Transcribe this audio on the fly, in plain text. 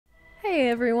Hey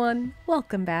everyone,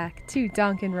 welcome back to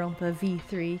Danganronpa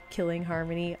V3 Killing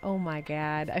Harmony. Oh my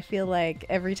god, I feel like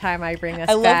every time I bring us back...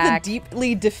 I love the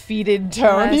deeply defeated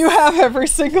tone you have every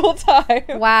single time.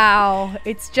 Wow,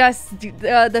 it's just,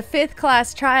 the 5th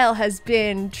class trial has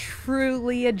been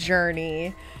truly a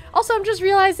journey. Also, I'm just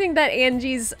realizing that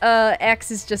Angie's ex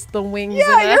is just the wings.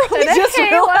 Yeah, you're only just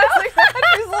realizing that.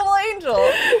 She's a little angel.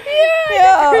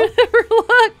 Yeah. Never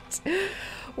looked.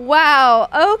 Wow.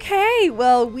 Okay.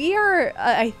 Well, we are,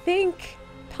 I think,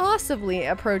 possibly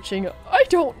approaching, I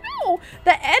don't know,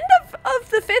 the end of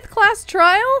the 5th class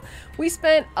trial. We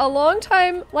spent a long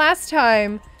time last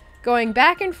time going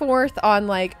back and forth on,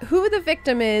 like, who the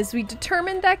victim is. We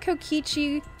determined that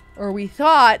Kokichi, or we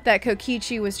thought that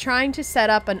Kokichi was trying to set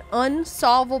up an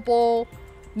unsolvable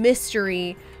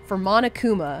mystery for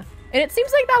Monokuma. And it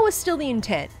seems like that was still the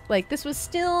intent. Like, this was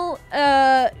still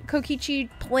Kokichi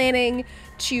planning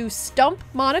to stump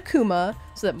Monokuma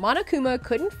so that Monokuma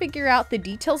couldn't figure out the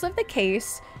details of the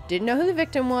case, didn't know who the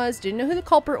victim was, didn't know who the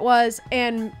culprit was,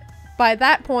 and by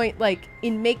that point, like,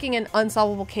 in making an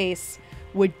unsolvable case,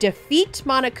 would defeat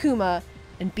Monokuma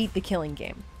and beat the killing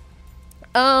game.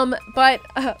 But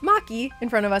Maki in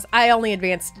front of us, I only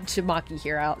advanced to Maki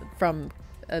here out from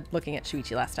looking at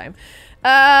Shuichi last time.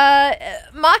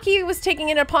 Maki was taking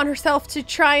it upon herself to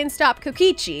try and stop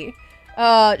Kokichi.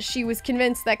 She was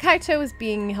convinced that Kaito was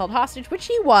being held hostage, which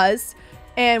he was,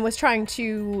 and was trying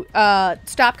to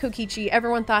stop Kokichi.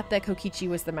 Everyone thought that Kokichi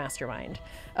was the mastermind.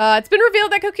 It's been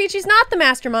revealed that Kokichi's not the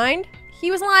mastermind.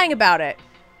 He was lying about it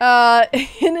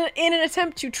in an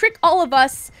attempt to trick all of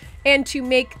us and to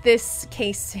make this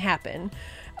case happen.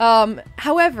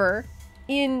 However,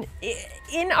 in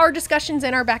our discussions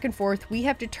and our back and forth, we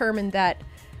have determined that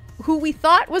who we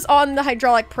thought was on the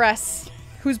hydraulic press,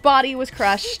 whose body was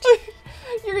crushed,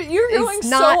 You're going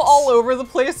so all over the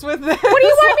place with this. What do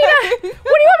you want me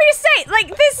to say? Like,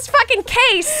 this fucking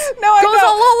case goes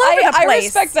all over the place. I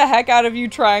respect the heck out of you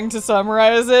trying to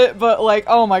summarize it, but like,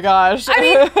 oh my gosh. I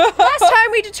mean, last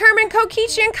time we determined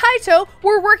Kokichi and Kaito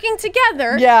were working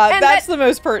together. Yeah, that's the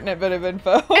most pertinent bit of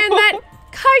info. And that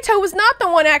Kaito was not the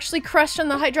one actually crushed on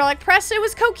the hydraulic press, it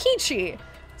was Kokichi.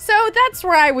 So that's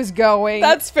where I was going.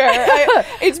 That's fair.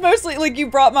 It's mostly like you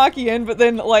brought Maki in, but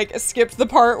then like skipped the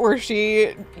part where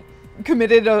she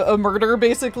committed a murder,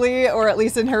 basically, or at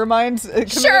least in her mind,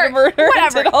 committed a murder.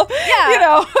 Whatever. Yeah. You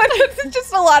know,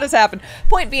 just a lot has happened.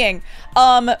 Point being,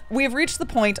 we've reached the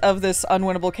point of this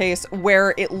unwinnable case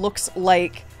where it looks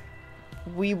like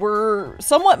we were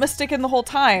somewhat mistaken the whole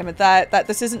time that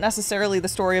this isn't necessarily the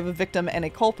story of a victim and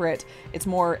a culprit. It's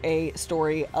more a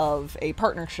story of a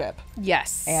partnership.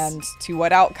 Yes. And to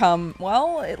what outcome?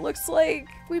 Well, it looks like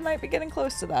we might be getting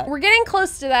close to that. We're getting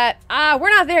close to that.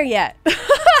 We're not there yet.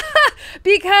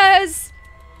 Because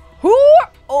who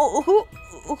are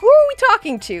we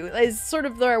talking to is sort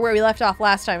of where we left off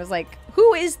last time. Is like,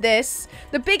 who is this?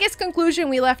 The biggest conclusion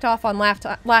we left off on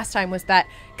last time was that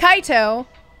Kaito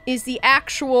is the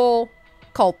actual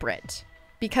culprit.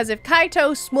 Because if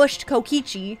Kaito smushed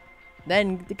Kokichi,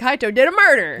 then Kaito did a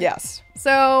murder. Yes.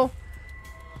 So,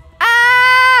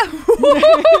 I don't know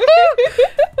what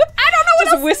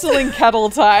just else. Whistling kettle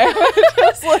time.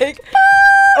 Just like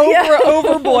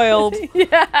overboiled.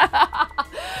 Yeah.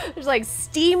 There's like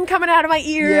steam coming out of my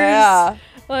ears. Yeah.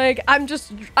 Like I'm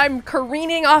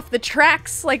careening off the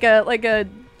tracks like a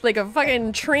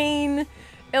fucking train.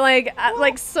 And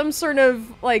like some sort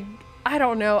of, like, I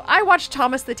don't know. I watched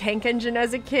Thomas the Tank Engine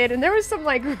as a kid, and there was some,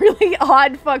 like, really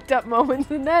odd, fucked up moments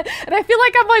in that. And I feel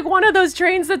like I'm, like, one of those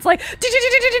trains that's, like,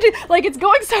 like, it's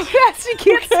going so fast you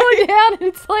can't slow down, and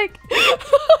it's, like...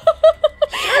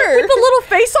 Sure. With the little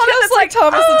face on it Just that's like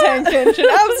Thomas the Tank Engine,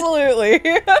 absolutely.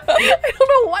 I don't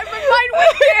know why my mind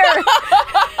went there.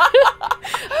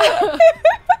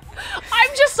 I'm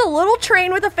just a little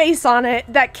train with a face on it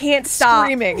that can't stop.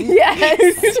 Screaming.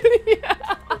 Yes. Yeah.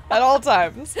 At all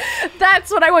times.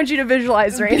 That's what I want you to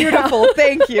visualize right Beautiful. now.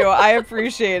 Thank you. I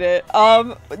appreciate it.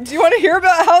 Do you want to hear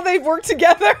about how they work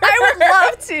together? I would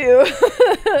love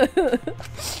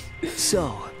to.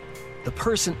 So, the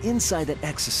person inside that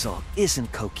exosome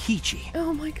isn't Kokichi.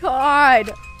 Oh my god.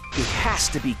 It has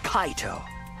to be Kaito.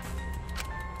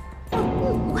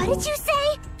 What did you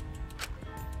say?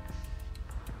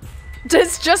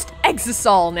 It's just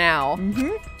Exisol now.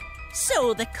 Mm-hmm.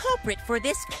 So the culprit for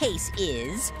this case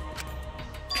is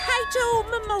Kaito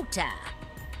Momota.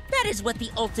 That is what the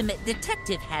ultimate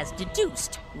detective has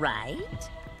deduced, right?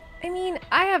 I mean,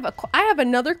 I have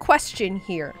another question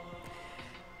here.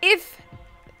 If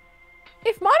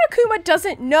Monokuma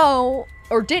doesn't know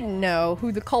or didn't know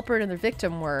who the culprit and the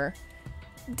victim were,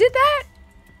 did that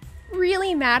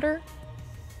really matter?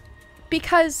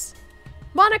 Because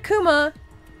Monokuma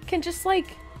can just,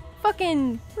 like,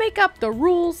 fucking make up the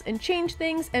rules and change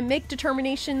things and make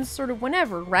determinations sort of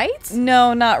whenever, right?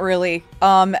 No, not really.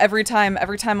 Every time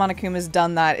Monokuma's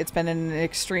done that, it's been in an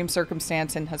extreme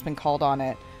circumstance and has been called on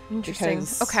it. Interesting.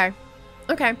 Because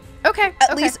Okay.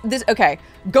 At least this. Okay,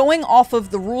 going off of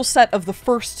the rule set of the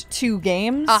first 2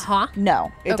 games.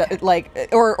 No,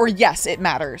 or yes, it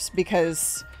matters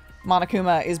because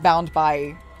Monokuma is bound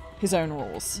by his own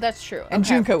rules. That's true. And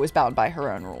Junko is bound by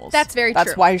her own rules. That's very true.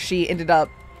 That's why she ended up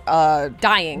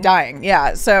dying.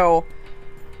 Yeah. So,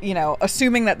 you know,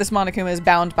 assuming that this Monokuma is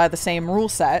bound by the same rule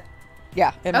set,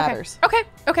 yeah, it matters.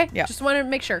 Okay. Yeah. Just wanted to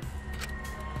make sure.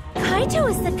 Kaito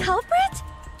is the culprit?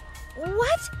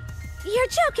 What? You're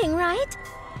joking, right?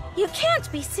 You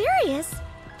can't be serious.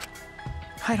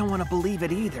 I don't want to believe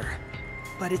it either.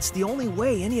 But it's the only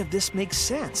way any of this makes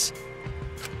sense.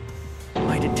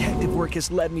 My detective work has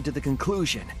led me to the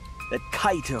conclusion that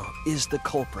Kaito is the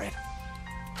culprit.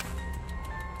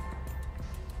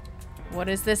 What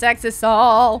is this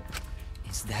Exisol?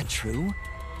 Is that true?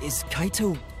 Is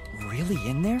Kaito really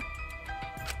in there?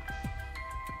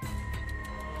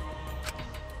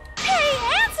 Hey,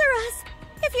 answer us!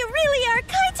 If you really are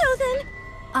Kaito, then...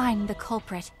 I'm the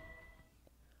culprit.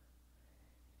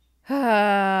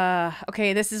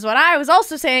 Okay, this is what I was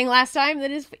also saying last time, that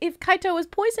if Kaito was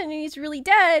poisoned and he's really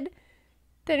dead,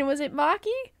 then was it Maki?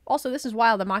 Also, this is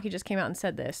wild that Maki just came out and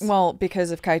said this. Well,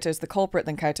 because if Kaito's the culprit,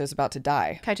 then Kaito's about to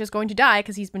die. Kaito's going to die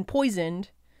because he's been poisoned.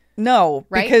 No,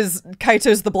 right? Because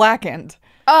Kaito's the blackened.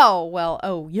 Oh,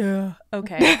 well, yeah,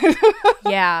 okay.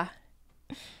 Yeah.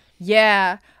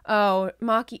 Oh,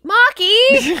 Maki! Man.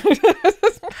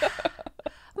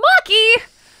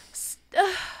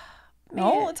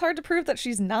 No, it's hard to prove that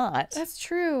she's not. That's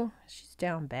true. She's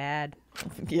down bad.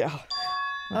 Yeah.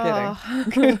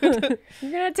 I'm kidding.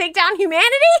 You're gonna take down humanity?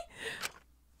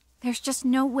 There's just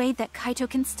no way that Kaito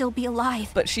can still be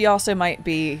alive. But she also might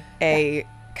be a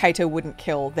Kaito wouldn't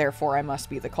kill, therefore I must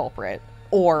be the culprit.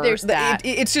 Or there's that.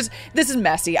 It's just, this is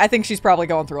messy. I think she's probably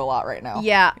going through a lot right now.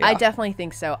 Yeah, I definitely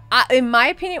think so. In my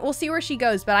opinion, we'll see where she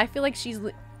goes, but I feel like she's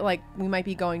like, we might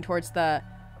be going towards the,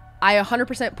 I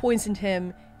 100% poisoned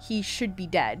him, he should be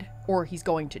dead, or he's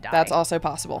going to die. That's also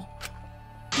possible.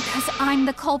 Because I'm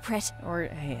the culprit. Or,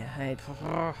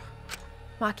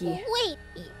 Maki. Wait,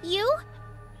 you?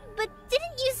 But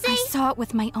didn't you say— I saw it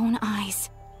with my own eyes.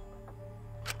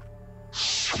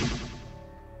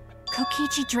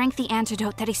 Kokichi drank the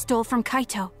antidote that he stole from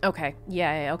Kaito. Okay,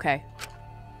 yeah, okay.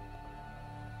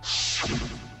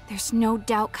 There's no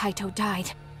doubt Kaito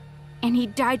died. And he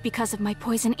died because of my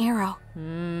poison arrow.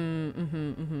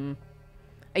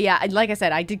 Yeah, like I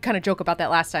said, I did kind of joke about that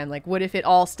last time. Like, what if it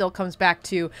all still comes back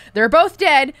to they're both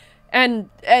dead, and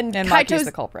Maki's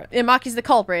the culprit. And Maki's the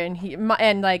culprit,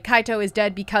 and like Kaito is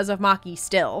dead because of Maki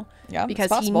still. Yeah,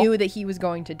 because he knew that he was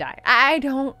going to die. I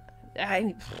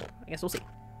guess we'll see.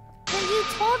 But you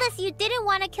told us you didn't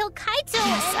want to kill Kaito.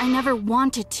 Yes, I never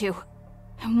wanted to.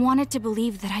 I wanted to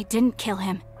believe that I didn't kill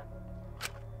him.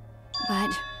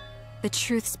 But the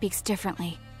truth speaks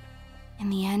differently. In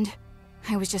the end,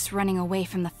 I was just running away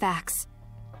from the facts.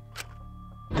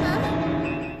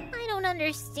 I don't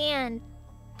understand.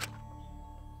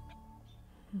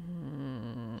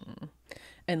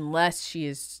 Unless she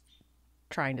is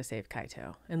trying to save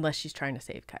Kaito. Unless she's trying to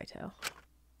save Kaito.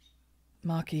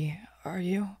 Maki, are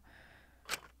you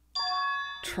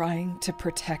trying to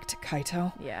protect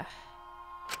Kaito? Yeah.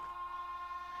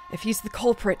 If he's the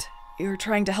culprit, you're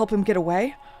trying to help him get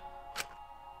away?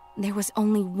 There was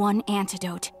only one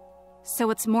antidote, so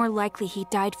it's more likely he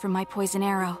died from my poison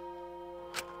arrow.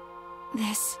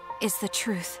 This is the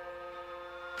truth.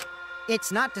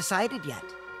 It's not decided yet.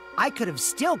 I could have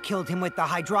still killed him with the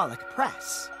hydraulic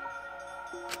press.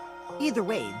 Either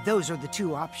way, those are the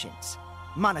 2 options.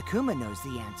 Monokuma knows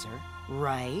the answer,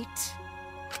 right?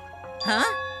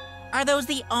 Huh? Are those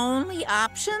the only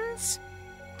options?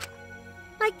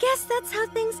 I guess that's how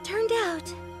things turned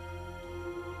out.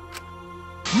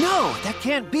 No, that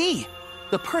can't be.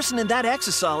 The person in that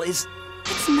exisal is...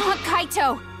 It's not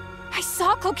Kaito! I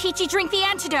saw Kokichi drink the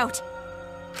antidote!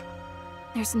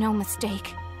 There's no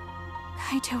mistake.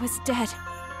 Kaito is dead.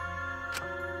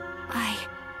 I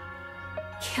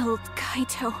killed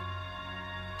Kaito.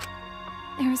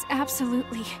 There is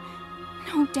absolutely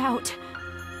no doubt.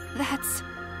 That's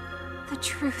the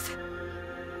truth.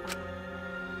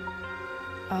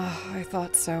 I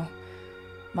thought so.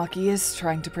 Maki is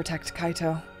trying to protect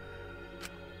Kaito.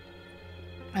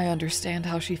 I understand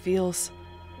how she feels.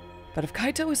 But if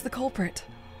Kaito is the culprit,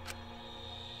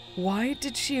 why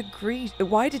did he agree to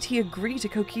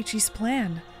Kokichi's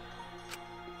plan?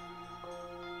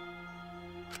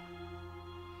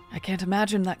 I can't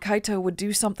imagine that Kaito would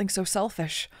do something so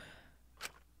selfish.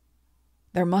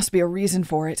 There must be a reason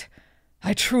for it.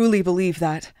 I truly believe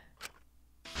that.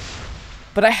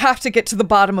 But I have to get to the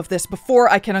bottom of this before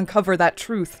I can uncover that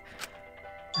truth.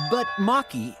 But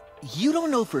Maki, you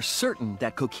don't know for certain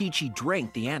that Kokichi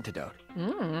drank the antidote.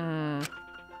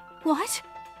 What?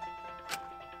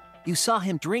 You saw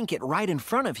him drink it right in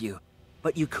front of you,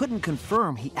 but you couldn't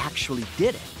confirm he actually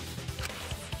did it.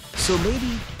 So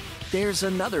maybe there's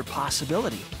another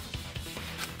possibility.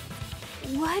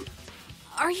 What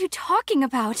are you talking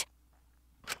about?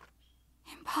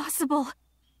 Impossible.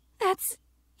 That's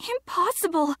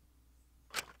impossible.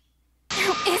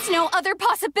 There is no other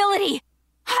possibility.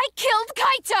 I killed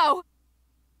Kaito!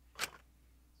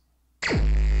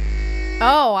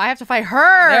 Oh, I have to fight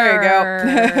her. There you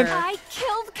go. I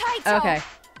killed Kaito! Okay.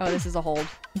 Oh, this is a hold.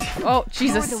 Oh,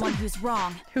 Jesus. You're the one who's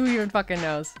wrong. Who even fucking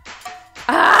knows?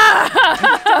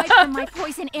 I died from my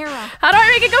poison arrow. How do I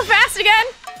make it go fast again?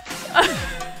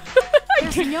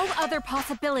 There's no other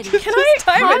possibility. Can I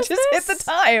Time it, pause just hit this? the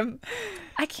time.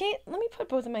 I can't. Let me put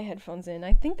both of my headphones in.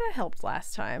 I think that helped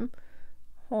last time.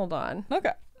 Hold on.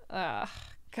 Okay. Ugh,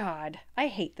 God. I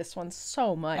hate this one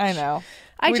so much. I know.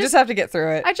 I We just have to get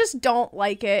through it. I just don't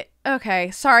like it. Okay,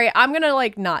 sorry. I'm gonna,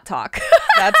 like, not talk.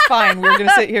 That's fine. We're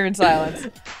gonna sit here in silence.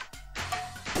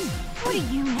 What do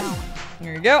you know?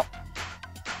 Here you go.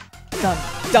 Done.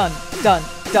 Done. Done.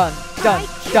 Done. Done. I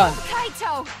killed Done.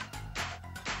 Kaito!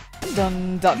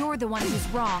 Done. Done. You're the one who's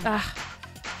wrong. Ugh.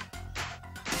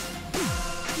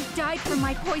 He died from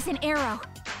my poison arrow.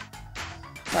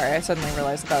 Sorry, I suddenly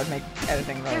realized that would make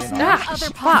editing really There's annoying. no Ah, other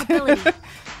fuck. possibility.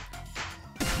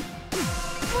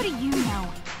 What do you know?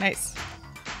 Nice.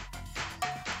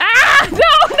 Ah! No!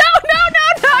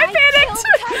 I panicked!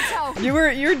 Killed Kaito! You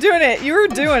were doing it. You were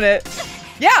doing it.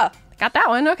 Yeah. Got that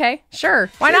one. Okay, sure.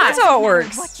 Why That's not? how it No matter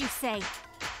works. What you say.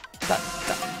 Done.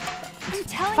 I'm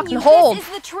telling Fucking you, hold. this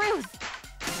is the truth.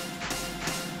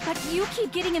 But you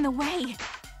keep getting in the way.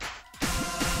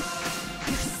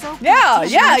 You're so Yeah,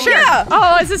 good. yeah, yeah.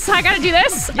 Oh, is this? I gotta do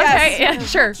this? Yes. Okay, yeah, No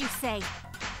sure. What you say.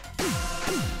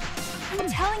 I'm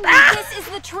telling you, this is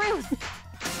the truth.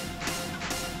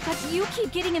 But you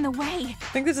keep getting in the way. I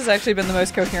think this has actually been the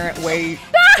most coherent way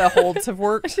the holds have I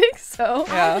worked. think so.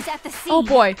 I Yeah. was at the scene. Oh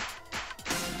boy.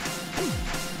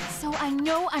 So I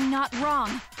know I'm not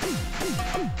wrong.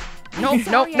 Nope, I'm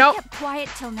sorry nope. I kept quiet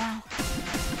till now.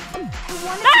 I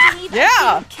wanted to believe Yeah.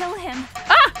 I didn't kill him.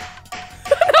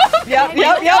 Yep.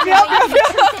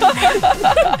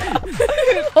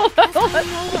 Hold on. I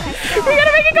know what I saw. We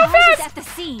gotta make it go I was fast. at the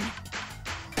scene.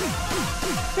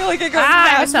 I feel like it goes I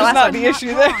fast missed that was last not one. the Not issue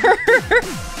wrong. there.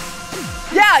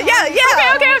 Yeah.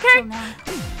 Okay. Till now.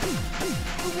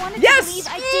 I wanted Yes. to believe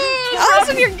I didn't kill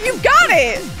Allison, him, you got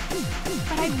it.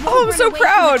 but I won't Oh, I'm run so away from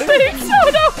proud. the truth Thanks. anymore.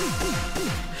 Oh no.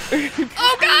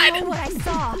 Oh I God. know what I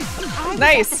saw. I was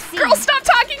Nice. at the scene. Girl, stop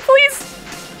talking, please.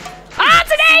 Ah,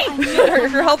 today.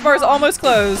 Her health bar is almost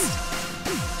closed.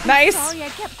 Nice. Sorry I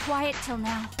kept quiet till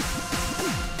now.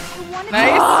 I wanted to Nice.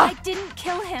 believe I didn't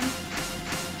kill him.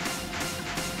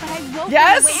 But I won't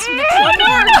Yes. run away from the Oh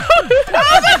truth.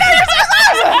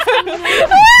 no.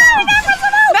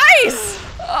 Nice.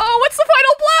 Oh, what's the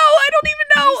final blow? I don't even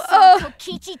I saw know.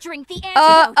 Kokichi drink the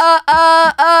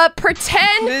antidote.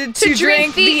 Pretend to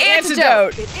drink the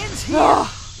antidote. It ends here.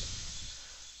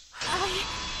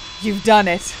 You've done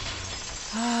it.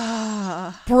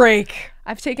 Break.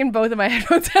 I've taken both of my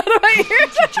headphones out of my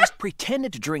ears. He just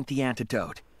pretended to drink the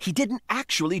antidote. He didn't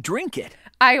actually drink it.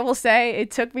 I will say it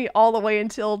took me all the way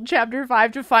until chapter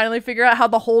 5 to finally figure out how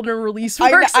the hold and release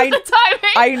works at the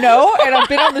timing. I know, and I've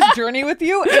been on this journey with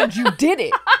you, and you did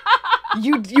it.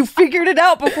 You figured it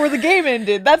out before the game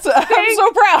ended. I'm so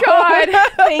proud. God,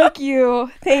 thank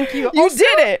you. You Also,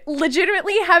 did it.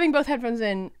 Legitimately, having both headphones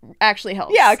in actually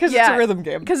helps. Yeah, because it's a rhythm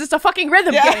game. Because it's a fucking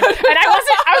rhythm Yeah. game, and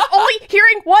I was only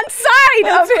hearing one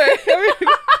side of it.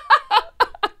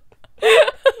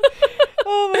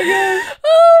 Oh my god.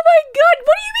 Oh my god!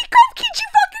 What do you mean Kokichi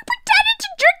fucking pretended to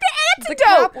drink the The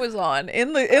antidote? cap was on.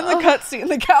 In the cutscene,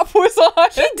 the cap was on.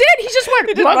 He did. He just went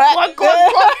did glug, what? glug,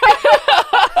 glug,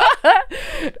 glug.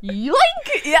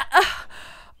 Yoink! Yeah.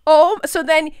 Oh, so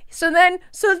then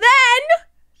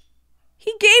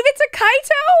he gave it to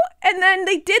Kaito, and then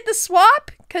they did the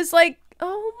swap. Cause like,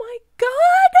 oh my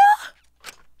god!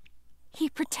 He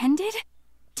pretended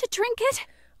to drink it?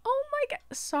 Oh my god!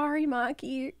 Sorry,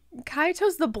 Maki.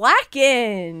 Kaito's the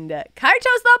blackened.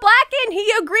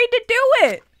 He agreed to do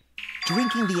it.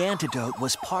 Drinking the antidote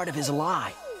was part of his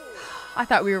lie. I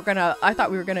thought we were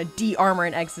gonna de-armor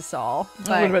an Exisal. That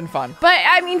would have been fun. But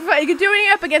I mean, doing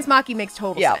it up against Maki makes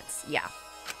total Yeah. sense. Yeah.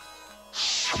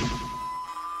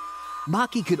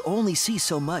 Maki could only see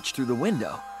so much through the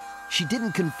window. She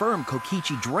didn't confirm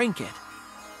Kokichi drank it.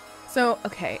 So,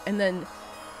 okay, and then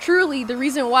truly the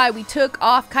reason why we took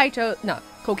off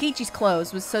Kokichi's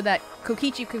clothes was so that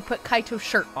Kokichi could put Kaito's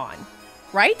shirt on,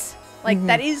 right? Like,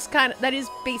 that is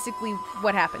basically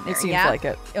what happened there, It seems yeah? like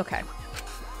it. Okay.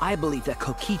 I believe that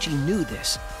Kokichi knew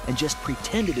this and just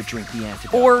pretended to drink the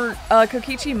antidote. Or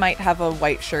Kokichi might have a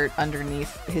white shirt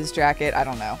underneath his jacket. I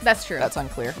don't know. That's true. That's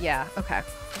unclear. Yeah, okay.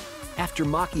 After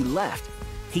Maki left,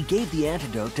 he gave the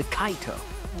antidote to Kaito.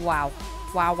 Wow.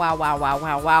 Wow, wow, wow, wow,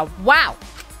 wow, wow, wow!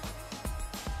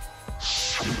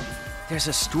 There's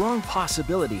a strong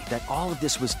possibility that all of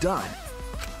this was done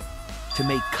to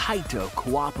make Kaito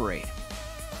cooperate.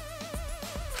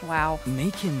 Wow.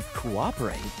 Make him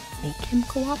cooperate? Make him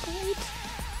cooperate?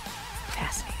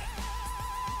 Fascinating.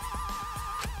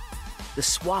 The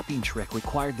swapping trick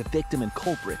required the victim and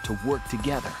culprit to work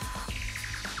together.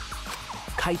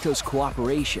 Kaito's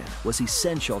cooperation was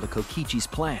essential to Kokichi's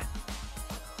plan.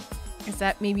 Is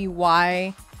that maybe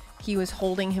why he was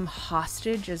holding him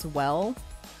hostage as well?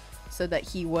 So that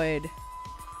he would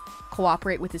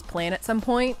cooperate with his plan at some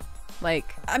point?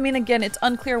 Like, I mean, again, it's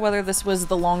unclear whether this was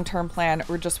the long-term plan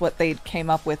or just what they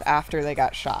came up with after they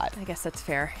got shot. I guess that's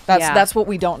fair. That's what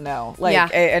we don't know. Like, Yeah.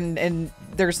 and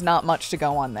there's not much to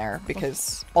go on there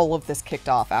because all of this kicked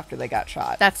off after they got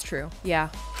shot. That's true. Yeah.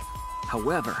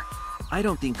 However, I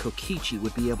don't think Kokichi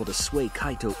would be able to sway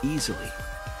Kaito easily.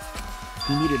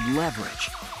 He needed leverage.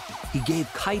 He gave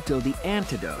Kaito the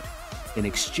antidote in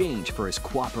exchange for his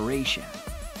cooperation.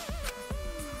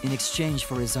 In exchange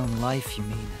for his own life, you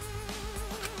mean?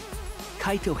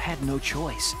 Kaito had no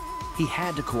choice. He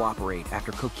had to cooperate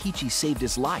after Kokichi saved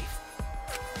his life.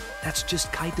 That's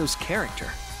just Kaito's character,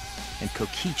 and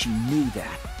Kokichi knew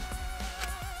that.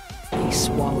 He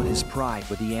swallowed his pride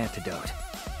with the antidote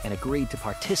and agreed to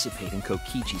participate in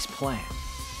Kokichi's plan.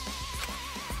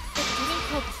 But didn't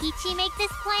Kokichi make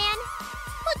this plan?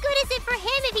 What good is it for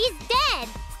him if he's dead?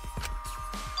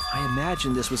 I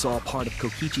imagine this was all part of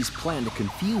Kokichi's plan to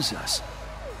confuse us.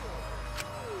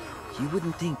 You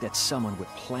wouldn't think that someone would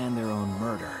plan their own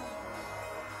murder.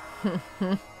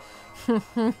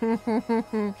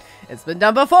 It's been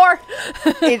done before.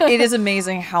 It is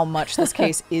amazing how much this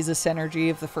case is a synergy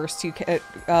of the first two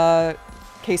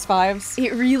case fives.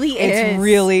 It really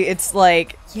is. It's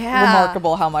like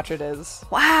remarkable how much it is.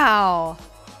 Wow.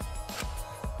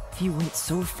 He went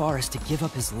so far as to give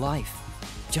up his life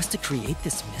just to create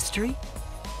this mystery?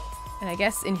 And I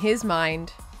guess in his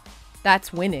mind,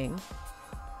 that's winning.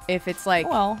 If it's like,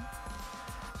 Well,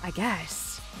 I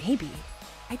guess, maybe.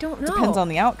 I don't know. depends on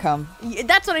the outcome.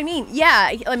 That's what I mean.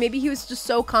 Yeah, like maybe he was just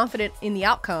so confident in the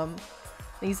outcome.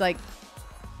 He's like,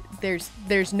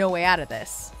 there's no way out of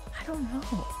this. I don't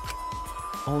know.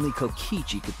 Only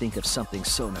Kokichi could think of something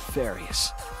so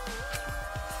nefarious.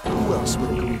 Who else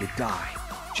would agree to die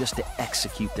just to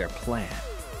execute their plan?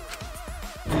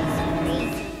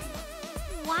 Crazy.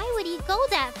 Why would he go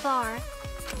that far?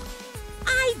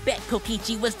 I bet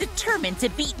Kokichi was determined to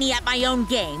beat me at my own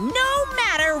game, no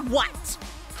matter what.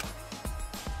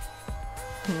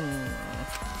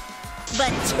 But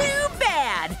too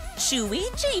bad!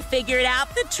 Shuichi figured out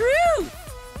the truth!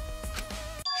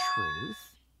 Truth?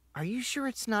 Are you sure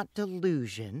it's not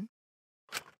delusion?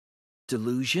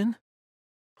 Delusion?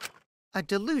 A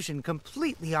delusion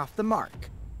completely off the mark.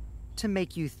 To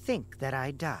make you think that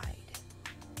I died.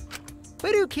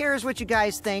 But who cares what you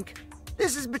guys think?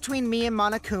 This is between me and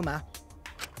Monokuma.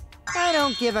 I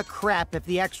don't give a crap if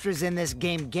the extras in this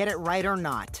game get it right or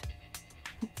not.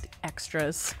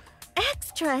 Extras.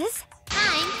 Extras?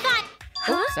 I'm fine.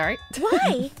 Oh, sorry.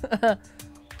 Why?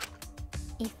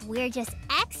 If we're just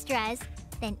extras,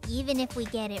 then even if we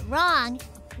get it wrong,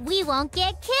 we won't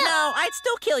get killed. No, I'd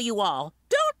still kill you all.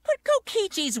 Don't put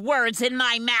Kokichi's words in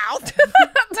my mouth.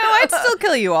 No, I'd still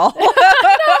kill you all. No,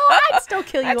 I'd still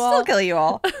kill you I'd all. still kill you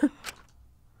all. But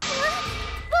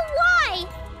why?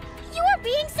 You are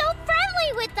being so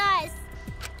friendly with us.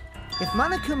 If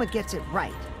Monokuma gets it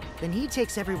right, then he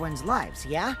takes everyone's lives,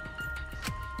 yeah?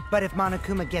 But if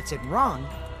Monokuma gets it wrong,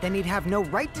 then he'd have no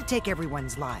right to take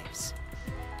everyone's lives.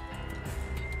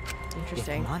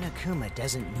 Interesting. If Monokuma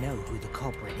doesn't know who the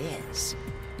culprit is,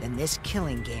 then this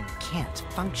killing game can't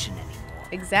function anymore.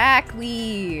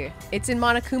 Exactly. It's in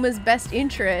Monokuma's best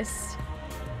interest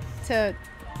to,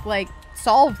 like,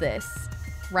 solve this,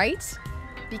 right?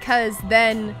 Because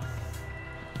then,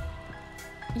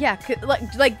 yeah, like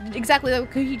exactly like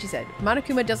what Kokichi said. If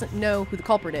Monokuma doesn't know who the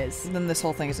culprit is, Then this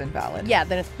whole thing is invalid. yeah,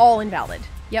 then it's all invalid.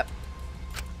 Yep.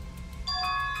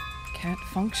 Can't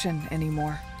function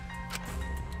anymore.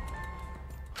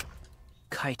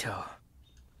 Kaito,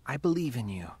 I believe in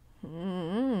you.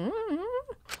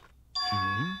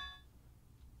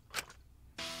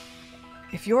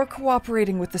 If you're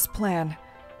cooperating with this plan,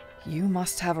 you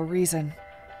must have a reason.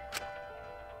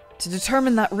 To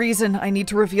determine that reason, I need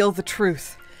to reveal the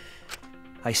truth.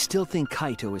 I still think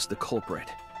Kaito is the culprit.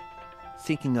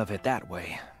 Thinking of it that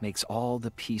way makes all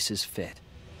the pieces fit.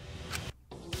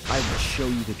 I will show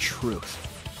you the truth.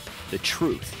 The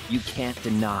truth you can't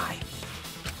deny.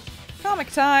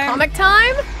 Comic time! Comic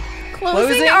time?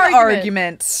 Closing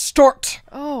argument. Start!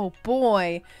 Oh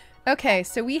boy. Okay,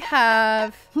 so we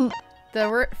have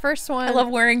the first one. I love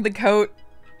wearing the coat.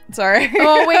 Sorry.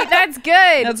 Oh wait, that's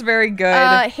good. That's very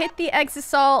good. Hit the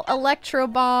Exisol, Electro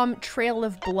Bomb, Trail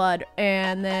of Blood,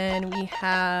 and then we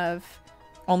have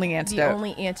only antidote. The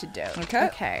only antidote. Okay.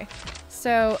 Okay.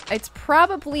 So it's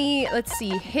probably, let's see,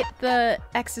 hit the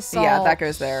Exisol. Yeah, that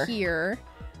goes there. Here.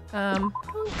 Oh,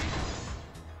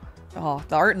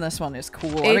 the art in this one is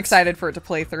cool. I'm excited for it to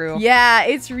play through. Yeah,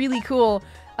 it's really cool.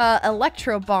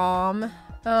 Electro Bomb.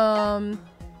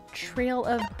 Trail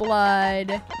of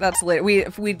Blood. That's lit.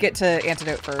 If we'd get to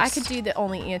antidote first. I could do the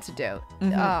only antidote.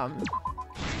 Let's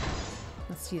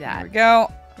do that. There we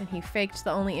go. And he faked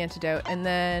the only antidote, and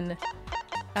then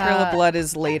Trail of Blood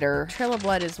is later. Trail of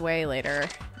Blood is way later.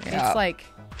 Yeah. It's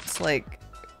like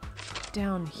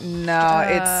down here.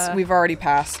 No, we've already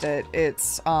passed it.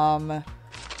 It's one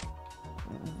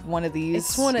of these.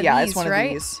 It's one of these, right? it's one of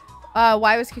these.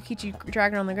 Why was Kokichi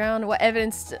dragging on the ground? What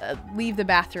evidence? Leave the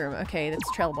bathroom. Okay,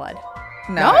 that's Trail of Blood.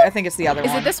 No, I think it's the other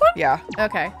one. Is it this one? Yeah.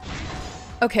 Okay.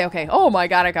 Okay. Oh my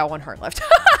god, I got one heart left.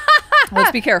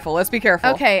 Let's be careful. Let's be careful.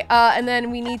 Okay, and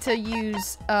then we need to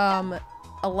use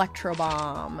Electro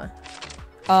Bomb.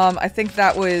 I think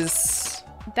that was...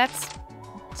 That's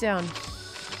down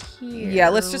here. Yeah,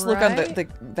 let's just look on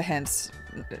right? the hints.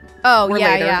 Oh, we're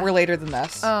yeah, later. yeah. We're later than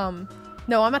this.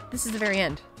 No, I'm at. This is the very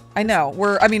end. I know.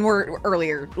 We're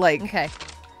earlier. Like. Okay.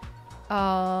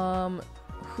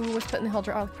 Who was put in the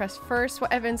hydraulic press first?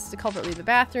 What evidence did the culprit leave the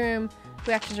bathroom?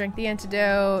 Who actually drank the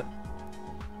antidote?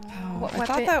 Oh, I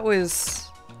thought that was...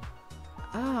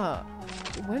 Oh.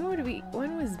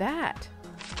 When was that?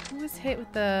 Who was hit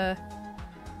with the...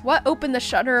 What opened the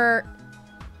shutter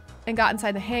and got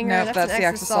inside the hangar? Nope, that's the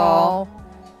an Exisol.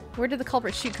 Where did the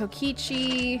culprit shoot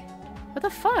Kokichi? What the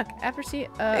fuck? After see...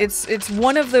 It's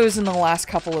one of those in the last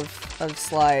couple of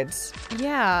slides.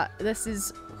 Yeah, this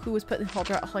is who was put in the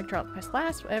hydraulic press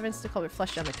last. What evidence did the culprit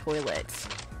flush down the toilet?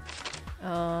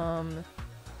 No.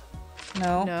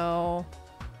 No.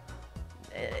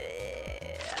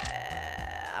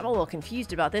 I'm a little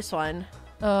confused about this one.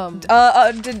 Did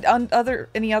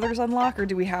any others unlock, or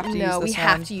do we have to use this one? No, we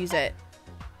have to use it.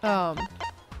 Oh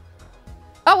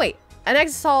wait, an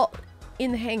Exisol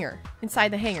in the hangar,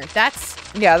 inside the hangar. That's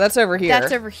over here.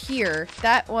 That's over here.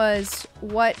 That was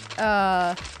what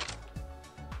no,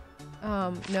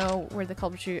 where the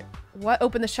culprit shoot. What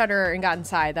opened the shutter and got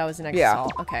inside? That was an Exisol. Yeah.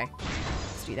 Okay.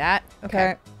 Let's do that.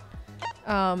 Okay.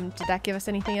 Did that give us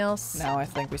anything else? No, I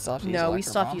think we still have to use No, we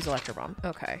still have to use Electro Bomb.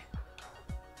 Okay.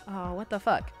 Oh, what the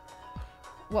fuck?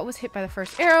 What was hit by the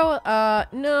first arrow?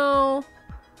 No.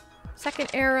 Second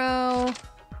arrow.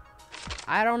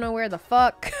 I don't know where the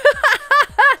fuck.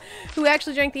 Who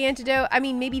actually drank the antidote? I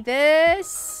mean, maybe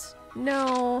this?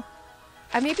 No.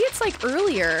 Maybe it's like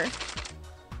earlier.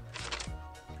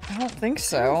 I don't think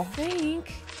so. I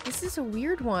think. This is a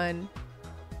weird one.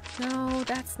 No,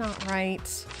 that's not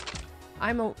right.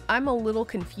 I'm a little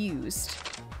confused.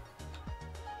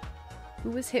 Who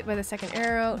was hit by the second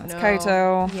arrow? That's no.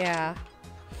 Kaito. Yeah.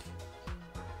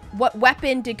 What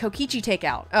weapon did Kokichi take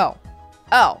out? Oh.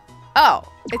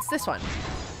 It's this one.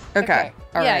 Okay.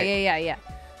 All right. Yeah.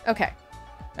 Okay.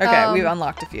 Okay, we've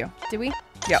unlocked a few. Did we?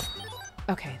 Yep.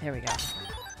 Okay, there we go.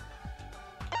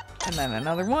 And then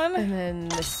another one. And then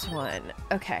this one.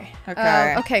 Okay.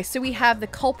 Okay. Okay, so we have the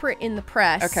culprit in the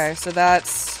press. Okay, so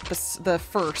that's the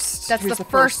first. That's Who's the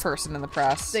first person in the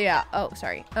press. So yeah. Oh,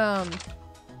 sorry.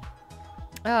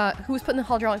 Who was put in the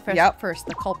hydraulic press first?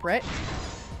 The culprit.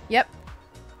 Yep.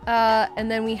 And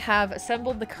then we have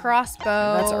assembled the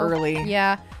crossbow. That's early.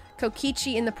 Yeah.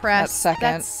 Kokichi in the press. That's second.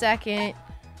 That's second.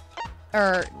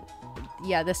 Or,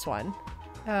 yeah, this one.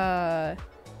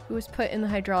 Who was put in the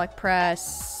hydraulic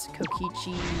press?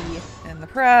 Kokichi. In the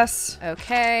press.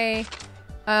 Okay.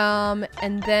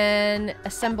 And then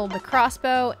assembled the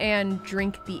crossbow and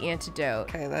drink the antidote.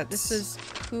 Okay, that's... This is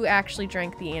who actually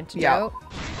drank the antidote.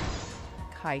 Yep.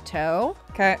 Kaito.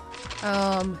 Okay.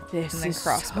 This is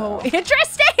crossbow. so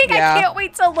interesting. Yeah. I can't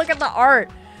wait to look at the art.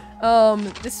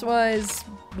 This was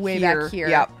way back here.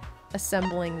 Yep.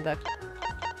 Assembling the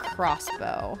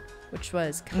crossbow, which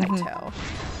was Kaito.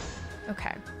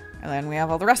 Okay. And then we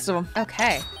have all the rest of them.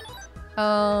 Okay.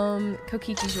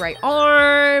 Kokichi's right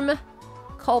arm.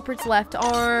 Culprit's left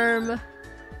arm.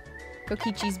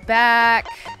 Kokichi's back.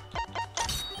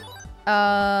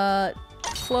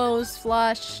 Closed,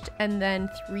 flushed, and then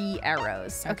 3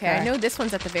 arrows. Okay, I know this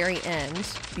one's at the very end.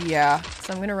 Yeah.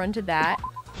 So I'm gonna run to that.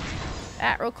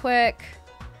 That real quick.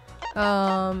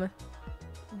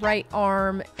 Right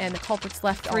arm and the culprit's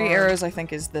left arm. 3 arrows, I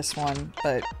think, is this one,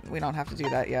 but we don't have to do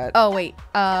that yet. Oh, wait.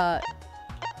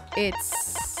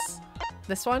 It's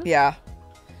this one? Yeah.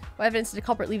 What evidence did the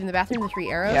culprit leave in the bathroom? The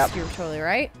 3 arrows? Yep. You're totally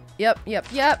right. Yep.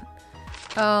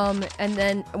 And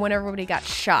then when everybody got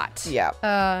shot.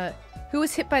 Yeah. Who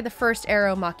was hit by the first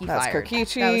arrow Maki fired?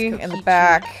 Kokichi in the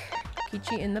back.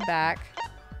 Kokichi in the back.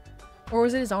 Or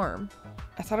was it his arm?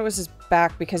 I thought it was his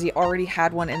back because he already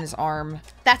had one in his arm.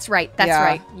 That's right. That's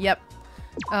right. Yep.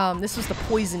 This was the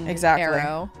poison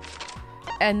arrow.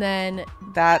 And then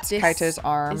that's Kaito's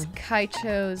arm. Is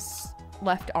Kaito's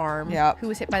left arm. Yep. Who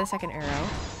was hit by the second arrow.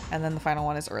 And then the final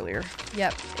one is earlier.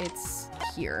 Yep. It's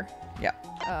here. Yep.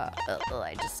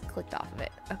 I just clicked off of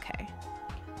it. Okay.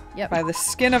 Yep. By the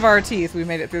skin of our teeth, we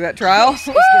made it through that trial.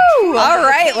 Woo! All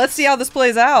right, let's see how this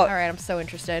plays out. All right, I'm so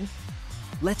interested.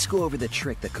 Let's go over the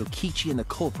trick that Kokichi and the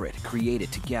culprit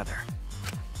created together.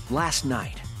 Last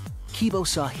night, Kibo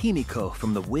saw Himiko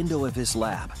from the window of his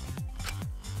lab.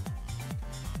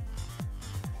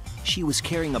 She was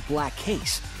carrying a black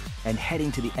case and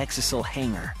heading to the Exisal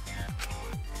hangar.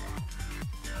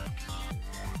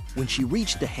 When she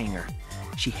reached the hangar,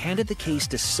 she handed the case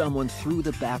to someone through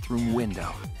the bathroom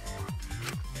window.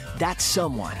 That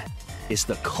someone is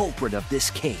the culprit of this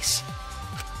case.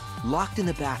 Locked in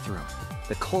the bathroom,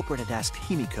 the culprit had asked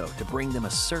Himiko to bring them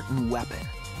a certain weapon.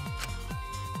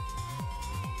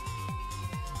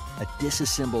 A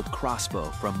disassembled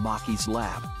crossbow from Maki's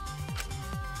lab.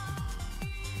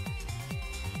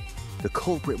 The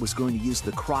culprit was going to use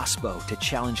the crossbow to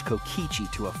challenge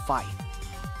Kokichi to a fight.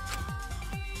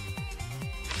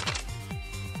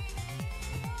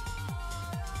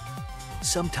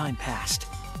 Some time passed,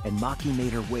 and Maki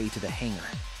made her way to the hangar.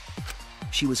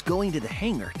 She was going to the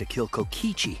hangar to kill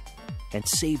Kokichi and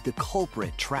save the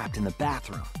culprit trapped in the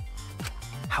bathroom.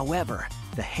 However,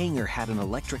 the hangar had an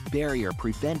electric barrier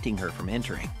preventing her from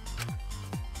entering.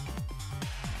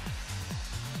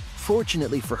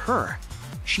 Fortunately for her,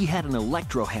 she had an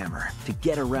electro hammer to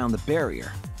get around the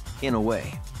barrier, in a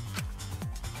way.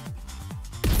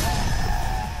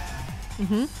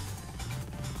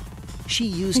 She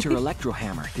used her electro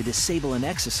hammer to disable an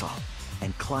exisal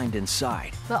and climbed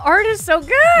inside. The art is so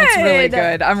good! It's really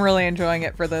good. I'm really enjoying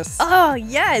it for this. Oh,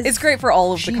 yes! It's great for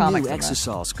all of the comics. She knew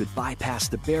exisals could bypass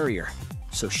the barrier,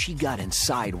 so she got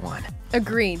inside one.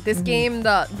 Agreed. This game,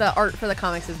 the art for the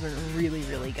comics has been really,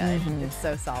 really good. It's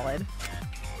so solid.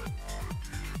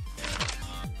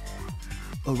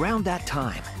 Around that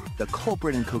time, the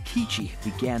culprit and Kokichi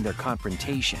began their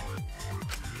confrontation.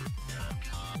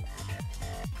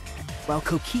 While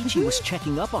Kokichi was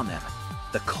checking up on them,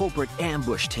 the culprit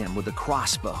ambushed him with a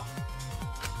crossbow.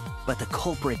 But the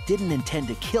culprit didn't intend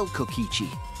to kill Kokichi.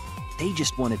 They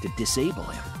just wanted to disable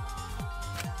him.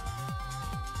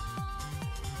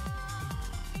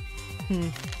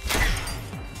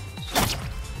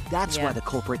 That's why the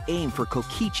culprit aimed for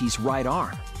Kokichi's right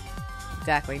arm.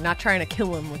 Exactly. Not trying to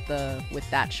kill him with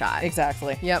that shot.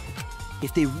 Exactly. Yep.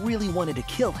 If they really wanted to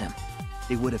kill him,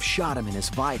 they would have shot him in his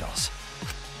vitals.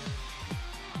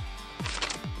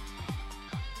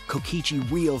 Kokichi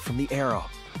reeled from the arrow,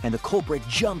 and the culprit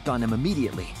jumped on him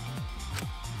immediately.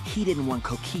 He didn't want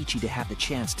Kokichi to have the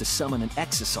chance to summon an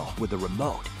exisal with a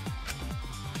remote.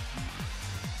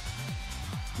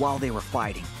 While they were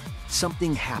fighting,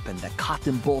 something happened that caught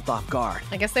them both off guard.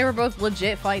 I guess they were both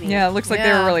legit fighting. Yeah, it looks like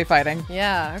they were really fighting.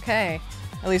 Yeah, okay.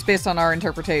 At least based on our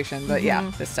interpretation, but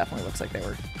yeah, this definitely looks like they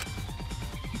were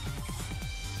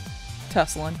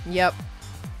tussling. Yep.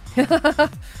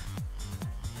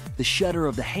 The shutter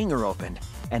of the hangar opened,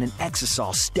 and an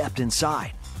exisal stepped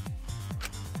inside.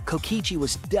 Kokichi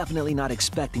was definitely not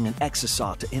expecting an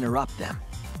exisal to interrupt them.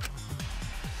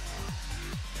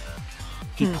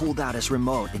 He pulled out his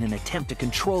remote in an attempt to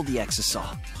control the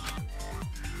exisal.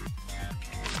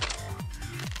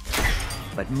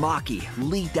 But Maki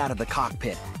leaped out of the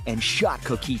cockpit and shot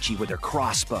Kokichi with her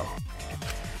crossbow.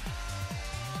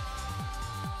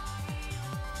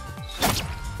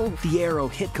 The arrow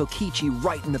hit Kokichi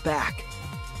right in the back,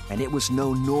 and it was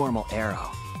no normal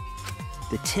arrow.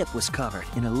 The tip was covered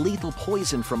in a lethal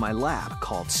poison from my lab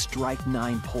called Strike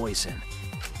 9 poison.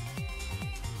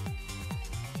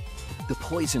 The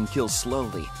poison kills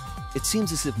slowly. It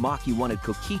seems as if Maki wanted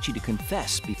Kokichi to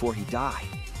confess before he died.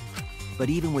 But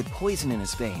even with poison in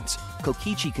his veins,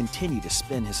 Kokichi continued to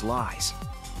spin his lies.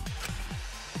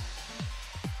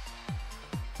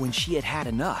 When she had had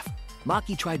enough,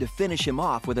 Maki tried to finish him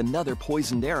off with another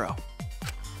poisoned arrow.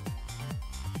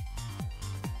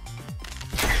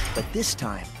 But this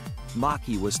time,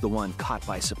 Maki was the one caught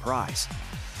by surprise.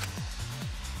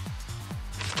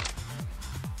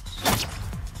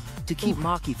 To keep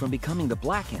Maki from becoming the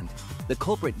Blackened, the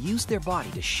culprit used their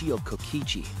body to shield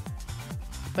Kokichi.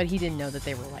 But he didn't know that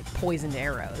they were like poisoned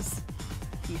arrows.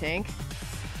 You think?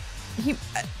 He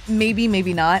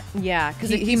maybe not. Yeah, because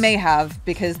he may have,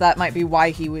 because that might be why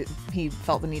he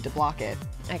felt the need to block it.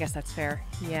 I guess that's fair.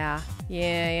 Yeah.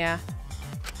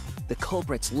 The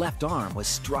culprit's left arm was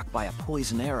struck by a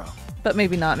poison arrow. But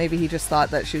maybe not. Maybe he just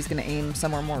thought that she was going to aim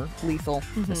somewhere more lethal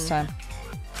this time.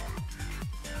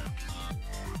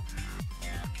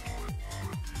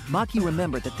 Maki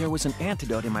remembered that there was an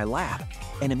antidote in my lab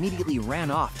and immediately ran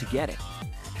off to get it.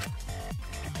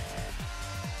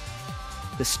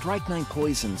 The strychnine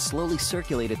poison slowly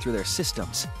circulated through their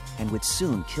systems and would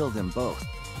soon kill them both.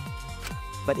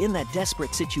 But in that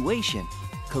desperate situation,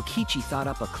 Kokichi thought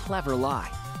up a clever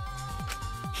lie.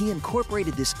 He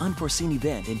incorporated this unforeseen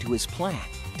event into his plan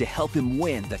to help him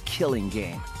win the killing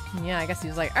game. Yeah, I guess he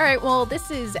was like, all right, well, this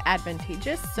is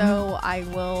advantageous, so I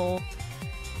will...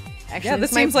 Actually, yeah,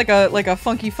 this seems like a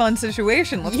funky fun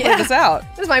situation. Let's play this out.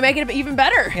 This might make it even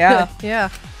better. Yeah. Yeah.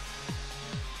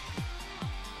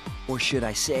 Or should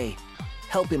I say,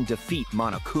 help him defeat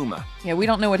Monokuma. Yeah, we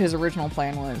don't know what his original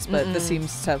plan was, but this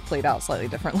seems to have played out slightly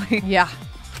differently. Yeah.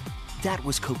 That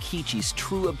was Kokichi's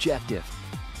true objective.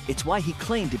 It's why he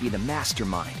claimed to be the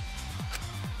mastermind.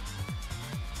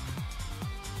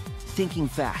 Thinking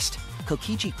fast,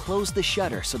 Kokichi closed the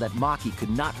shutter so that Maki could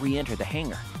not re-enter the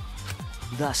hangar.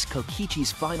 Thus, Kokichi's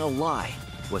final lie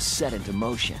was set into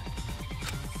motion.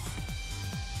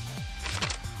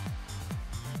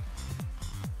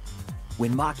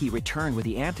 When Maki returned with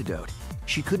the antidote,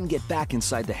 she couldn't get back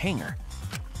inside the hangar.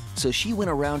 So she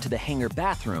went around to the hangar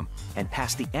bathroom and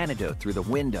passed the antidote through the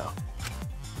window.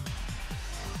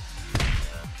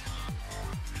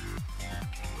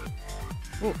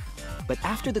 But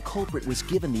after the culprit was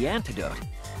given the antidote,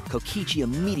 Kokichi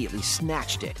immediately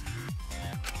snatched it.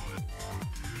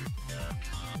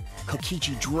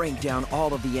 Kokichi drank down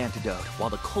all of the antidote while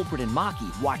the culprit and Maki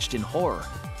watched in horror.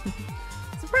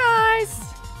 Surprise!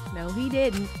 No, he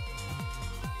didn't.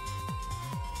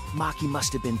 Maki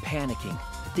must have been panicking,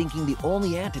 thinking the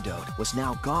only antidote was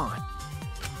now gone.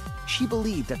 She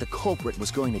believed that the culprit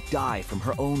was going to die from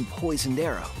her own poisoned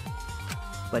arrow.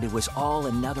 But it was all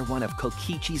another one of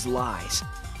Kokichi's lies.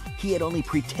 He had only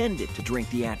pretended to drink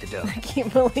the antidote. I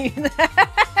can't believe that.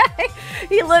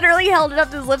 He literally held it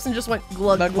up to his lips and just went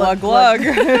glug, glug, glug, glug.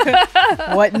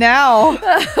 What now?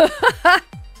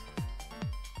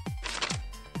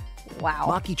 Wow.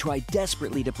 Maki tried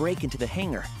desperately to break into the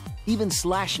hangar, even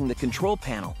slashing the control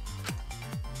panel.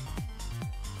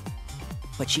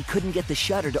 But she couldn't get the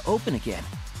shutter to open again.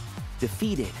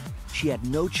 Defeated, she had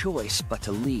no choice but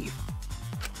to leave.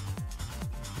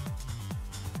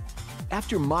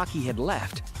 After Maki had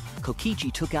left,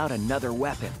 Kokichi took out another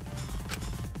weapon.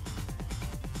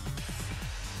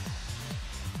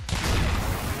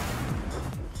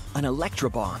 An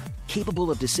electrobomb,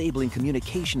 capable of disabling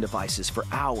communication devices for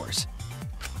hours.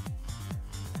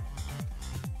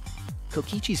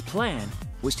 Kokichi's plan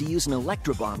was to use an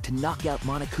electrobomb to knock out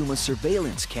Monokuma's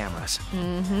surveillance cameras.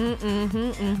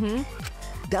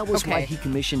 That was why he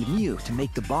commissioned Mew to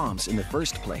make the bombs in the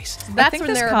first place. I think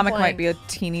this comic might be a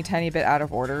teeny tiny bit out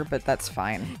of order, but that's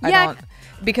fine. Yeah.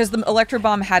 Because the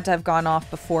electrobomb had to have gone off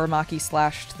before Maki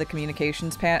slashed the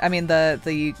communications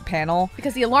the panel.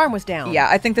 Because the alarm was down. Yeah,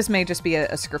 I think this may just be a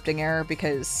scripting error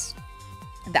because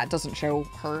that doesn't show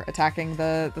her attacking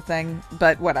the thing,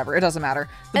 but whatever, it doesn't matter.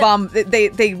 The bomb,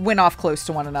 they went off close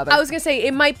to one another. I was gonna say,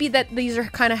 it might be that these are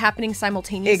kind of happening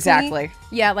simultaneously. Exactly.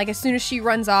 Yeah, like as soon as she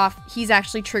runs off, he's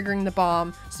actually triggering the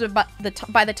bomb. So by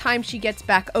the time she gets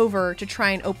back over to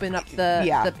try and open up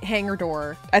the hangar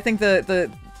door. I think the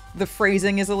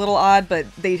phrasing is a little odd, but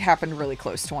they happened really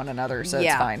close to one another, so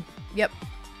it's fine. Yep.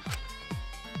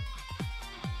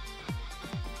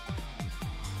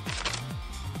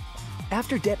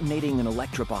 After detonating an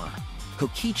electrobomb,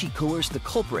 Kokichi coerced the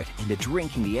culprit into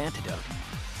drinking the antidote.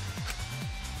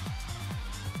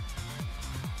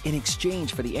 In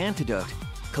exchange for the antidote,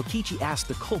 Kokichi asked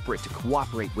the culprit to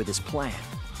cooperate with his plan.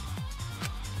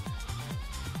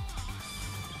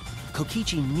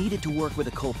 Kokichi needed to work with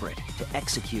the culprit to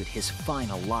execute his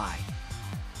final lie.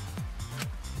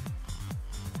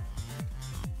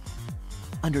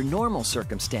 Under normal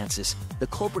circumstances, the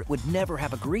culprit would never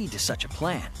have agreed to such a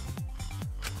plan.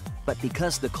 But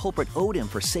because the culprit owed him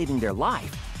for saving their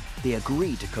life, they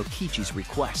agreed to Kokichi's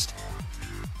request.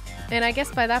 And I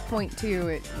guess by that point, too,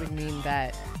 it would mean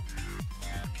that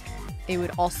it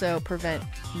would also prevent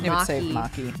It would save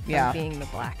Maki, yeah. from being the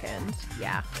Black End.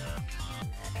 Yeah.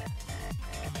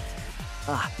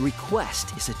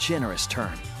 Request is a generous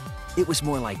term. It was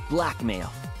more like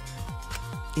blackmail.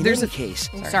 In There's any a- case,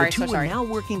 Sorry, the two so sorry. are now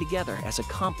working together as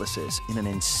accomplices in an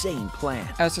insane plan.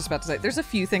 I was just about to say, there's a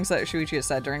few things that Shuichi has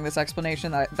said during this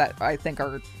explanation that I think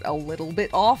are a little bit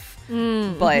off,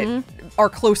 but are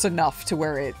close enough to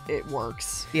where it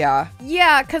works. Yeah.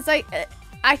 Yeah, because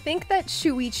I think that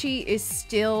Shuichi is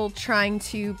still trying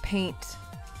to paint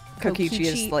Kokichi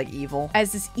is, like, evil.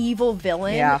 as this evil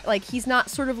villain. Yeah. Like, he's not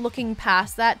sort of looking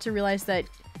past that to realize that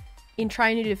in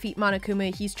trying to defeat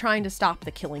Monokuma, he's trying to stop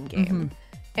the killing game.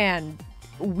 And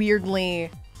weirdly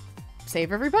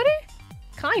save everybody?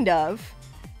 Kind of.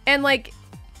 And, like,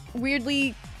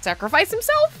 weirdly sacrifice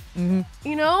himself?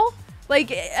 You know?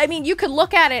 Like, I mean, you could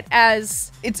look at it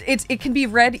as... It can be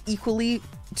read equally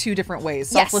two different ways.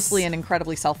 Selflessly and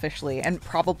incredibly selfishly. And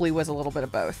probably was a little bit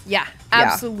of both. Yeah,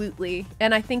 absolutely.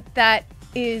 And I think that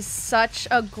is such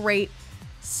a great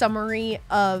summary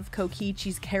of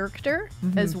Kokichi's character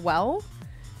as well.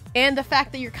 And the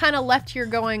fact that you're kind of left here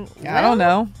going, well, I don't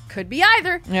know. Could be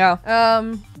either. Yeah.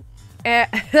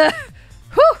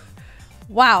 Whew.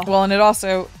 Wow. Well, and it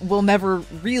also, we'll never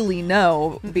really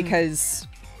know because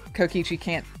Kokichi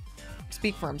can't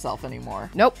speak for himself anymore.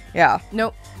 Nope. Yeah.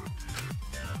 Nope.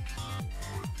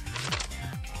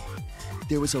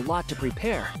 There was a lot to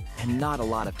prepare and not a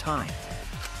lot of time.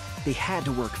 They had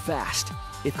to work fast.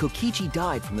 If Kokichi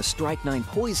died from the Strike 9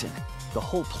 poison, the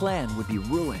whole plan would be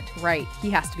ruined. Right. He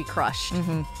has to be crushed.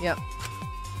 Yep.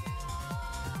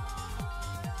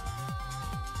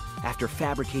 After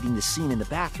fabricating the scene in the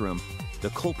bathroom, the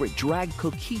culprit dragged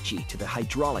Kokichi to the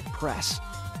hydraulic press.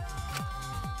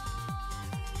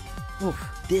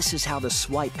 This is how the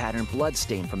swipe pattern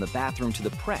bloodstain from the bathroom to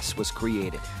the press was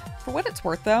created. For what it's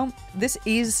worth, though, this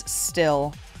is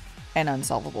still an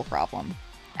unsolvable problem.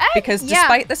 Because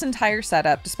despite this entire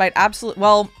setup, despite absolute...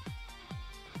 Well...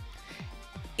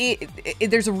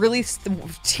 there's a really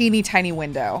teeny tiny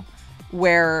window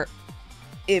where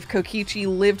if Kokichi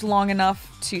lived long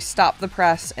enough to stop the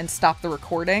press and stop the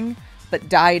recording, but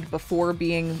died before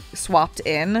being swapped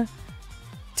in,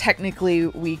 technically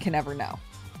we can never know.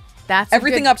 That's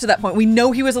everything up to that point. We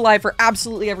know he was alive for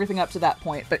absolutely everything up to that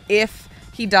point, but if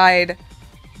he died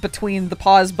between the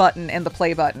pause button and the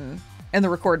play button and the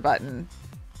record button,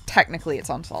 technically it's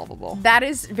unsolvable. That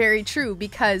is very true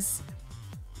because...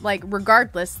 Like,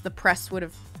 regardless, the press would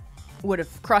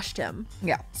have crushed him.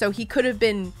 Yeah. So he could have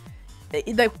been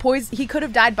he could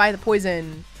have died by the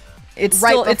poison. It's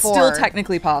still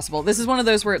technically possible. This is one of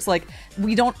those where it's like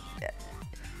we don't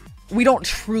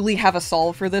truly have a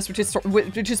solve for this, which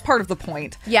is part of the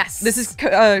point. Yes. This is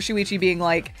Shuichi being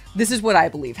like, this is what I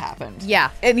believe happened.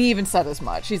 Yeah. And he even said as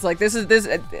much. He's like, this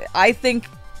I think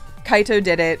Kaito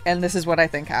did it, and this is what I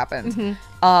think happened.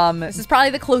 This is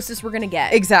probably the closest we're gonna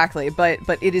get. Exactly, but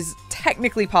it is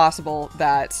technically possible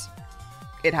that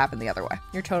it happened the other way.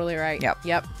 You're totally right.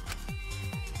 Yep.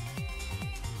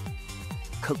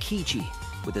 Kokichi,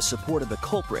 with the support of the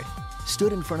culprit,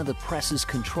 stood in front of the press's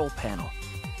control panel.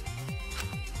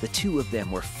 The two of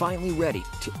them were finally ready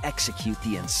to execute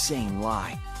the insane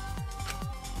lie.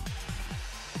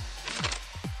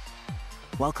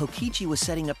 While Kokichi was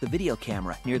setting up the video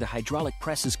camera near the hydraulic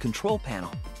press's control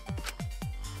panel,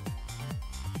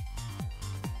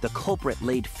 the culprit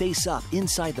laid face up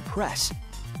inside the press,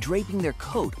 draping their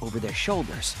coat over their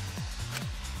shoulders.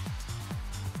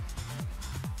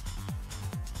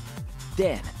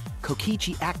 Then,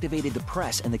 Kokichi activated the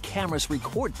press and the camera's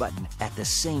record button at the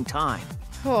same time.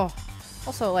 Oh,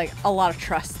 also, like, a lot of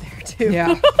trust there, too.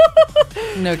 Yeah.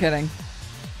 No kidding.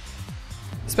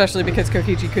 Especially because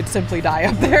Kokichi could simply die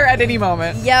up there at any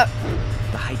moment. Yep.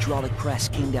 The hydraulic press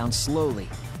came down slowly,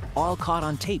 all caught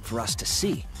on tape for us to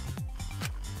see.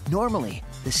 Normally,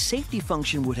 the safety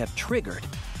function would have triggered,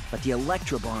 but the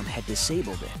electro bomb had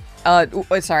disabled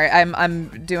it. Sorry,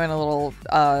 I'm doing a little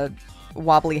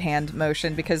wobbly hand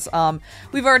motion because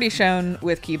we've already shown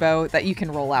with Kibo that you can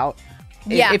roll out.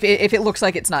 Yeah. If it looks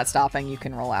like it's not stopping, you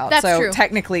can roll out. That's so true.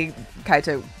 Technically,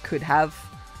 Kaito could have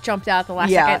jumped out at the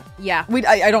last second. Yeah.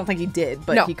 I don't think he did,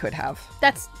 but No. he could have.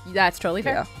 That's totally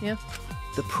fair. Yeah.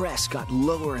 The press got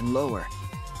lower and lower,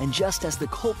 and just as the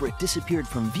culprit disappeared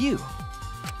from view,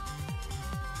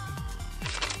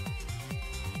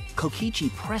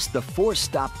 Kokichi pressed the force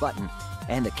stop button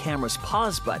and the camera's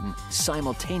pause button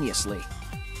simultaneously.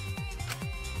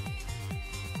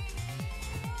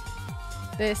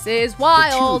 This is The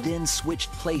wild. two then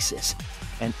switched places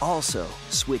and also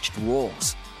switched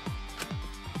roles.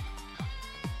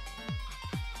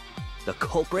 The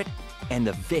culprit and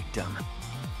the victim.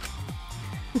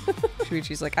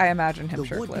 Shuichi's like, I imagine him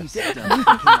The would-be shirtless. victim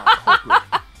became our culprit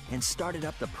and started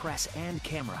up the press and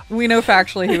camera. We know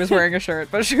factually he was wearing a shirt,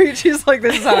 but Shuichi's like,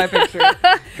 this is how I picture it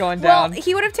going Well, down.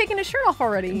 he would have taken his shirt off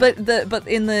already. But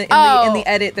in the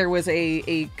edit there was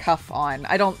a cuff on.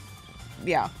 I don't.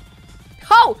 Yeah.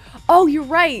 Oh, you're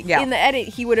right. Yeah. In the edit,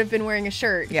 he would have been wearing a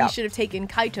shirt. Yeah. He should have taken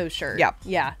Kaito's shirt. Yeah.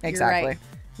 Yeah. Exactly.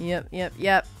 You're right.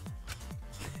 Yep.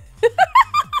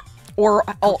 Or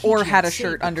Kokichi had a saved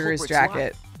shirt the under his culprit's life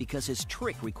jacket. because his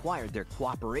trick required their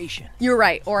cooperation. You're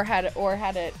right. Or had it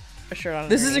a shirt on.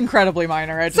 This is underneath. incredibly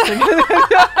minor. I just think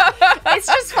It's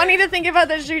just funny to think about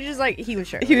that. Just like he was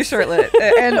shirtless. he was shirtless,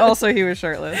 and also he was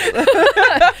shirtless.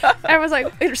 I was like,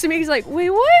 Sumiki's like, wait,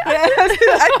 what? I'm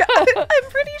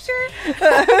pretty sure.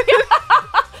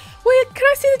 Wait, can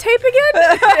I see the tape again?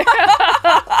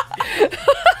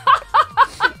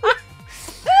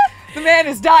 The man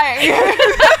is dying.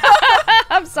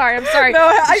 I'm sorry. No,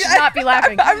 I should not be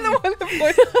laughing. I'm the one that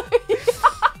pointed.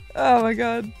 Oh my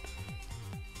god.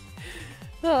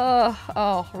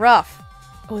 Oh, rough.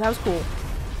 Oh, that was cool.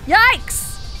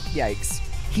 Yikes! Yikes.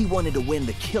 He wanted to win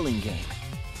the killing game,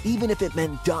 even if it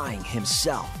meant dying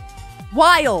himself.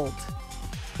 Wild.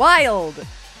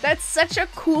 That's such a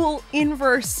cool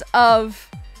inverse of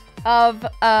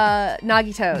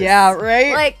Nagito's. Yeah,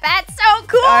 right? Like, that's so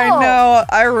cool. I know.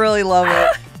 I really love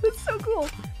it. That's so cool.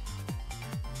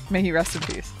 May he rest in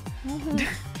peace.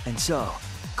 And so,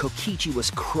 Kokichi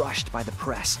was crushed by the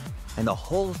press, and the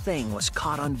whole thing was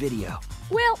caught on video.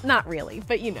 Well, not really,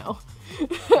 but you know.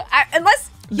 Unless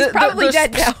he's probably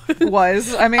dead now.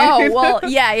 Was. I mean. Oh, well,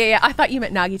 yeah. I thought you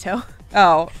meant Nagito.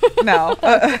 Oh, no.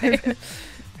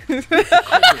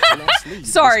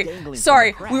 Sorry.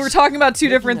 We were talking about two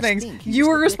different things. You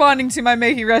were responding to my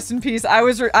 "May he rest in peace."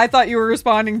 I thought you were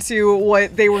responding to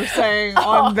what they were saying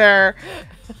on their.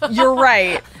 You're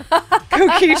right.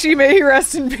 Kokichi, may he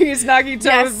rest in peace.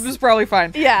 Nagito was probably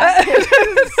fine. Yeah,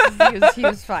 he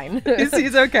was fine.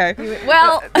 He's okay.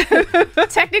 Well,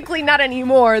 technically not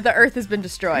anymore. The Earth has been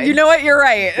destroyed. You know what? You're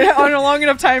right. On a long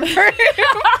enough time frame.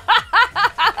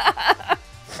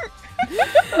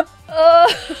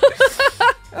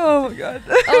 Oh my god.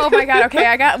 Oh my god. Okay,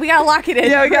 we gotta lock it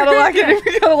in. Yeah, we gotta lock it in.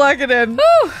 We gotta lock it in.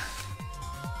 Woo.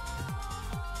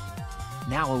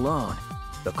 Now alone,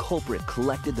 the culprit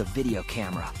collected the video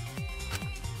camera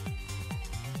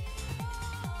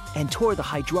and tore the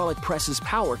hydraulic press's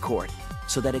power cord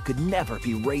so that it could never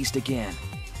be raised again.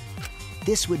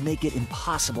 This would make it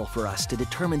impossible for us to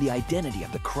determine the identity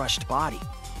of the crushed body.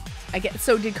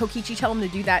 So did Kokichi tell him to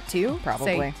do that too? Probably.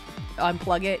 Say,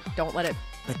 unplug it. Don't let it.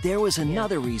 But there was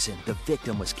another reason the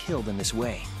victim was killed in this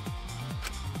way.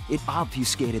 It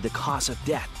obfuscated the cause of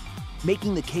death,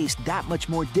 making the case that much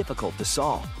more difficult to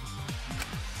solve.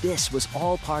 This was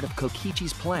all part of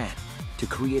Kokichi's plan to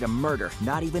create a murder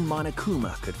not even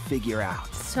Monokuma could figure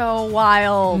out. So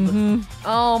wild.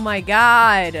 Oh my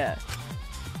god.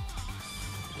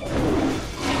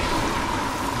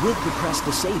 With the press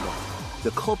disabled,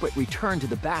 the culprit returned to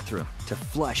the bathroom to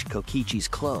flush Kokichi's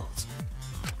clothes.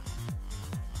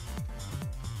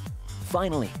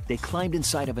 Finally, they climbed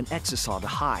inside of an exisal to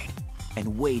hide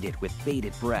and waited with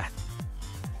bated breath.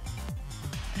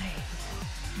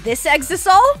 This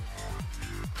exisal?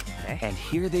 And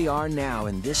here they are now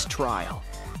in this trial,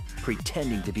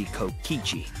 pretending to be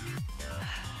Kokichi.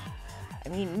 I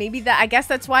mean, maybe I guess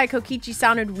that's why Kokichi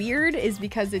sounded weird, is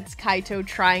because it's Kaito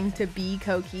trying to be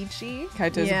Kokichi.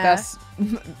 Kaito's the best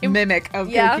mimic of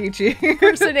Kokichi.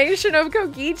 Impersonation of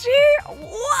Kokichi?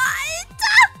 What?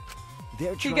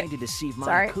 They're trying to deceive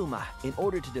Monokuma in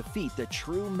order to defeat the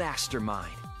true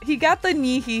mastermind. He got the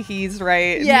knee-hee-hees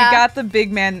right. Yeah. He got the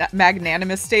big man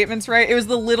magnanimous statements right. It was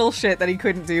the little shit that he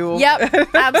couldn't do. Yep,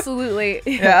 absolutely.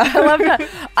 Yeah. I love that.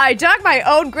 I dug my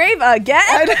own grave again.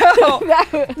 I know.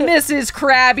 Mrs.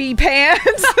 Krabby Pants.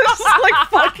 It's like,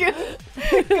 fucking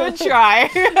good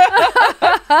try.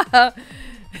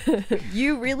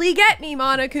 You really get me,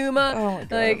 Monokuma. Oh my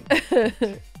god. Like,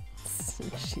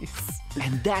 jeez.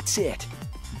 And that's it.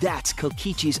 That's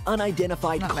Kokichi's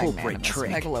unidentified Not culprit magnanimous,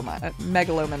 trick.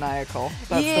 megalomaniacal.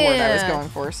 That's the word I was going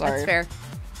for. Sorry. That's fair.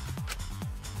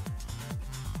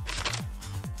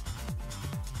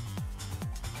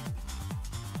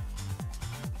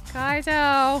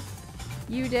 Kaito,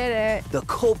 you did it. The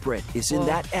culprit is in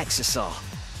that exisal.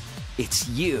 It's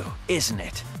you, isn't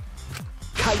it?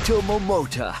 Kaito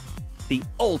Momota, the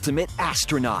ultimate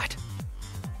astronaut.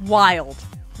 Wild.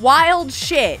 Wild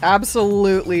shit.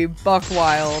 Absolutely buck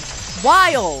wild.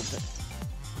 wild.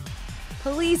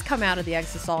 Please come out of the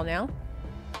exisal now.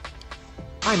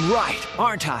 I'm right,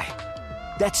 aren't I?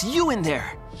 That's you in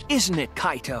there, isn't it,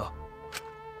 Kaito?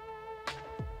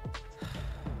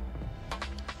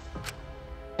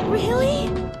 Really?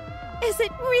 Is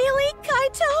it really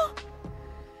Kaito?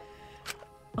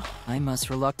 I must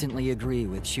reluctantly agree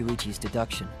with Shuichi's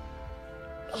deduction.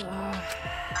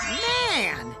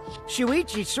 Man,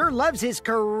 Shuichi sure loves his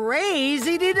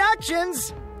crazy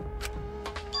deductions.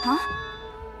 Huh?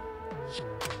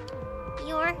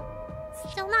 You're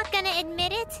still not gonna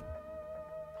admit it?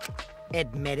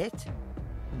 Admit it,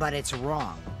 but it's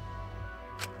wrong.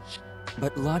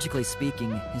 But logically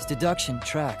speaking, his deduction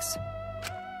tracks.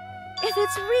 If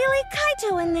it's really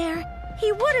Kaito in there,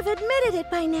 he would have admitted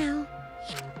it by now.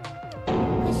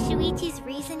 Was Shuichi's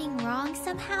reasoning wrong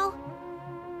somehow?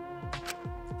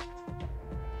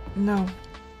 No.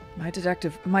 My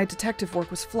detective work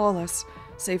was flawless,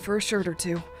 save for a shirt or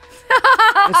two.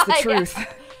 It's the truth.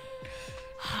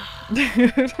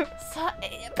 But,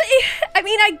 I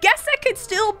mean, I guess that could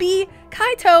still be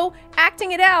Kaito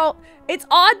acting it out. It's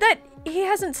odd that he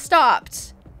hasn't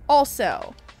stopped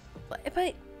also.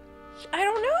 But I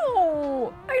don't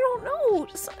know. I don't know.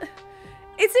 Is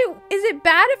it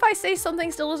bad if I say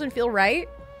something still doesn't feel right?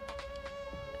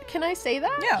 Can I say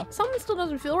that? Yeah. Something still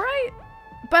doesn't feel right?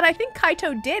 But I think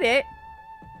Kaito did it.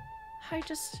 I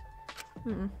just...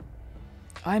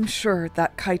 I'm sure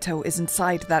that Kaito is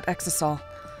inside that exisal.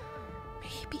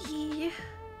 Maybe.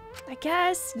 I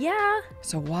guess, yeah.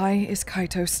 So why is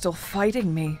Kaito still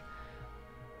fighting me?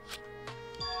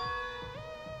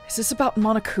 Is this about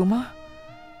Monokuma?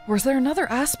 Or is there another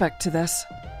aspect to this?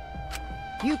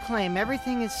 You claim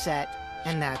everything is set,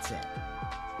 and that's it.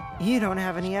 You don't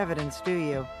have any evidence, do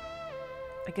you?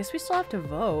 I guess we still have to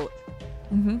vote.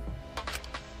 Mm-hmm.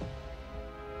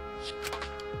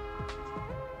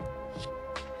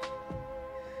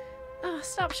 Oh,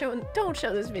 stop showing. Don't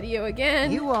show this video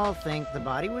again. You all think the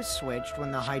body was switched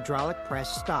when the hydraulic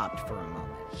press stopped for a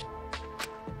moment.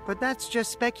 But that's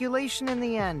just speculation in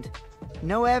the end.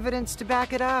 No evidence to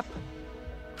back it up.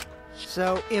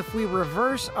 So if we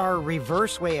reverse our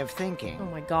reverse way of thinking, Oh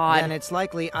my god. then it's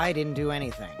likely I didn't do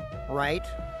anything, right?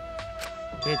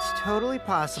 It's totally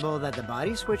possible that the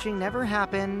body switching never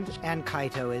happened and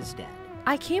Kaito is dead.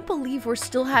 I can't believe we're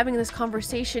still having this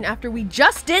conversation after we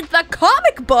just did the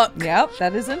comic book. Yep,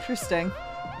 that is interesting.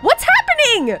 What's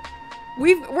happening?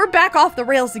 We're back off the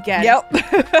rails again.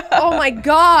 Yep. Oh my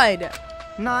god.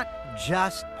 Not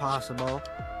just possible.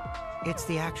 It's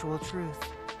the actual truth.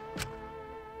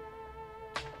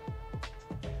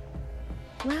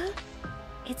 Well,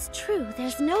 it's true.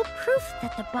 There's no proof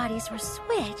that the bodies were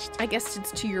switched. I guess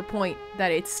it's to your point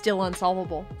that it's still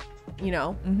unsolvable. You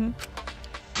know? Mm-hmm.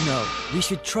 No, we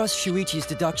should trust Shuichi's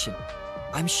deduction.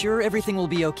 I'm sure everything will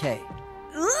be okay.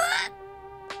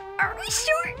 Are we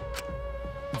sure?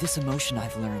 This emotion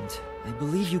I've learned, I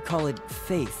believe you call it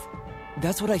faith.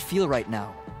 That's what I feel right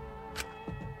now.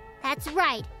 That's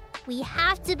right. We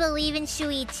have to believe in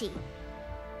Shuichi.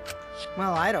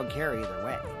 Well, I don't care either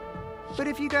way. But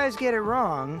if you guys get it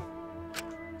wrong,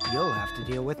 you'll have to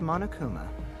deal with Monokuma.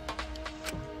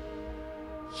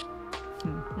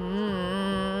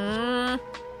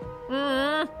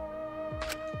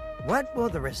 What will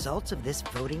the results of this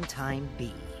voting time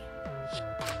be?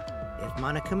 If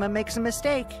Monokuma makes a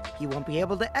mistake, he won't be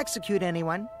able to execute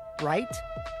anyone, right?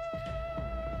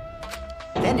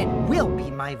 Then it will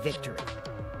be my victory.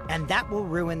 And that will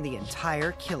ruin the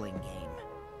entire killing game.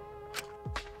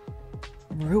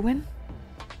 Ruin?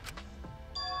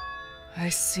 I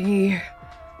see.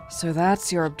 So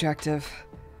that's your objective.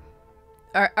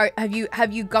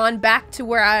 Have you gone back to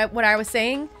where what I was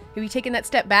saying? Have you taken that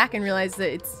step back and realized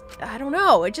that it's, I don't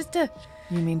know, it just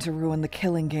You mean to ruin the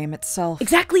killing game itself?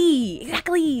 Exactly.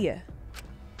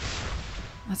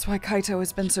 That's why Kaito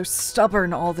has been so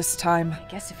stubborn all this time. I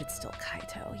guess if it's still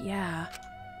Kaito, yeah.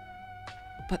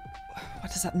 But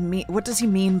what does that mean? What does he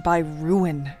mean by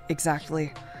ruin,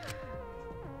 exactly?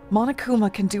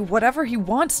 Monokuma can do whatever he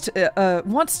wants to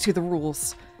the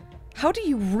rules. How do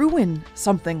you ruin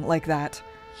something like that?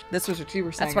 This was what you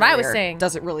were saying. That's what I was earlier. saying.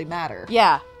 Does it really matter?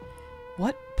 Yeah.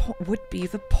 What would be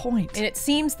the point? And it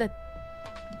seems that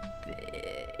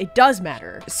it does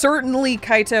matter. Certainly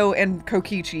Kaito and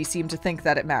Kokichi seem to think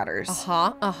that it matters.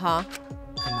 Uh-huh.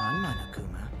 Come on,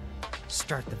 Monokuma.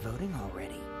 Start the voting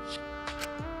already.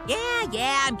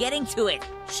 Yeah, I'm getting to it.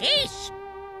 Sheesh!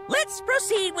 Let's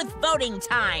proceed with voting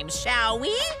time, shall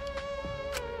we?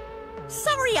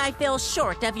 Sorry I fell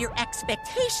short of your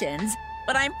expectations,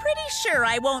 but I'm pretty sure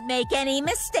I won't make any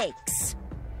mistakes.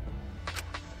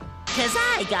 'Cause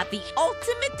I got the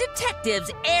ultimate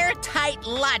detective's airtight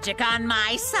logic on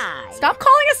my side. Stop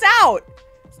calling us out!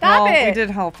 Stop it! We did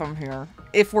help him here.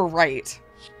 If we're right.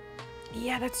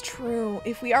 Yeah, that's true.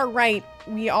 If we are right,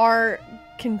 we are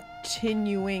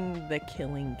continuing the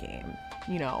killing game.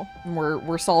 You know.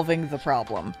 We're solving the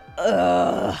problem.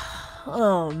 Ugh.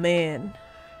 Oh, man.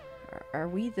 Are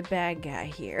we the bad guy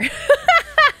here?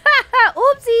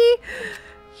 Oopsie!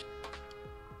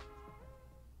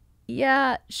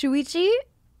 Yeah, Shuichi?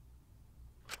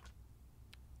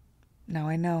 Now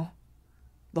I know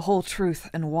the whole truth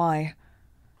and why.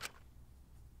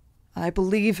 I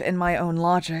believe in my own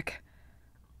logic,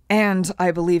 and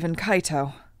I believe in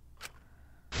Kaito.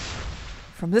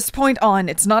 From this point on,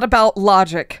 it's not about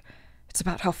logic, it's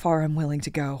about how far I'm willing to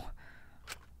go.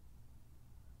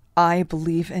 I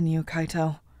believe in you,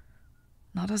 Kaito.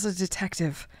 Not as a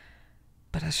detective,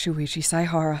 but as Shuichi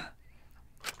Saihara.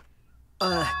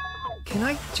 Can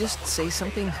I just say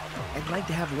something? I'd like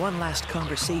to have one last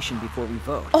conversation before we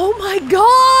vote. Oh my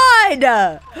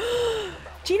god!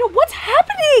 Gina, what's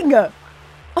happening?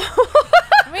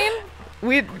 I mean,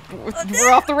 we're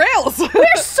off the rails.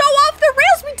 We're so off the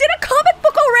rails! We did a comic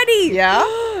book already!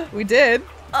 Yeah, we did.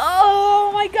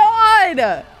 Oh my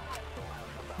god!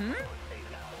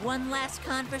 One last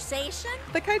conversation?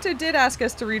 But Kaito did ask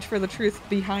us to reach for the truth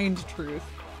behind truth.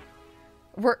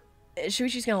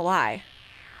 Shuichi's gonna lie.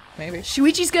 Maybe.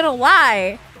 Shuichi's gonna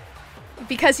lie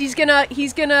because he's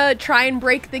gonna try and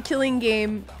break the killing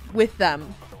game with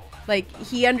them. Like,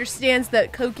 he understands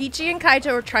that Kokichi and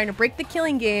Kaito are trying to break the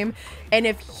killing game, and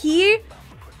if he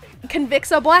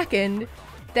convicts a Blackened,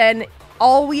 then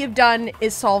all we have done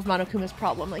is solve Monokuma's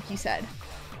problem, like you said.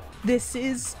 This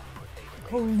is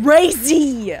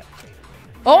crazy!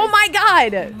 Oh my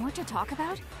god! More to talk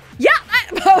about? Yeah,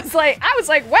 I was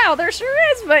like, wow, there sure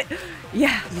is, but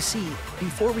yeah. You see,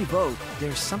 before we vote,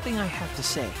 there's something I have to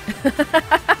say.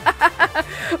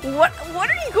 What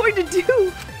are you going to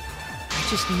do? I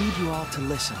just need you all to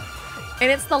listen.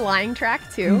 And it's the lying track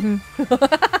too.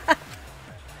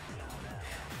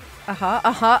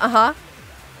 Uh-huh.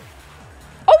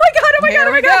 Oh my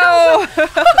god!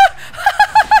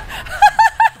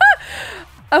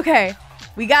 Okay,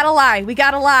 we gotta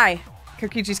lie.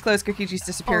 Kokichi's clothes, Kokichi's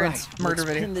disappearance, All right, murder let's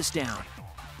video. pin this down.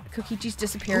 Kokichi's Who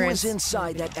disappearance. is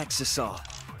inside that exisal?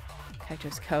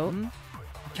 Kaito's coat.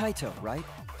 Kaito, right?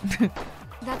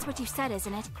 That's what you said,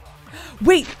 isn't it?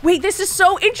 Wait, this is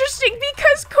so interesting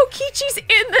because Kokichi's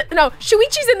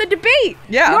Shuichi's in the debate.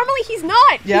 Yeah. Normally he's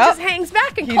not. Yeah. He just hangs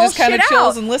back and He calls just kind shit of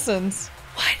chills out. and listens.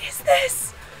 What is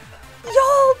this?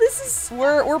 Y'all, this is...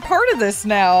 We're part of this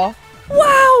now.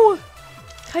 Wow!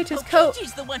 Kaito's coat.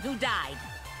 Kokichi's the one who died.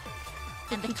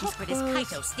 And the culprit is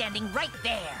Kaito standing right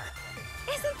there.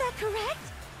 Isn't that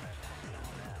correct?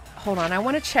 Hold on, I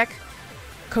want to check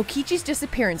Kokichi's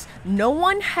disappearance. No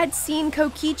one had seen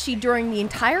Kokichi during the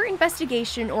entire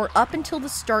investigation or up until the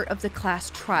start of the class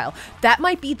trial. That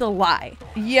might be the lie.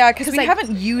 Yeah, because we like-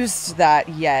 haven't used that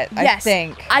yet, Yes, I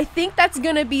think. I think that's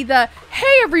gonna be the,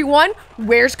 hey everyone,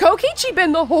 where's Kokichi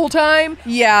been the whole time?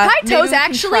 Yeah, maybe we Kaito's can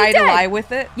actually try dead. to lie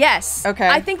with it. Yes. Okay.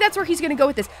 I think that's where he's gonna go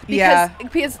with this.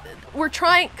 Because we're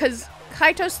trying, because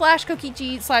Kaito /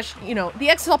 Kokichi / the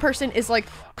Exile person is like,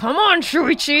 come on,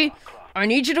 Shuichi, I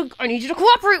need you to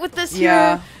cooperate with this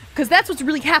Yeah. here. Because that's what's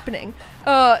really happening.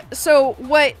 So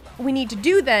what we need to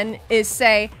do then is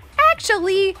say,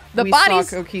 actually, the we bodies...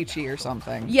 saw Kokichi or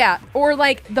something. Yeah, or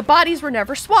like, the bodies were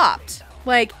never swapped.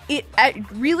 Like, it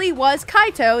really was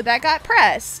Kaito that got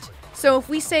pressed. So if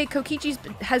we say Kokichi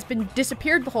has been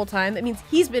disappeared the whole time, that means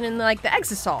he's been in, like, the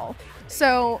exisal.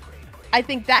 So I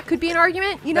think that could be an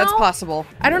argument, you know? That's possible.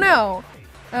 I don't know.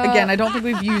 Again, I don't think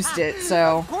we've used it,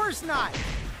 so... Of course not.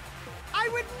 I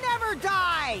would never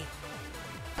die.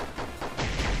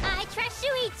 I trust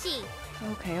Shuichi.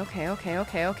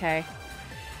 Okay.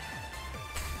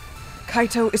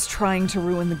 Kaito is trying to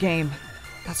ruin the game.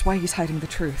 That's why he's hiding the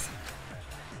truth.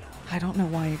 I don't know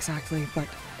why exactly, but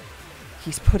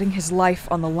he's putting his life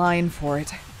on the line for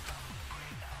it.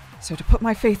 So to put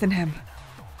my faith in him,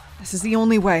 this is the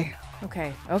only way.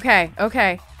 Okay.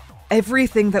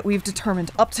 Everything that we've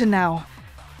determined up to now,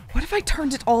 what if I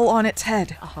turned it all on its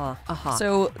head?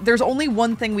 So there's only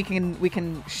one thing we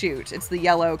can shoot. It's the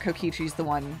yellow. Kokichi's the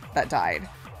one that died.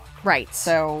 Right.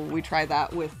 So we try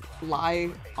that with lie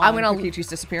on Kokichi's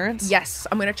disappearance. Yes,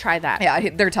 I'm gonna try that. Yeah,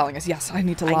 they're telling us, yes, I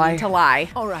need to lie. I need to lie.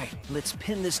 All right, let's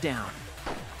pin this down.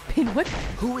 Pin what?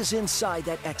 Who is inside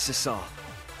that exisal?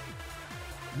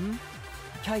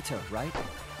 Kaito, right?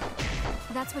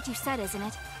 That's what you said, isn't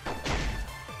it?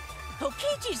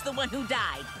 Kokichi's the one who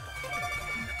died.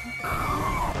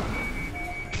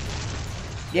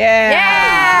 Yeah!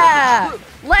 Yeah!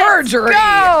 Let's Perjury!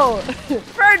 go!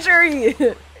 Perjury!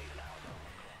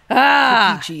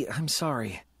 Kokichi, I'm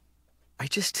sorry. I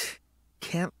just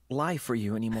can't lie for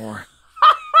you anymore.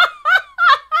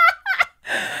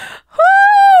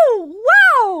 Woo!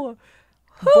 Wow!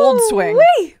 Bold swing.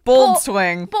 Hoo-wee! Bold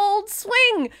swing. Bold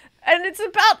swing! And it's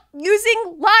about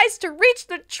using lies to reach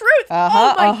the truth!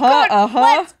 Uh-huh, oh my god!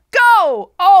 Let's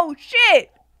go! Oh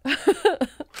shit!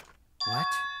 What?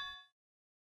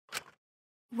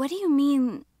 What do you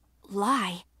mean,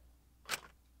 lie?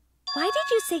 Why did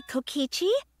you say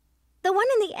Kokichi? The one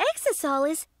in the exisal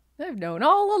is... I've known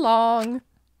all along.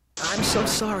 I'm so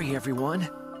sorry, everyone.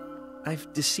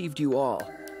 I've deceived you all.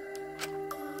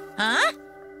 Huh?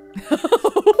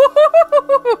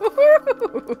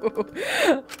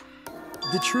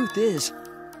 The truth is,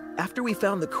 after we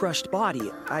found the crushed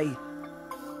body, I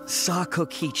saw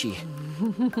Kokichi.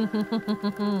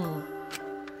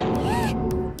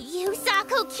 You saw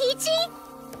Kokichi?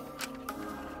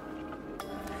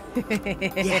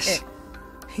 Yes.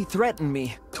 He threatened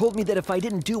me, told me that if I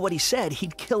didn't do what he said,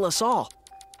 he'd kill us all.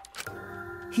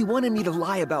 He wanted me to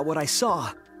lie about what I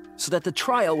saw, so that the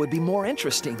trial would be more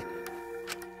interesting.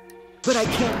 But I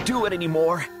can't do it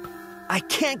anymore. I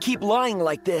can't keep lying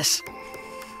like this.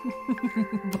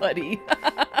 Buddy.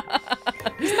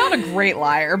 He's not a great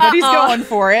liar, but he's going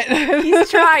for it. He's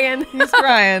trying. He's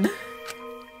trying.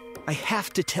 I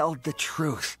have to tell the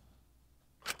truth.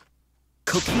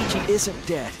 Kokichi isn't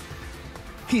dead.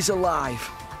 He's alive.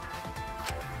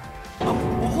 Oh,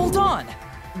 hold on!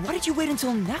 Why did you wait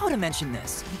until now to mention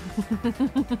this?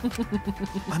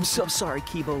 I'm so sorry,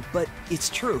 Kibo, but it's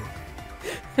true.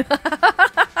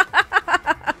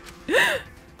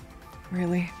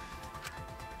 Really?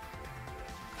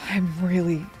 I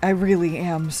really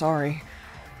am sorry.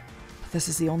 But this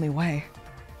is the only way.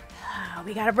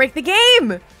 We gotta break the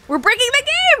game! We're breaking the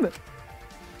game!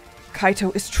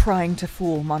 Kaito is trying to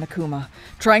fool Monokuma,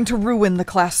 trying to ruin the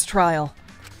class trial.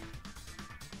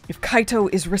 If Kaito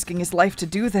is risking his life to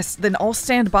do this, then I'll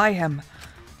stand by him.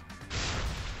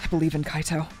 I believe in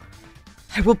Kaito.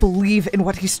 I will believe in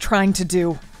what he's trying to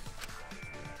do.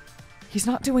 He's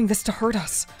not doing this to hurt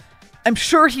us. I'm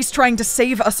sure he's trying to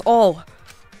save us all.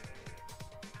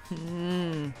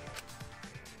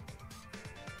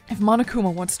 If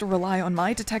Monokuma wants to rely on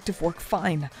my detective work,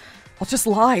 fine. I'll just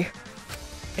lie.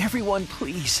 Everyone,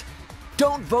 please,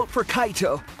 don't vote for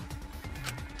Kaito.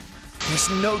 There's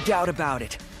no doubt about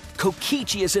it.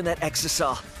 Kokichi is in that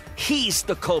exisal. He's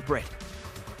the culprit.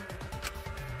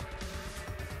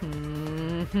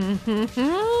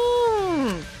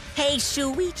 Hey,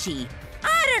 Shuichi,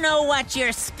 I don't know what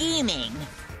you're scheming,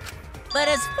 but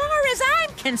as far as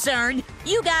I'm concerned,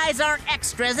 you guys aren't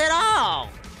extras at all.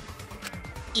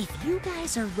 If you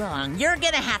guys are wrong, you're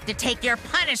gonna have to take your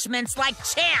punishments like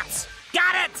champs.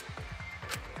 Got it?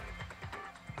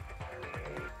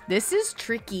 This is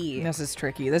tricky. This is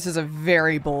tricky. This is a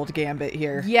very bold gambit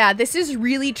here. Yeah, this is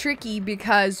really tricky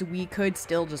because we could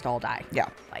still just all die. Yeah.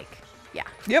 Like, yeah.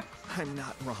 Yep. I'm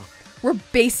not wrong. We're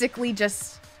basically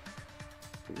just...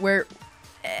 We're...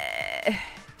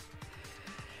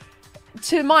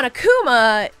 to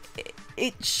Monokuma,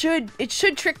 it should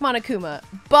trick Monokuma,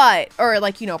 but... Or,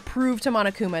 like, you know, prove to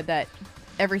Monokuma that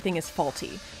everything is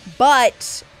faulty.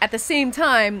 But at the same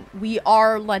time, we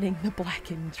are letting the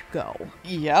Blackened go.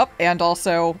 Yep. And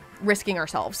also... risking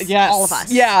ourselves. Yes. All of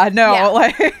us. Yeah, no, Yeah.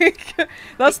 like...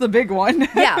 that's the big one.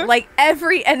 Yeah, like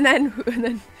every... And then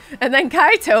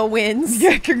Kaito wins.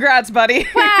 Yeah, congrats, buddy.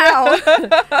 Wow.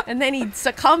 And then he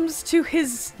succumbs to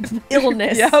his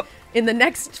illness in the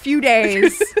next few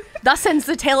days. Thus ends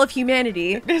the tale of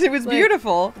humanity. It was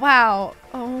beautiful. Wow.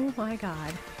 Oh my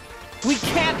god. We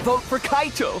can't vote for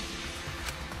Kaito.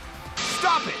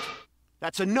 Stop it!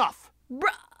 That's enough.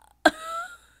 Bruh.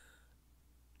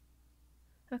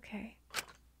 Okay.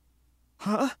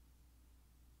 Huh?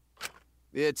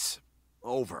 It's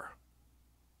over.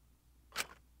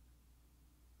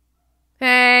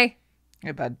 Hey.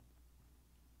 Hey, bud.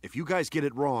 If you guys get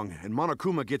it wrong and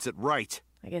Monokuma gets it right...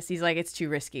 I guess he's like, it's too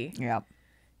risky. Yeah.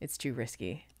 It's too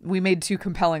risky. We made too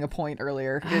compelling a point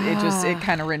earlier. It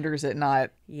kind of renders it not...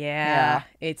 Yeah.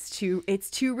 It's too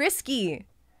risky.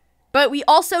 But we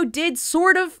also did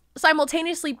sort of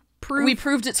simultaneously prove... We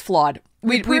proved it's flawed.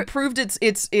 We proved it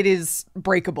is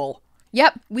breakable.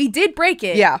 Yep. We did break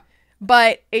it. Yeah.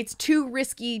 But it's too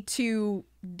risky to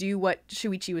do what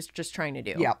Shuichi was just trying to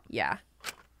do. Yep. Yeah.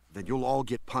 Then you'll all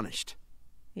get punished.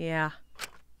 Yeah.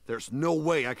 There's no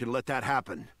way I can let that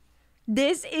happen.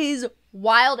 This is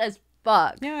wild as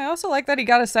fuck. Yeah, I also like that he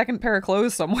got a second pair of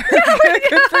clothes somewhere.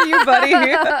 Good for you, buddy.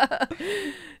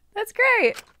 That's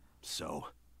great. So,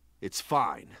 It's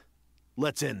fine.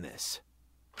 Let's end this.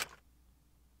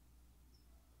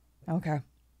 Okay.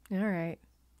 All right.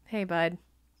 Hey, bud.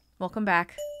 Welcome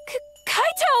back.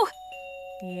 Kaito!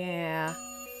 Yeah.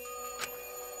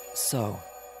 So,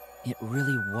 it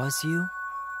really was you?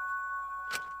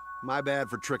 My bad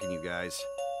for tricking you guys.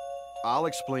 I'll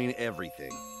explain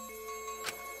everything.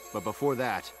 But before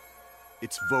that,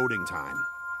 it's voting time.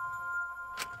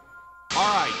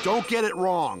 Alright, don't get it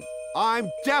wrong. I'm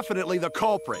definitely the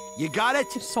culprit. You got it?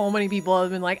 So many people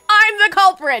have been like, I'm the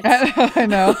culprit! I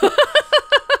know.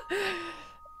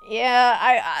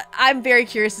 Yeah, I'm very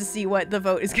curious to see what the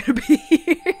vote is going to be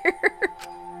here.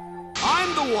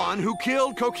 I'm the one who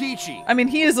killed Kokichi. I mean,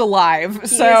 he is alive, He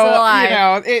so, is alive. you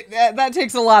know, that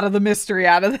takes a lot of the mystery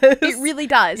out of this. It really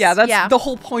does. Yeah, that's the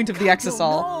whole point of the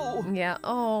Exisal. No. Yeah.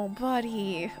 Oh,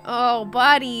 buddy. Oh,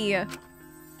 buddy.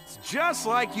 It's just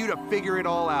like you to figure it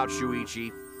all out,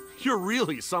 Shuichi. You're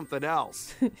really something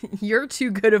else. You're too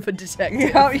good of a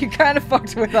detective. Yeah, you kind of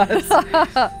fucked with us.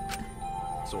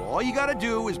 So all you gotta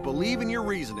do is believe in your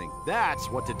reasoning. That's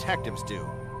what detectives do.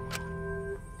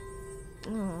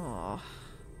 Oh.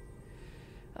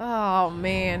 Oh,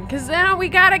 man. Because now we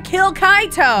gotta kill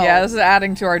Kaito. Yeah, this is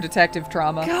adding to our detective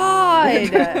trauma. God.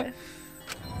 Hey,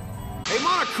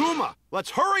 Monokuma,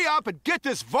 let's hurry up and get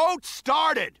this vote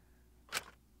started.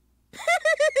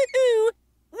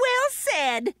 Well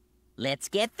said. Let's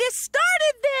get this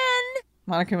started then.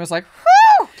 Monokuma's like,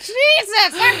 whew!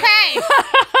 Jesus, okay!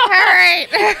 Alright.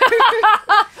 I'm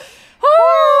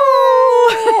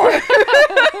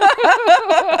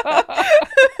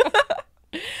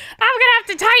gonna have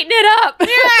to tighten it up.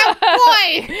 Yeah, boy!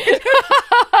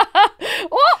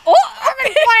 I've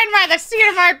been flying by the seat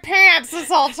of my pants this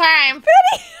whole time.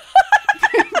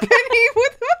 Penny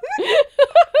with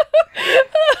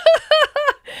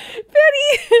Penny,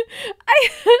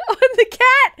 on the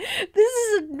cat. This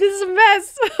is a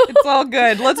mess. It's all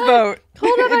good. Let's vote.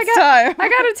 Hold on, It's time. I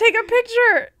gotta take a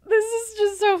picture. This is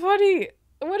just so funny.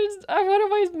 What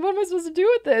am I supposed to do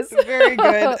with this? Very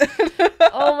good.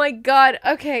 Oh my god.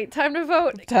 Okay, time to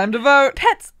vote. Time to vote.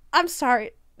 Pets, I'm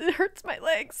sorry. It hurts my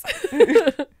legs.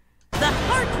 The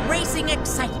heart-racing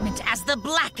excitement as the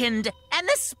blackened and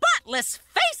the spotless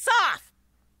face off.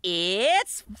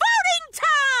 It's voting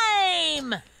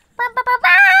time!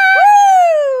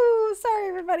 Woo! Sorry,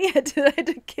 everybody. I had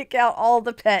to kick out all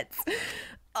the pets.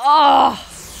 Oh, I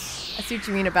see what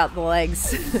you mean about the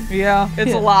legs. Yeah,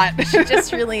 it's a lot. She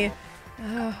just really,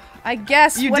 I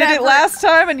guess You whatever. did it last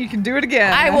time and you can do it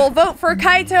again. I will vote for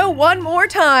Kaito one more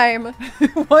time.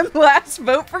 One last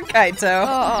vote for Kaito.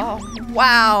 Oh,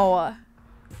 wow.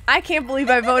 I can't believe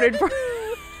I voted for...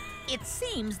 It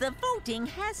seems the voting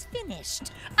has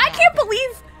finished. I can't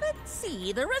believe Let's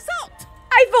see the result.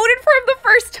 I voted for him the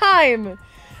first time.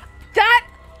 That...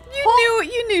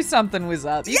 You knew something was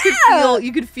up. You Yeah.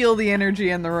 could feel the energy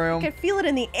in the room. I can feel it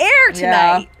in the air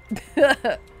tonight.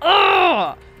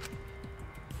 Ugh.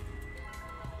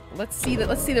 Let's see the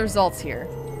results here.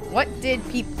 What did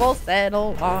people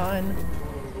settle on?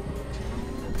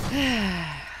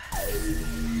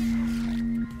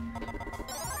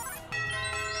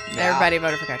 Everybody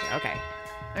voted for Kaito. Okay.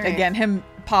 All right. Again, him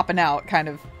popping out kind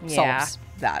of Yeah. solves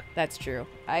that. That's true.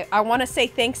 I want to say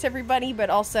thanks, everybody, but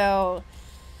also...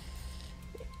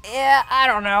 Yeah, I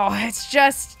don't know. It's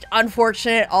just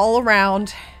unfortunate all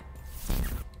around.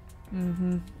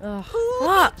 Ugh. Who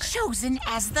Fuck. be chosen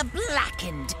as the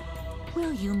blackened?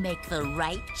 Will you make the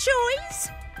right choice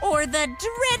or the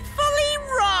dreadfully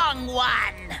wrong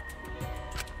one?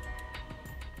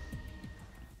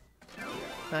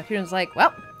 Kuna's like,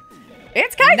 well,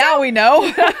 it's Kaito. Now we know.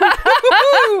 Ding,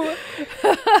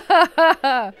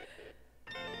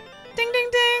 ding,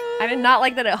 ding. I did not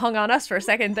like that it hung on us for a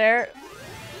second there.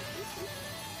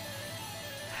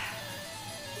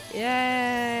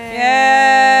 Yay.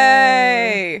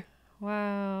 Yay.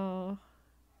 Wow.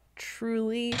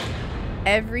 Truly,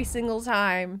 every single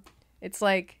time, it's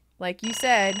like you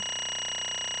said,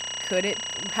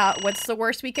 what's the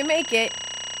worst we can make it?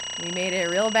 We made it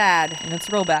real bad. And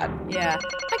it's real bad. Yeah.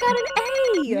 I got an A!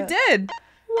 You did.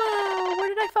 Wow, where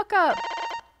did I fuck up?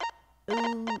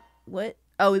 What?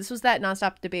 Oh, this was that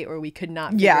nonstop debate where we could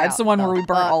not figure Yeah, it's out the one where we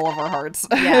burnt fuck. all of our hearts.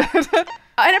 Yeah.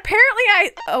 And apparently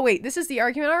oh wait, this is the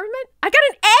argument. I got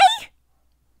an A?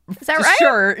 Is that right?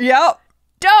 Sure, yep.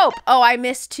 Dope! Oh, I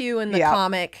missed 2 in the Yep.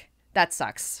 comic. That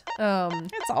sucks.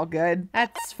 It's all good.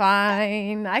 That's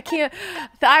fine.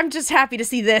 I'm just happy to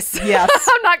see this. Yes.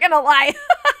 I'm not gonna lie.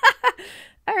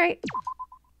 All right.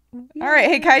 All right,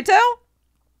 hey Kaito,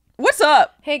 what's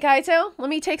up? Hey, Kaito, let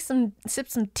me sip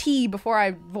some tea before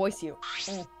I voice you.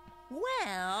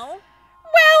 Well,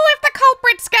 Well, if the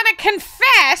culprit's gonna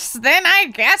confess, then I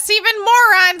guess even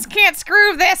morons can't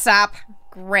screw this up.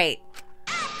 Great.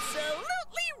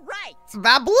 Absolutely right. The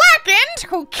Blackened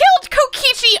who killed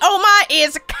Kokichi Oma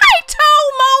is Kaito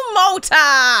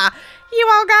Momota. You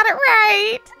all got it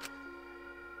right.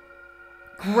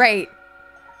 Great.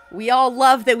 We all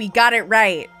love that we got it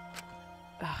right.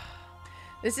 Ugh.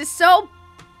 This is so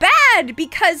bad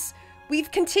because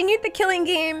we've continued the killing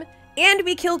game and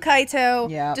we killed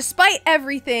Kaito despite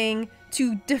everything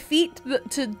to defeat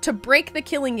to break the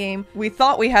killing game. We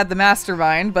thought we had the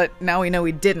mastermind, but now we know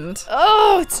we didn't.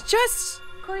 Oh, it's just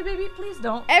Corey, baby, please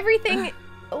don't. everything.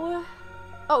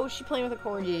 Oh, she's playing with a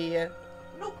cord. Yeah.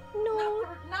 Nope. No,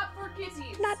 Not for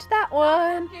kitties. not that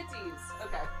one. Kitties.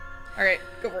 Okay. All right,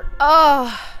 go for it.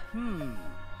 Oh.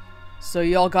 So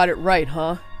y'all got it right,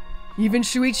 huh? Even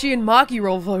Shuichi and Maki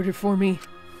voted for me.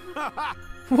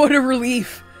 What a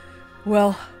relief.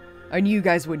 Well, I knew you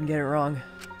guys wouldn't get it wrong.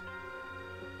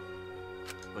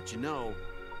 But you know...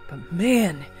 But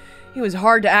man, it was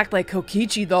hard to act like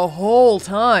Kokichi the whole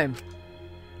time.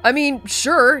 I mean,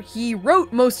 sure, he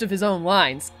wrote most of his own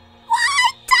lines.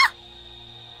 What?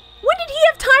 When did he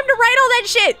have time to write all that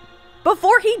shit?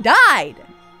 Before he died?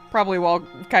 Probably while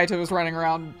Kaito was running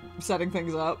around setting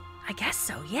things up. I guess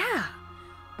so, yeah.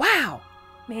 Wow.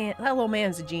 Man, that little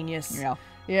man's a genius. Yeah.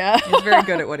 Yeah. He's very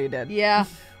good at what he did. Yeah.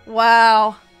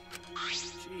 Wow.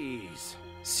 Jeez.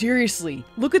 Seriously,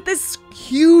 look at this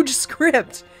huge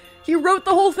script. He wrote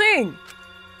the whole thing.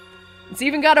 It's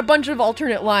even got a bunch of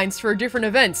alternate lines for different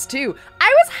events, too.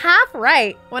 I was half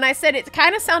right when I said it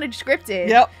kind of sounded scripted.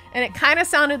 Yep. And it kind of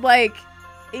sounded like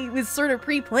it was sort of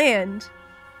pre-planned.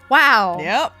 Wow.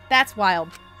 Yep. That's wild.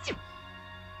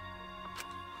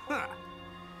 Huh.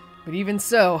 But even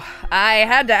so, I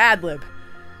had to ad-lib.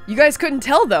 You guys couldn't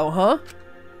tell, though, huh?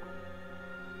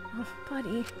 Oh,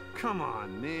 buddy. Come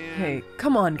on, man. Hey,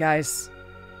 come on, guys.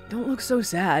 Don't look so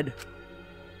sad.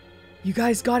 You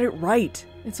guys got it right.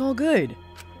 It's all good.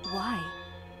 Why?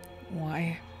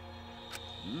 Why?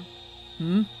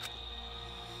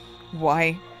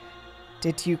 Why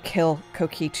did you kill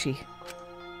Kokichi?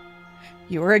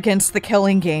 You were against the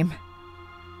killing game.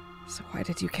 So why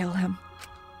did you kill him?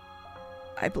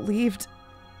 I believed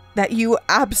that you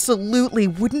absolutely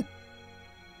wouldn't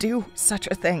do such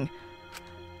a thing.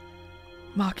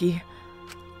 Maki,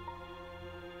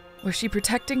 was she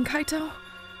protecting Kaito?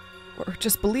 Or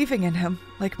just believing in him,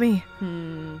 like me?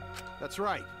 That's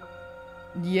right.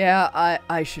 Yeah,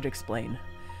 I should explain.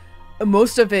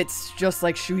 Most of it's just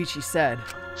like Shuichi said.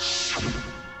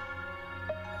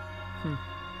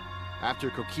 After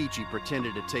Kokichi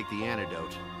pretended to take the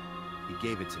antidote, he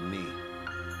gave it to me.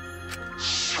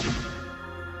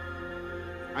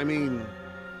 I mean...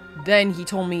 Then he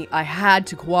told me I had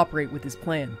to cooperate with his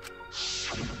plan.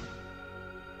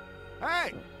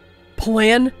 Hey!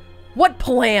 Plan? What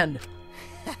plan?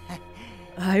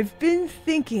 I've been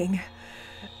thinking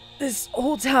this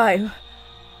whole time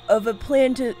of a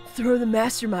plan to throw the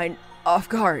mastermind off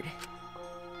guard.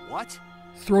 What?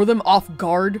 Throw them off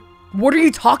guard? What are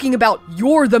you talking about?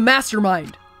 You're the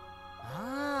mastermind.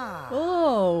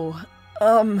 Oh,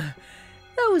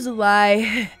 that was a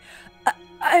lie.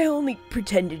 I only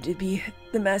pretended to be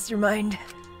the mastermind.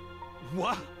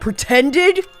 What?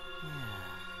 Pretended?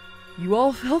 You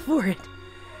all fell for it.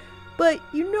 But,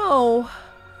 you know,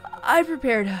 I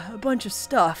prepared a bunch of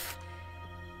stuff.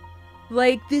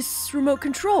 Like this remote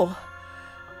control.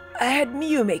 I had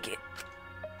Miu make it.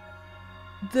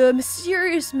 The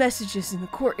mysterious messages in the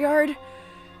courtyard,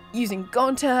 using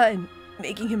Gonta and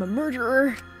making him a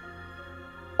murderer.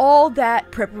 All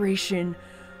that preparation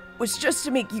was just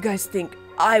to make you guys think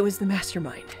I was the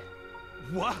mastermind.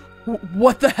 What?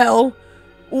 What the hell?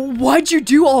 Why'd you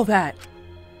do all that?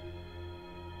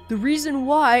 The reason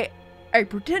why I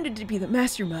pretended to be the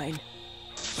mastermind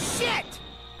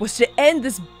was to end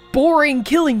this boring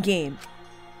killing game.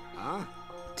 Huh?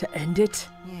 To end it?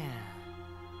 Yeah.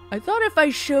 I thought if I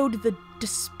showed the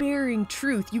despairing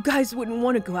truth, you guys wouldn't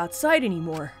want to go outside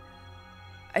anymore.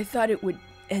 I thought it would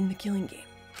end the killing game.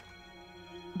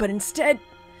 But instead,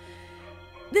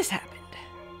 this happened.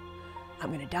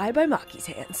 I'm gonna die by Maki's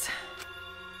hands.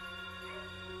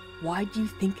 Why do you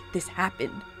think this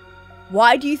happened?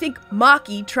 Why do you think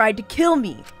Maki tried to kill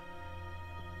me?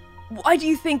 Why do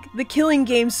you think the killing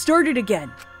game started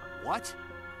again? What?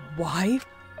 Why?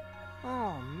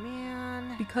 Oh,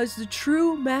 man. Because the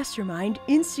true mastermind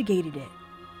instigated it.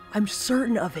 I'm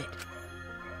certain of it.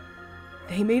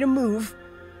 They made a move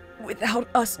without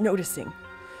us noticing.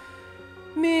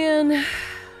 Man,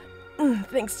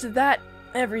 thanks to that,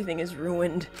 everything is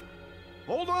ruined.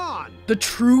 Hold on! The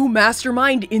true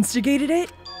mastermind instigated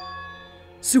it?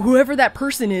 So whoever that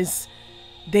person is,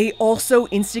 They also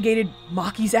instigated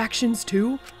Maki's actions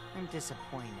too? I'm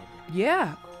disappointed.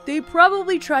 Yeah, they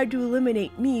probably tried to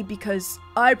eliminate me because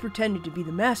I pretended to be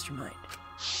the mastermind.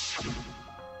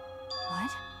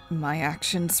 What? My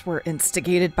actions were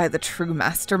instigated by the true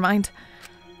mastermind?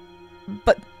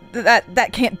 But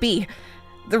that can't be.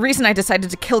 The reason I decided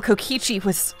to kill Kokichi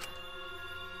was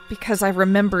because I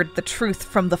remembered the truth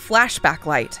from the flashback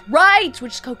light. Right,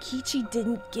 which Kokichi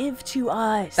didn't give to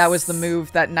us. That was the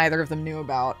move that neither of them knew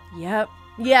about. Yep.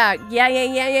 Yeah,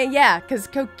 because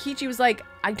Kokichi was like,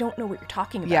 I don't know what you're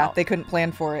talking about. Yeah, they couldn't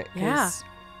plan for it. Yeah.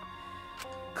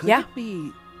 Could it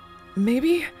be...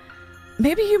 Maybe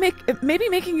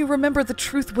making you remember the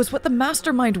truth was what the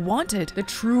mastermind wanted. The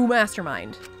true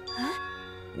mastermind.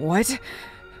 What?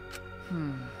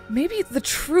 Maybe the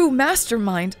true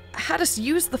mastermind had us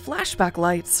use the flashback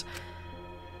lights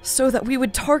so that we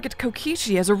would target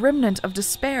Kokichi as a remnant of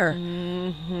despair.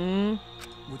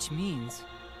 Which means...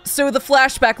 So the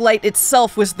flashback light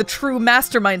itself was the true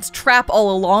mastermind's trap all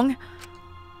along?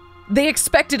 They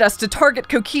expected us to target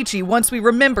Kokichi once we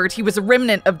remembered he was a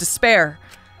remnant of despair.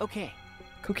 Okay.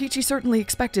 Kokichi certainly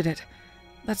expected it.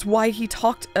 That's why he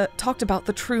talked about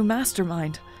the true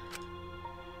mastermind.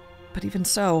 But even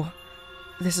so,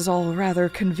 this is all rather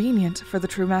convenient for the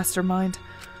true mastermind.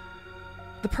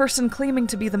 The person claiming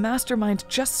to be the mastermind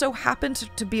just so happened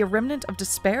to be a remnant of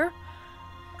despair?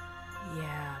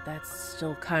 Yeah, that's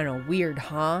still kind of weird,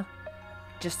 huh?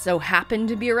 Just so happened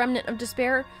to be a remnant of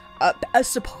despair?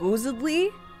 Supposedly?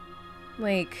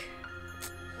 Like...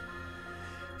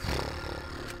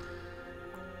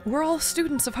 We're all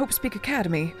students of Hope Speak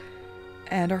Academy,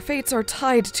 and our fates are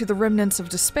tied to the remnants of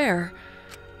despair.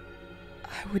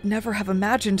 I would never have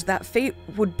imagined that fate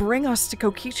would bring us to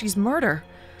Kokichi's murder.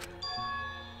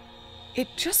 It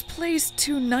just plays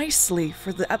too nicely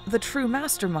for the true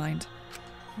mastermind.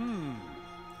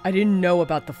 I didn't know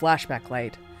about the flashback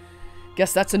light.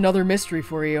 Guess that's another mystery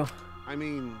for you. I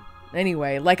mean...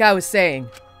 Anyway, like I was saying...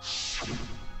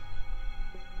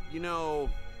 You know...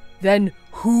 Then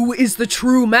who is the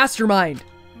true mastermind?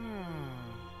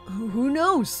 Who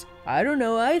knows? I don't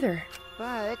know either.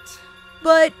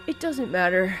 But it doesn't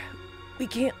matter. We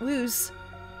can't lose.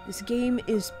 This game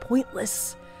is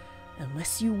pointless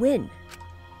unless you win.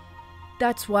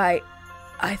 That's why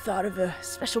I thought of a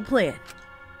special plan.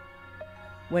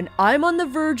 When I'm on the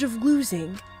verge of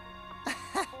losing,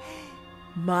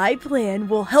 my plan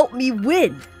will help me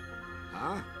win.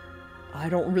 Huh? I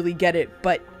don't really get it,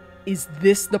 but is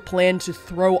this the plan to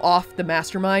throw off the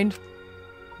mastermind?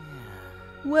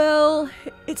 Well,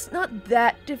 it's not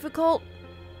that difficult,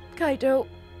 Kaito.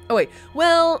 Oh wait,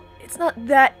 well, it's not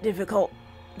that difficult,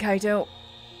 Kaito.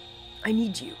 I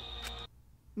need you.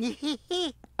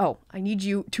 Oh, I need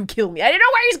you to kill me. I didn't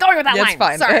know where he's going with that line.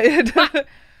 That's fine. Sorry.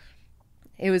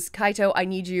 It was, Kaito, I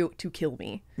need you to kill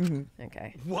me.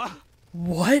 Okay.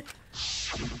 What?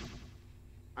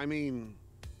 I mean...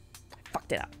 I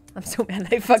fucked it up. I'm so mad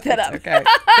that I fucked that up. Okay.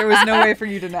 There was no way for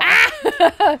you to know.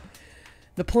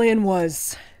 The plan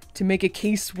was to make a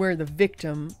case where the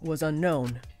victim was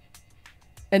unknown.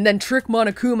 And then trick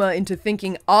Monokuma into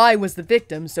thinking I was the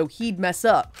victim so he'd mess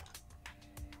up.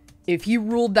 If he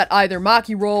ruled that either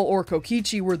Makiro or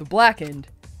Kokichi were the blackened,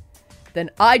 then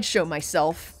I'd show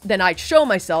myself and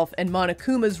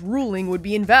Monokuma's ruling would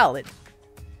be invalid.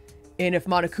 And if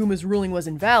Monokuma's ruling was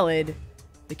invalid,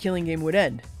 the killing game would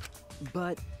end.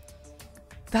 But...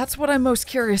 That's what I'm most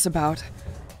curious about.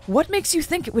 What makes you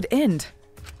think it would end?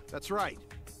 That's right.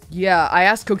 Yeah, I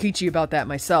asked Kokichi about that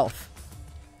myself.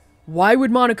 Why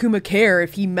would Monokuma care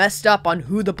if he messed up on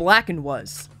who the blackened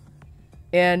was?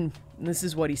 And this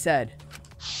is what he said.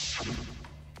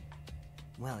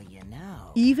 Well, you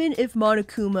know. Even if it's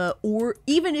Monokuma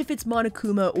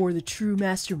or the true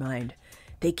mastermind,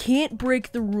 they can't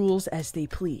break the rules as they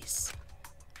please.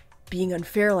 Being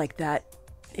unfair like that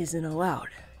isn't allowed.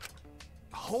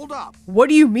 Hold up. What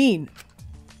do you mean?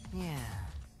 Yeah.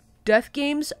 Death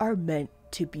games are meant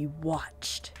to be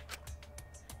watched.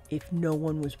 If no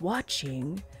one was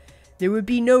watching, there would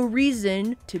be no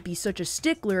reason to be such a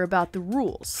stickler about the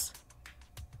rules.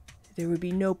 There would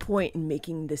be no point in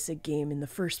making this a game in the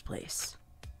first place.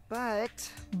 But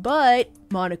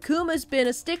Monokuma's been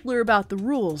a stickler about the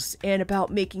rules and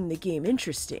about making the game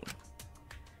interesting.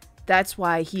 That's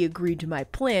why he agreed to my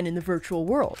plan in the virtual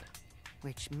world.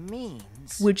 Which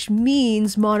means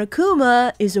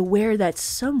Monokuma is aware that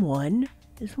someone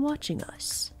is watching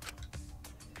us.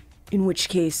 In which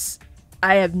case,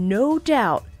 I have no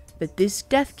doubt that this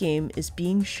death game is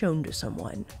being shown to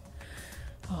someone.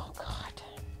 Oh, God.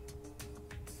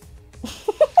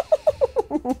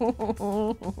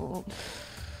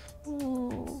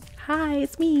 Hi,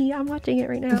 it's me. I'm watching it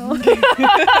right now.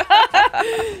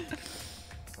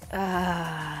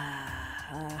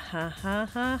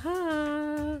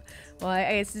 Well,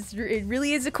 I guess it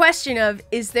really is a question of,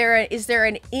 is there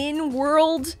an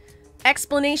in-world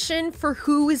explanation for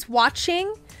who is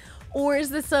watching? Or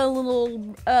is this a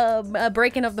little a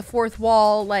breaking of the fourth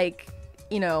wall, like,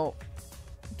 you know,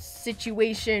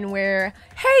 situation where,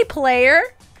 hey, player,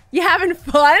 you having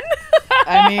fun?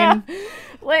 I mean,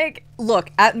 like, look,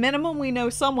 at minimum, we know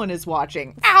someone is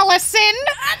watching. Allison!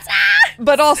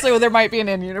 But also, there might be an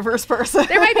in-universe person.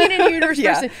 There might be an in-universe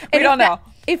person. We don't know.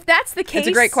 If that's the case... It's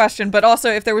a great question, but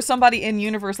also, if there was somebody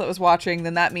in-universe that was watching,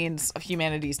 then that means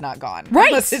humanity's not gone. Right!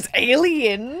 Unless it's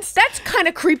aliens. That's kind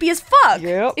of creepy as fuck,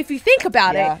 if you think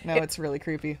about it. Yeah, no, it's really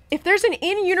creepy. If there's an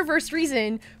in-universe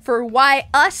reason for why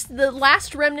us, the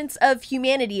last remnants of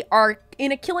humanity, are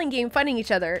in a killing game fighting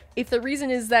each other, if the reason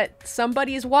is that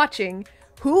somebody is watching,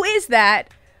 who is that?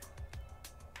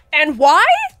 And why?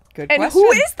 Good and question.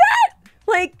 who is that?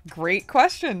 Like, great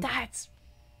question. That's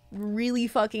really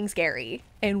fucking scary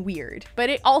and weird. But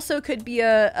it also could be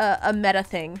a meta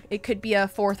thing. It could be a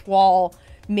fourth wall.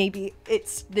 Maybe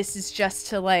this is just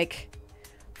to, like,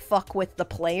 fuck with the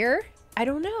player. I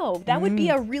don't know. That would be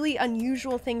a really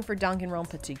unusual thing for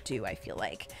Danganronpa to do, I feel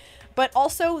like. But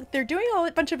also, they're doing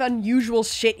a bunch of unusual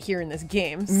shit here in this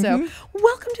game. So,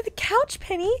 welcome to the couch,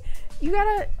 Penny. You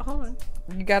gotta... Hold on.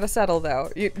 You gotta settle,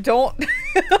 though. You don't...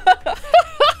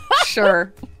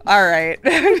 Sure. All right.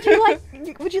 Would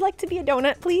you like to be a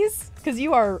donut, please? Because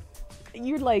you are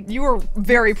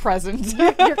very present.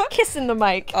 You're kissing the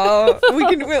mic.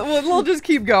 We'll just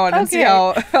keep going and see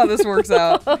how this works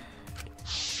out. What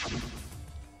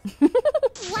did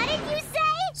you say?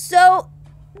 So,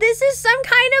 this is some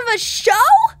kind of a show?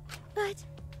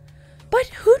 But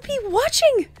who'd be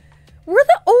watching? We're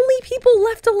the only people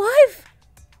left alive,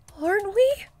 aren't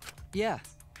we? Yeah.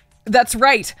 That's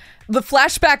right. The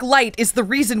flashback light is the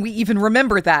reason we even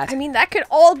remember that. I mean, that could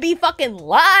all be fucking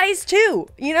lies too,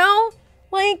 you know?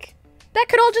 Like, that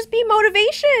could all just be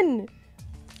motivation.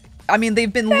 I mean,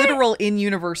 they've been literal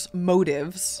in-universe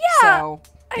motives. Yeah. So,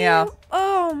 yeah.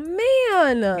 Oh,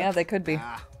 man. Yeah, they could be.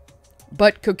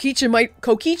 But Kokichi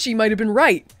might have been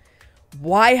right.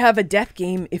 Why have a death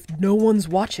game if no one's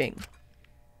watching?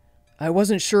 I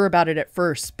wasn't sure about it at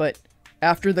first, but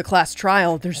after the class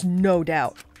trial, there's no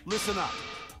doubt. Listen up.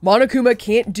 Monokuma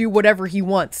can't do whatever he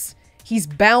wants. He's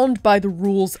bound by the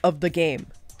rules of the game.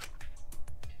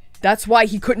 That's why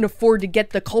he couldn't afford to get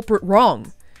the culprit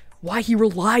wrong. Why he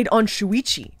relied on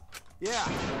Shuichi.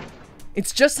 Yeah.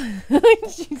 It's just...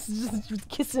 She's just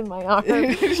kissing my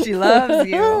arm. She loves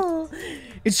you.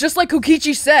 It's just like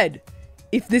Kokichi said.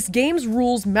 If this game's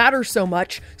rules matter so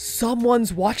much,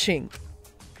 someone's watching.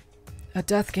 A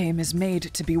death game is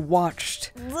made to be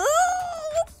watched.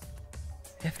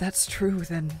 If that's true,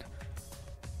 then...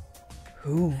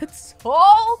 who? It's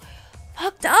so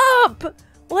fucked up.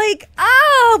 Like,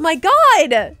 oh my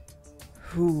god.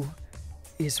 Who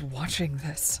is watching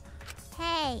this?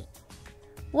 Hey.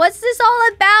 What's this all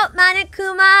about,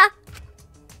 Monokuma?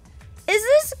 Is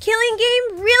this killing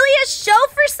game really a show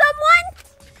for someone?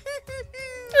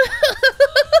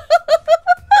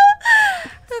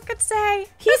 Who could say?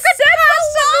 He said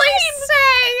the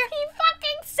line! He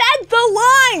fucking said the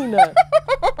line!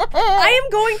 I am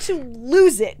going to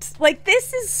lose it. Like,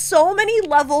 this is so many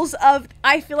levels of,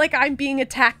 I feel like I'm being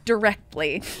attacked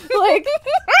directly. Like,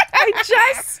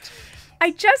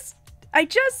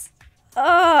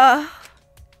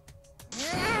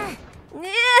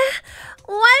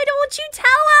 why don't you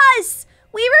tell us?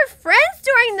 We were friends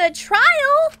during the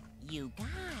trial. You guys.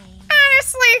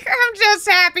 Honestly, I'm just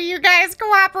happy you guys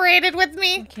cooperated with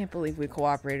me. I can't believe we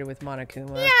cooperated with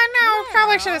Monokuma. Yeah, no,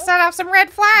 probably should have set off some red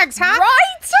flags, huh?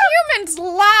 Right? Humans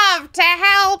love to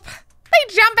help.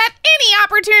 They jump at any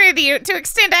opportunity to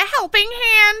extend a helping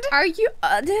hand. Are you,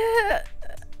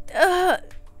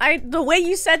 the way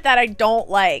you said that I don't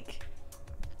like.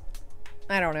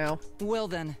 I don't know. Well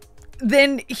then.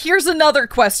 Then here's another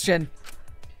question.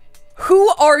 Who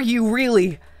are you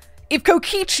really? If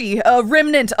Kokichi, a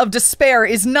remnant of despair,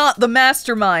 is not the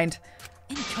mastermind,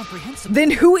 incomprehensible,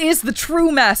 then who is the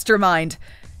true mastermind?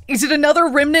 Is it another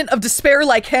remnant of despair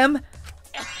like him?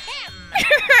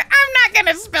 I'm not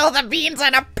gonna spill the beans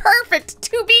on a perfect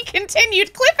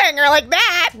to-be-continued cliffhanger like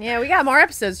that. Yeah, we got more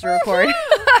episodes to record.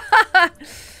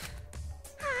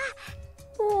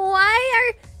 Why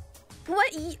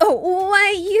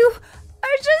you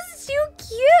are just too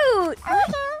cute.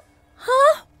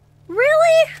 Huh?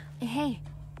 Really? Hey.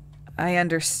 I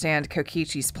understand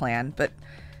Kokichi's plan, but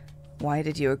why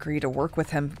did you agree to work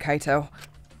with him, Kaito?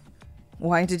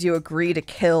 Why did you agree to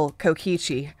kill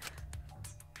Kokichi?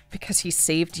 Because he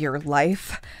saved your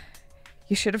life?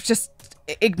 You should have just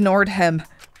ignored him.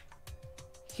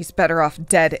 He's better off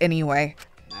dead anyway.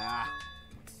 Nah.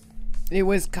 It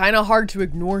was kind of hard to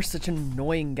ignore such an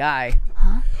annoying guy.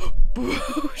 Huh?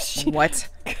 What?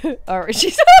 Alright,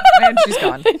 she's And she's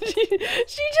gone. she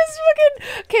just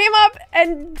fucking came up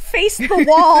and faced the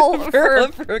wall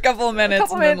for a couple of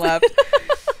minutes and then left.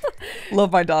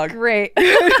 Love my dog. Great.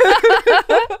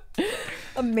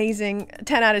 Amazing.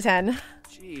 10 out of 10.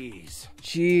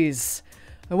 Jeez.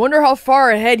 I wonder how far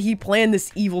ahead he planned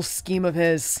this evil scheme of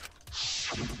his.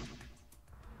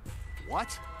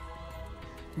 What?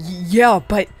 Yeah,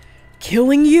 but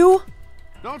killing you?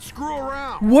 Don't screw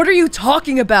around. What are you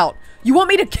talking about? You want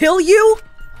me to kill you?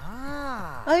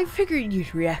 I figured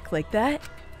you'd react like that.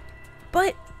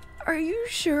 But are you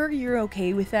sure you're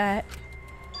okay with that?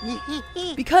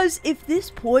 Because if this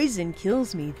poison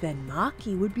kills me, then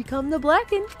Maki would become the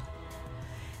Blackened.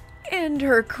 And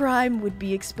her crime would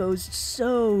be exposed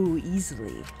so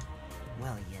easily.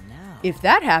 Well, you know. If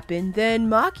that happened, then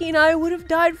Maki and I would have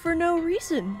died for no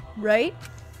reason, right?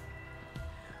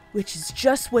 Which is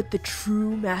just what the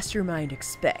true mastermind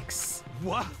expects.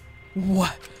 What?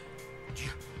 What?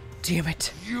 Damn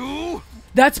it. You?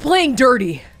 That's playing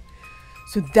dirty.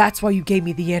 So that's why you gave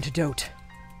me the antidote.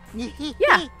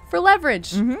 Yeah, for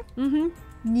leverage.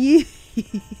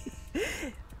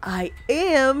 I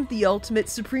am the ultimate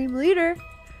supreme leader.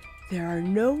 There are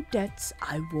no debts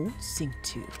I won't sink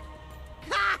to.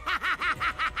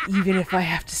 Even if I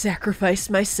have to sacrifice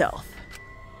myself.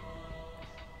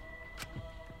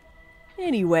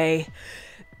 Anyway,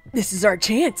 this is our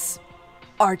chance.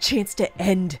 Our chance to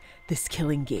end this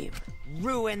killing game.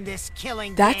 Ruin this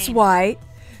killing That's game. why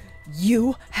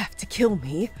you have to kill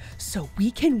me so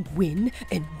we can win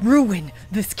and ruin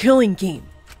this killing game.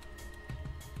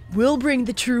 We'll bring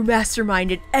the true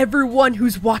mastermind and everyone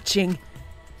who's watching.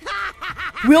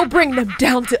 We'll bring them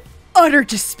down to utter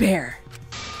despair.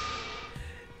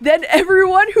 Then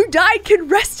everyone who died can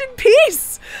rest in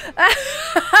peace.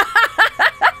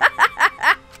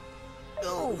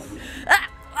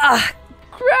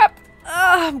 Crap.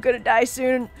 I'm gonna die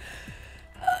soon.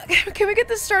 Can we get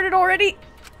this started already?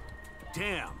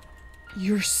 Damn.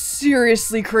 You're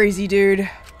seriously crazy, dude.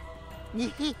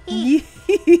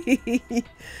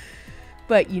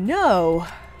 But you know,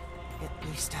 At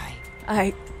least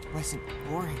I wasn't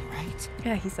boring, right?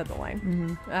 yeah, he said the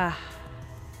line.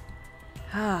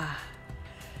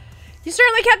 You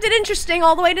certainly kept it interesting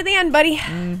all the way to the end, buddy.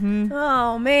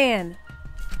 Oh man.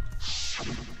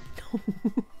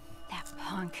 That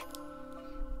punk.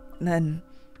 Then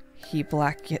he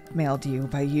blackmailed you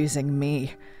by using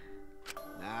me.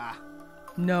 Nah.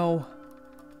 No.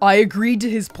 I agreed to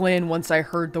his plan once I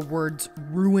heard the words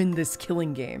ruin this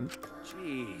killing game.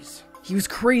 Jeez. He was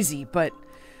crazy, but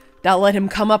that let him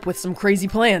come up with some crazy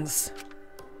plans.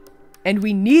 And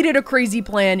we needed a crazy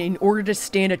plan in order to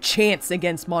stand a chance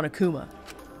against Monokuma.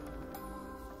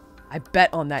 I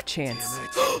bet on that chance.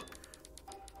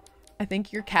 I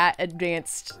think your cat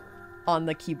advanced on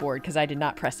the keyboard because I did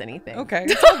not press anything. Okay,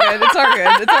 it's all good. It's all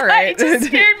good. It's all right. It just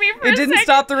scared me for It a didn't second.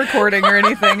 stop the recording or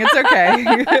anything. It's okay.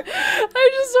 I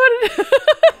just wanted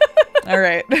All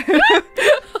right.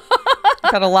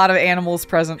 Got a lot of animals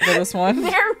present for this one.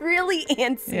 They're really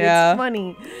antsy. Yeah. It's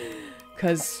funny.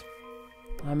 Because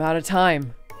I'm out of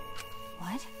time.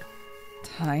 What?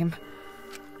 Time.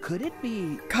 Could it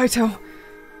be... Kaito,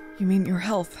 you mean your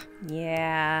health?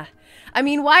 Yeah. I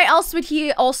mean, why else would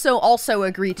he also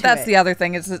agree to That's it? the other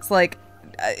thing. It's like,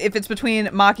 if it's between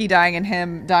Maki dying and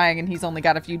him dying and he's only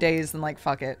got a few days, then like,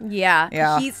 fuck it. Yeah.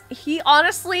 Yeah. He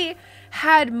honestly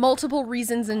had multiple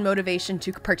reasons and motivation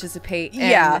to participate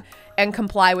and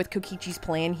comply with Kokichi's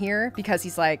plan here because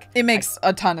he's like... It makes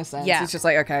a ton of sense. Yeah. It's just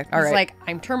like, okay, all He's right. like,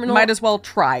 I'm terminal. Might as well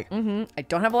try. I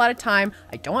don't have a lot of time.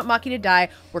 I don't want Maki to die.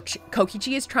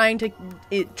 Kokichi is trying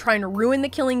to ruin the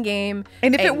killing game.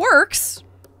 And if it works...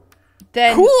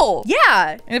 Then cool.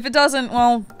 Yeah. And if it doesn't,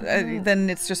 well, then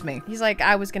it's just me. He's like,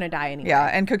 I was gonna die anyway. Yeah,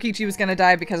 and Kokichi was gonna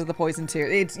die because of the poison too.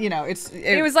 It's, you know,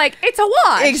 it was like, it's a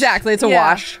wash. Exactly, it's a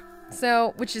wash.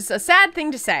 So, which is a sad thing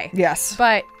to say. Yes.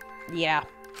 But, yeah.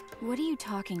 What are you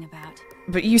talking about?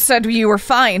 But you said you were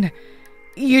fine.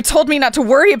 You told me not to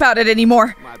worry about it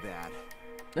anymore. My bad.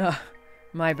 Ugh,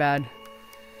 my bad.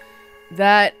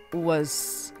 That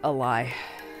was a lie.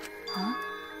 Huh?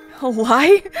 A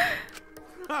lie?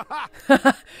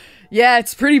 Yeah,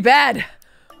 it's pretty bad.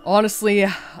 Honestly,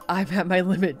 I'm at my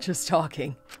limit just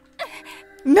talking.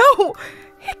 No,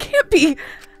 it can't be.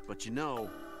 But you know...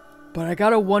 But I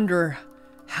gotta wonder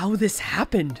how this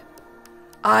happened.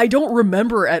 I don't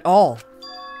remember at all.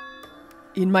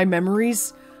 In my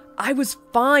memories, I was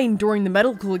fine during the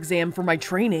medical exam for my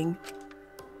training.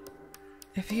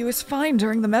 If he was fine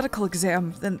during the medical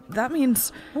exam, then that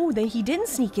means... Oh, then he didn't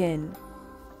sneak in.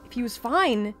 If he was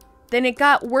fine, then it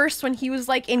got worse when he was,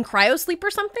 like, in cryosleep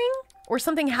or something? Or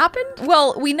something happened?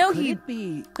 Well, we know Could it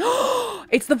be...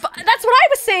 It's the... That's what I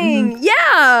was saying!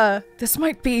 Yeah! This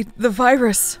might be the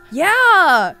virus.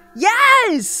 Yeah!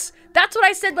 Yes! That's what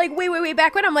I said, like, way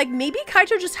back when. I'm like, maybe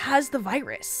Kaito just has the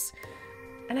virus.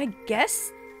 And I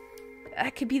guess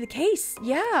that could be the case.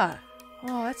 Yeah.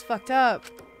 Oh, that's fucked up.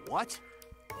 What?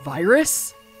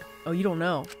 Virus? Oh, you don't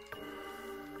know.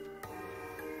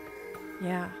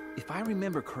 Yeah. If I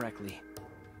remember correctly...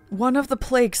 One of the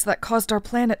plagues that caused our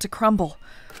planet to crumble.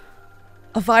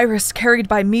 A virus carried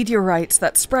by meteorites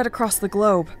that spread across the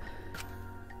globe.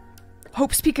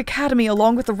 Hope's Peak Academy,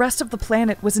 along with the rest of the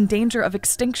planet, was in danger of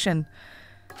extinction.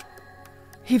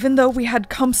 Even though we had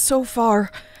come so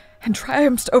far and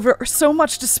triumphed over so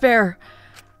much despair,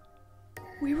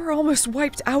 we were almost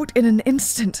wiped out in an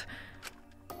instant.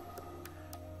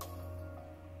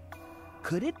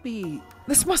 Could it be...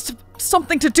 This must have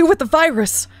something to do with the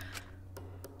virus.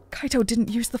 Kaito didn't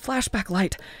use the flashback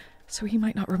light, so he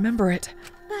might not remember it.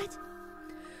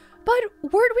 But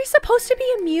weren't we supposed to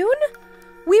be immune?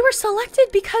 We were selected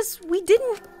because we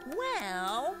didn't...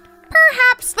 Well...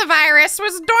 Perhaps the virus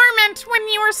was dormant when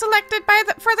you were selected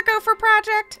for the Gopher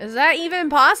Project. Is that even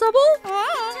possible? To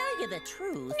tell you the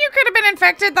truth... You could have been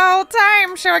infected the whole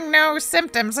time, showing no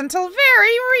symptoms until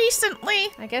very recently.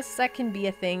 I guess that can be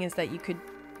a thing, is that you could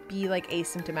be, like,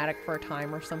 asymptomatic for a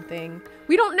time or something.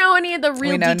 We don't know any of the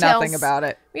real details. We know nothing about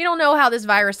it. We don't know how this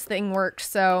virus thing works,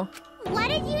 so... What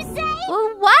did you say?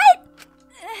 Well, what?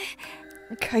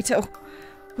 Kaito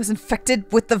was infected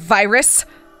with the virus?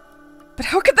 But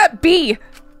how could that be?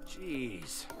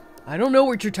 Jeez. I don't know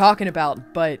what you're talking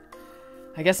about, but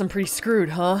I guess I'm pretty screwed,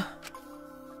 huh?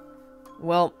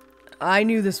 Well, I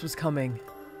knew this was coming.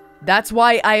 That's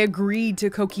why I agreed to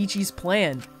Kokichi's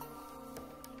plan.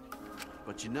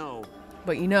 But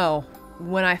you know,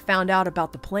 when I found out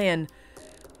about the plan,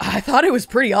 I thought it was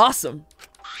pretty awesome.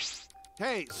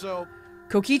 Hey, so...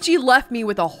 Kokichi left me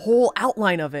with a whole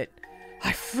outline of it.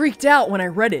 I freaked out when I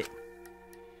read it.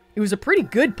 It was a pretty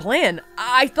good plan.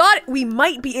 I thought we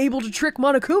might be able to trick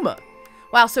Monokuma.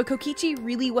 Wow, so Kokichi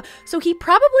really was... So he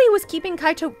probably was keeping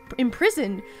Kaito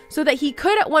imprisoned so that he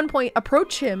could at one point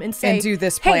approach him and say... And do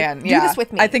this plan, hey, yeah. do this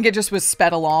with me. I think it just was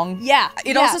sped along. Yeah.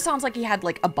 It also sounds like he had,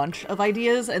 like, a bunch of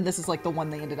ideas, and this is, like, the one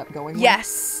they ended up going with.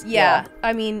 Yes, yeah.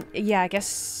 I mean, yeah, I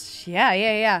guess...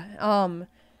 Yeah.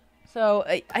 So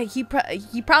he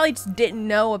probably just didn't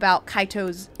know about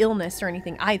Kaito's illness or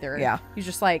anything either. Yeah. He's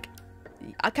just like...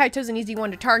 Kaito's an easy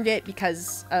one to target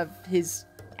because of his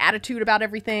attitude about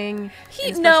everything.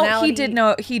 He did know. Did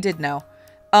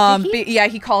he? Yeah,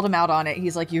 he called him out on it.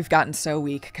 He's like, "You've gotten so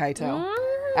weak, Kaito."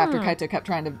 After Kaito kept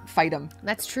trying to fight him.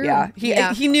 That's true. Yeah,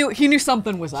 he knew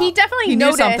something was up. He definitely knew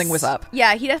noticed something was up.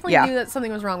 Yeah, he definitely knew that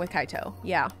something was wrong with Kaito.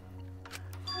 Yeah.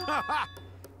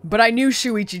 But I knew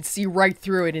Shuichi'd see right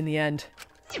through it in the end.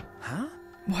 Huh?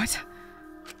 What?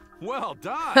 Well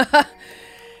done.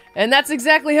 And that's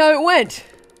exactly how it went.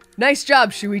 Nice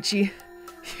job, Shuichi.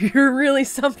 You're really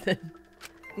something.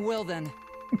 Well then.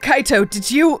 Kaito,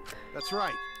 did you... That's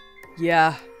right.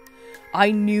 Yeah.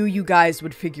 I knew you guys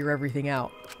would figure everything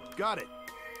out. Got it.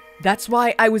 That's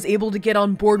why I was able to get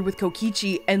on board with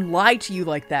Kokichi and lie to you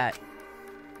like that.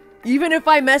 Even if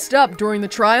I messed up during the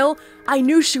trial, I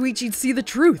knew Shuichi'd see the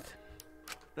truth.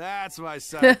 That's my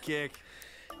sidekick.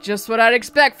 Just what I'd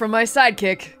expect from my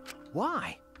sidekick.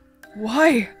 Why?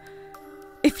 Why?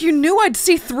 If you knew I'd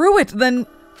see through it, then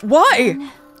why?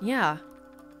 Yeah.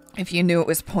 If you knew it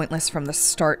was pointless from the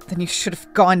start, then you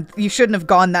shouldn't have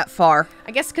gone that far.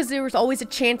 I guess because there was always a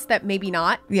chance that maybe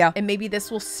not. Yeah. And maybe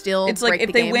this will still It's like, break if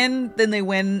the they game. win, then they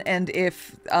win, and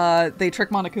if they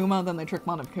trick Monokuma, then they trick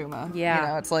Monokuma. Yeah. You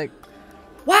know, it's like...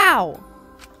 Wow!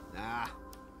 Nah.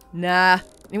 Nah,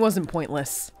 it wasn't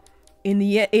pointless. In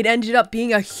the end, it ended up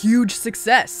being a huge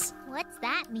success. What's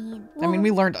that mean? I mean,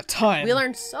 we learned a ton. We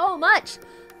learned so much.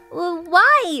 Well,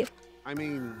 why? I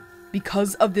mean...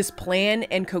 Because of this plan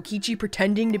and Kokichi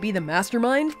pretending to be the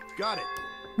mastermind? Got it.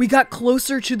 We got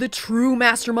closer to the true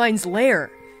mastermind's lair.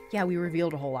 Yeah, we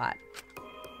revealed a whole lot.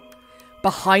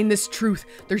 Behind this truth,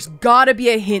 there's gotta be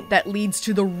a hint that leads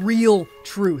to the real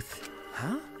truth.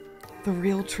 Huh? The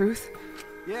real truth?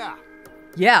 Yeah.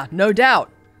 Yeah, no doubt.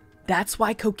 That's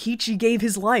why Kokichi gave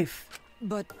his life.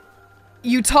 But...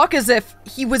 You talk as if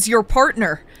he was your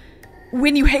partner.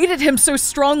 When you hated him so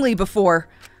strongly before.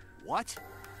 What?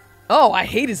 Oh, I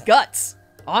hate his guts.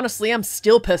 Honestly, I'm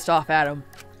still pissed off at him.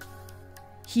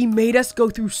 He made us go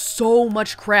through so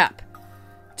much crap.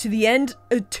 To the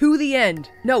end.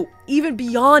 No, even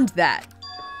beyond that.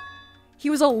 He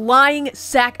was a lying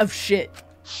sack of shit.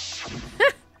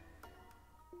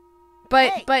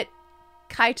 But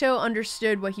Kaito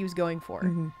understood what he was going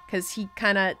for. Because he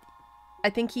kind of... I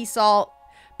think he saw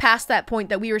past that point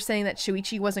that we were saying that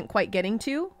Shuichi wasn't quite getting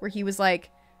to. Where he was like,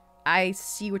 I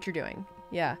see what you're doing.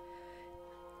 Yeah.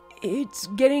 It's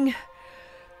getting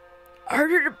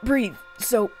harder to breathe.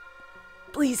 So,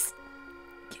 please,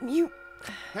 can you...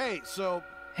 Hey,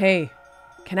 Hey,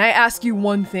 can I ask you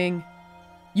one thing?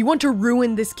 You want to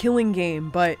ruin this killing game,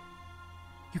 but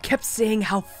you kept saying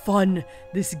how fun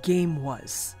this game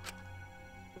was.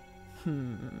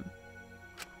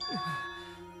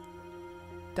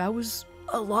 That was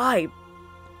a lie,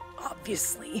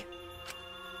 obviously.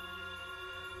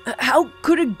 How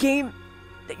could a game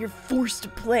that you're forced to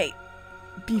play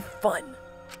be fun?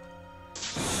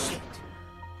 Shit.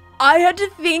 I had to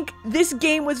think this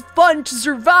game was fun to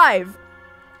survive.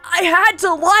 I had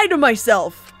to lie to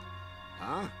myself.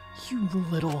 Huh? You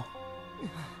little...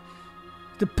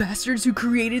 The bastards who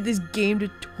created this game to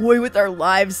toy with our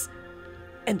lives,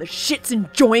 and the shit's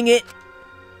enjoying it.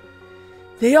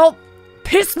 They all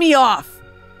piss me off.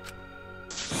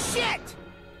 Shit!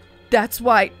 That's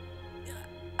why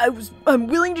I'm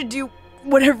willing to do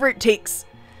whatever it takes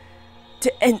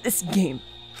to end this game.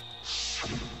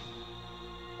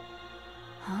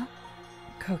 Huh?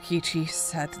 Kokichi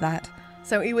said that.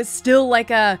 So it was still like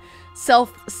a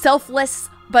selfless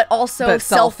but also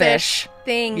selfish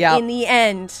thing in the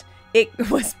end. It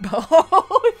was both.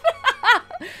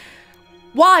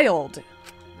 Wild.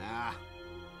 Nah.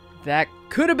 That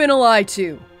could have been a lie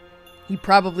too. He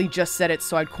probably just said it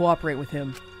so I'd cooperate with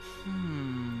him.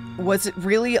 Was it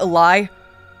really a lie?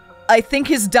 I think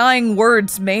his dying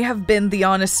words may have been the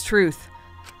honest truth.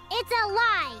 It's a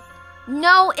lie.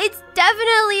 No, it's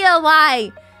definitely a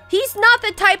lie. He's not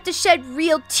the type to shed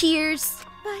real tears.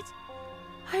 But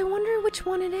I wonder which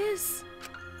one it is.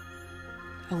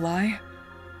 A lie?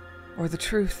 Or the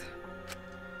truth?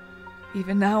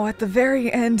 Even now, at the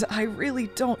very end, I really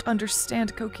don't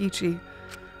understand Kokichi.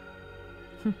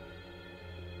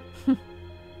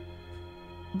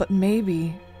 But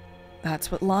maybe that's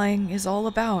what lying is all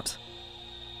about.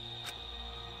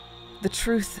 The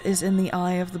truth is in the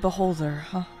eye of the beholder,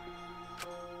 huh?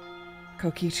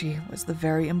 Kokichi was the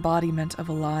very embodiment of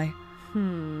a lie.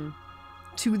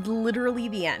 To literally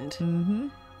the end.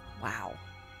 Wow.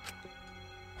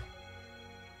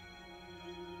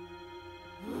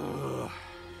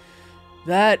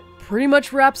 That pretty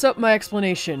much wraps up my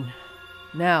explanation.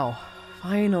 Now,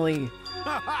 finally,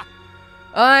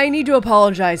 I need to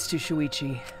apologize to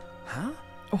Shuichi. Huh?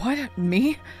 What?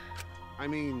 Me? I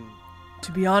mean...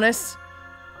 To be honest,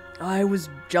 I was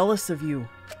jealous of you.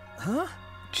 Huh?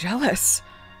 Jealous?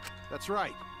 That's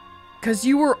right. 'Cause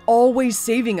you were always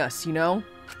saving us, you know?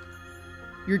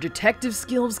 Your detective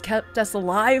skills kept us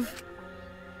alive.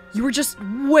 You were just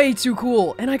way too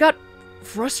cool, and I got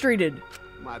frustrated.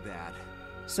 My bad.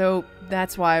 So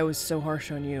that's why I was so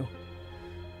harsh on you.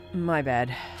 My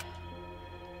bad.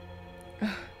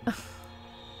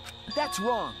 That's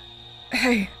wrong.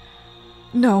 Hey.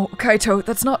 No, Kaito,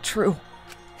 that's not true.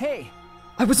 Hey.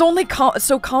 I was only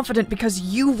so confident because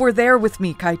you were there with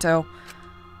me, Kaito.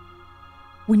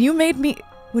 When you made me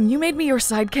your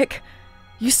sidekick,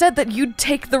 you said that you'd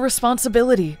take the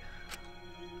responsibility.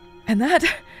 And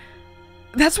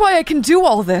that's why I can do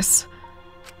all this.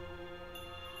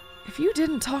 If you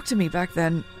didn't talk to me back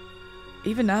then,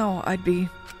 even now, I'd be...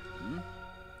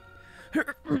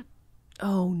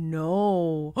 Oh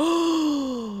no.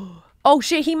 Oh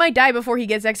shit, he might die before he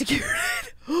gets executed.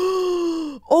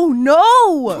 Oh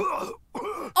no!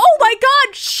 Oh my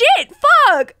god, shit,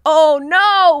 fuck! Oh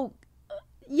no!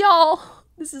 Y'all,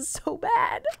 this is so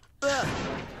bad.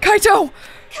 Kaito!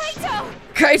 Kaito!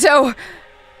 Kaito!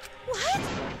 What?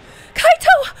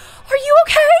 Kaito, are you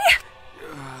okay?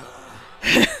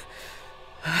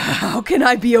 How can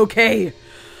I be okay?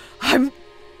 I'm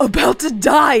about to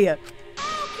die.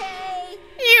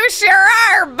 You sure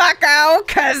are, bucko,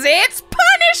 'cause it's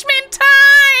punishment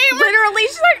time! Literally,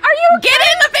 she's like, are you okay? Get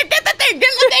in the thing, get the thing,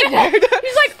 get the thing!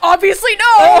 He's like, obviously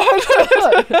no!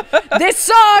 This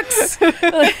sucks!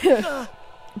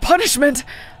 Punishment!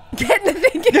 Get in the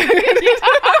thing,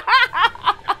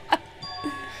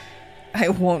 I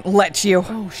won't let you.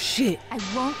 Oh shit. I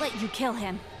won't let you kill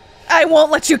him. I won't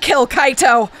let you kill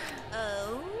Kaito!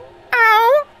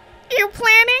 Oh? You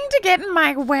planning to get in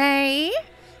my way?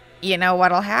 You know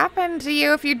what'll happen to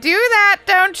you if you do that,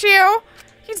 don't you?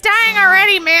 He's dying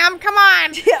already, ma'am. Come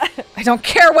on. I don't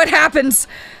care what happens.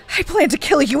 I plan to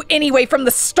kill you anyway from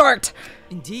the start.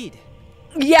 Indeed.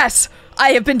 Yes, I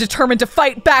have been determined to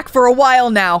fight back for a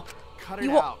while now. Cut it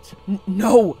out.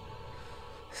 No.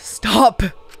 Stop.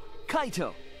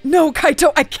 Kaito! No,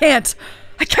 Kaito, I can't.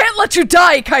 I can't let you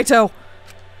die, Kaito.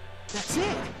 That's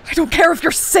it! I don't care if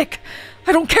you're sick.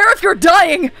 I don't care if you're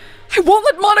dying. I won't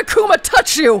let Monokuma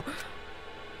touch you.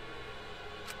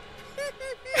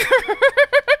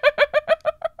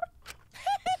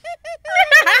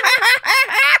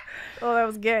 Oh, that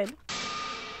was good.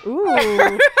 Ooh.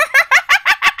 Ooh.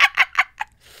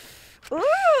 What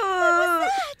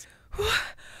was that?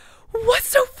 What's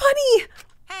so funny?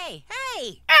 Hey!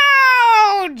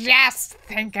 Oh, just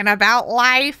thinking about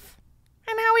life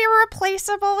and how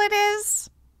irreplaceable it is.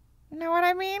 Know what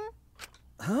I mean?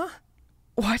 Huh?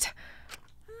 What?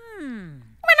 When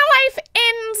a life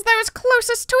ends, those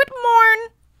closest to it mourn.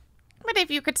 But if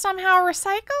you could somehow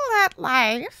recycle that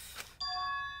life,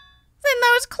 then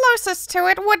those closest to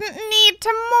it wouldn't need to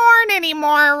mourn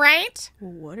anymore, right?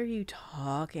 What are you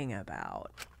talking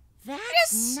about?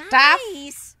 That's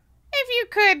nice. If you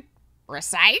could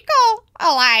recycle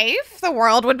a life, the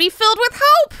world would be filled with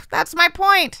hope. That's my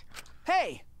point.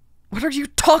 Hey! What are you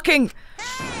talking?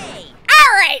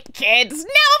 All right, kids.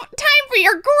 Now time for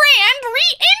your grand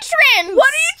re-entrance. What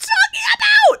are you talking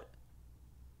about?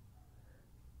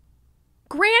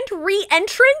 Grand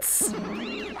re-entrance?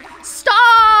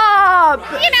 Stop!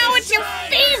 You know, it's your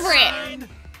favorite.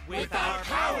 With our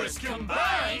powers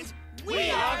combined, we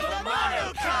are the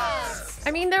Monocubs!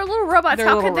 I mean, they're little robots. They're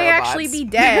How little could they robots. actually be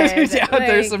dead? Yeah, Like,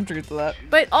 there's some truth to that.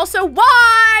 But also,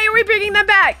 why are we bringing them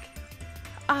back?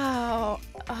 Oh,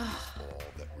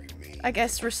 I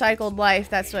guess recycled life,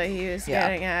 that's what he was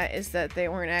getting at, is that they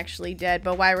weren't actually dead.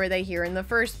 But why were they here in the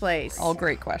first place? All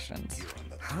great questions.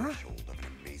 Huh?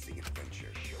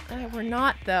 We're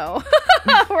not, though.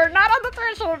 We're not on the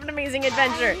threshold of an amazing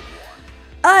adventure.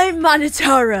 I'm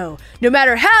Monotaro. No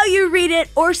matter how you read it,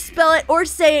 or spell it, or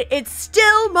say it, it's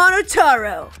still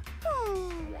Monotaro.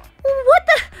 What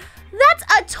the? That's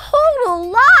a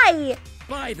total lie!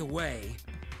 By the way,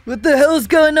 What the hell's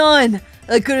going on?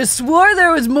 I could have swore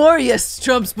there was more yes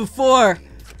trumps before.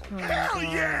 Hell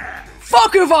yeah!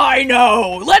 Fuck if I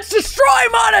know! Let's destroy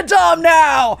Monodom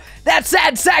now! That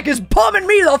sad sack is bumming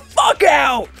me the fuck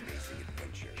out!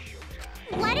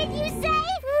 What did you say?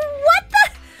 What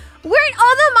the? Weren't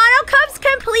all the Monocubs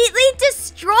completely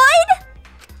destroyed?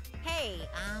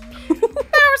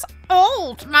 Those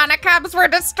old Monocubs were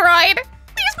destroyed.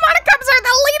 These Monocubs are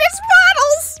the latest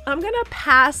models. I'm gonna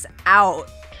pass out.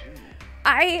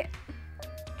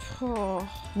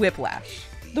 Whiplash.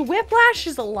 The whiplash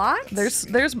is a lot. There's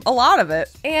a lot of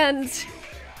it. And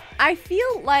I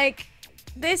feel like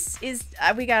this is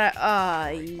we gotta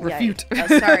Refute.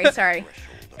 Sorry.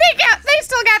 They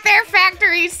still got their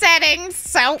factory settings,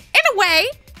 so in a way,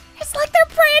 it's like they're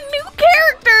brand new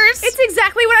characters. It's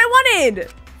exactly what I wanted.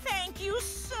 Thank you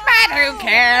so But who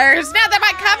cares? Now that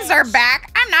my cubs are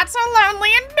back, I'm not so lonely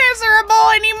and miserable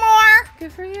anymore.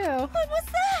 Good for you. What was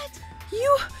that?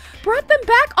 You brought them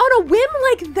back on a whim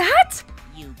like that?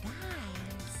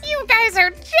 You guys are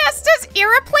just as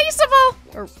irreplaceable.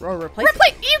 Or replaceable.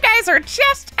 You guys are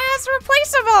just as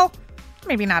replaceable.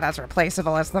 Maybe not as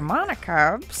replaceable as the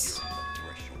Monocubs.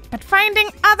 But finding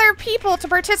other people to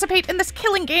participate in this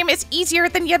killing game is easier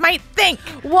than you might think.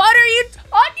 What are you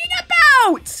talking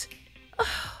about?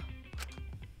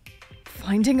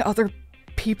 Finding other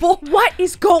people? What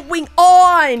is going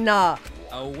on?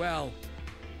 oh well.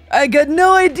 I got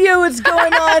no idea what's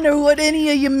going on or what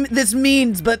any of this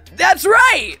means, but that's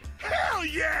right! Hell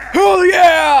yeah! Hell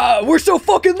yeah! We're so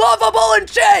fucking lovable and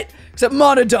shit! Except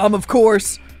Monodom, of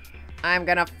course. I'm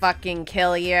gonna fucking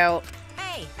kill you.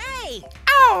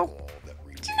 Oh, do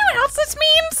you know what else this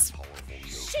means?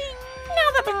 Now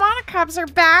that the Monocubs are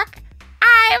back,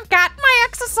 I've got my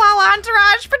Exosol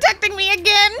entourage protecting me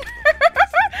again.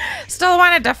 Still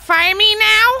want to defy me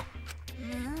now?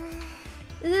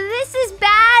 This is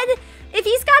bad. If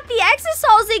he's got the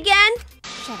exosols again.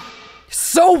 Shut up.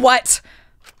 So what?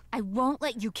 I won't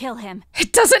let you kill him.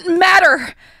 It doesn't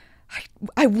matter!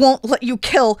 I won't let you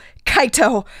kill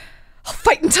Kaito. I'll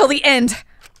fight until the end.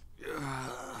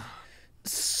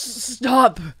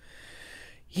 Stop.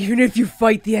 Even if you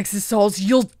fight the Exosols,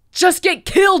 you'll just get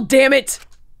killed, damn it!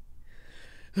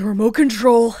 The remote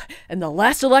control and the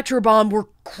last Electro Bomb were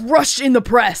crushed in the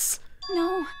press.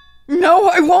 No. No,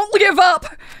 I won't give up!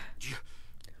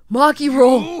 Maki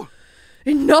roll.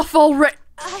 Enough already.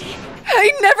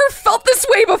 I never felt this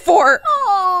way before!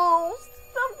 Oh,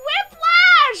 the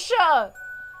whiplash!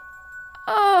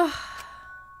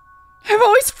 I've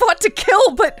always fought to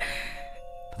kill, but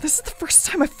this is the first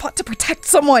time I've fought to protect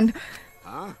someone.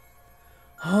 Huh?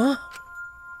 Huh?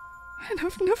 And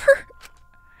I've never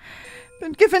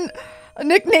been given a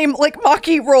nickname like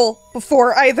Maki Roll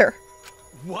before either.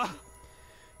 What?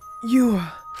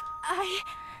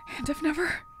 And I've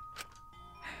never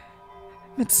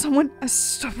met someone as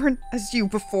stubborn as you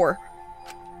before.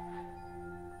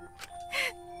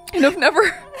 And I've never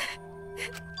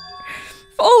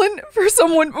fallen for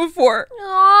someone before.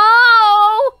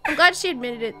 Oh! I'm glad she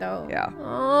admitted it, though. Yeah.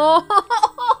 Oh.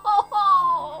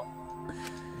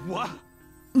 What?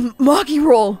 Maki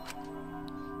Roll.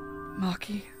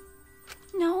 Maki.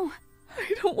 No.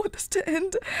 I don't want this to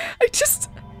end. I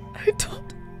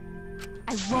don't.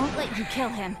 I won't let you kill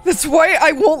him. That's why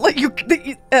I won't let you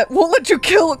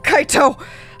kill Kaito.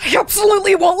 I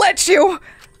absolutely won't let you.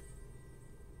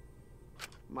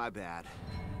 My bad.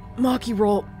 Maki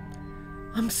Roll,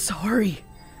 I'm sorry,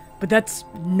 but that's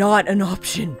not an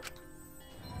option.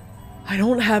 I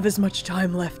don't have as much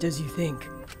time left as you think.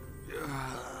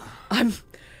 I'm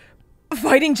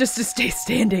fighting just to stay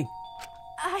standing.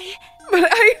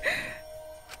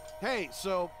 Hey,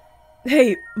 so...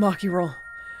 Hey, Maki Roll.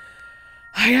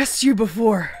 I asked you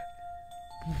before,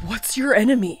 what's your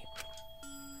enemy?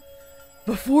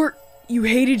 Before, you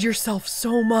hated yourself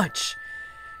so much.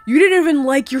 You didn't even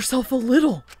like yourself a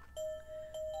little.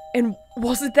 And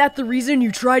wasn't that the reason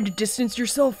you tried to distance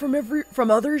yourself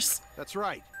from others? That's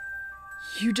right.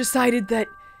 You decided that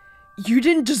you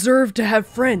didn't deserve to have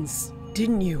friends,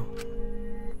 didn't you?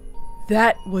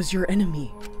 That was your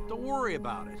enemy. Don't worry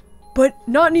about it. But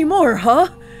not anymore, huh?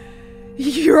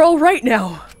 You're all right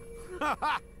now.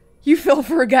 You fell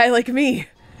for a guy like me.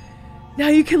 Now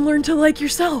you can learn to like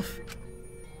yourself.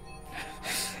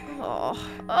 Oh.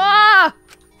 Ah!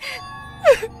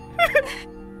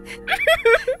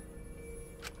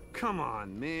 Come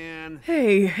on, man.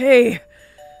 Hey.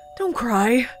 Don't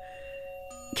cry.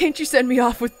 Can't you send me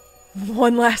off with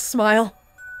one last smile?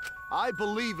 I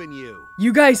believe in you.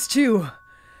 You guys too.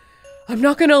 I'm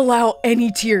not gonna allow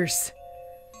any tears.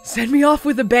 Send me off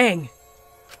with a bang.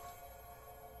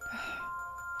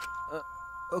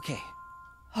 Okay.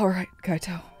 Alright,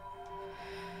 Kaito.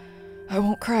 I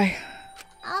won't cry.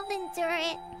 I'll endure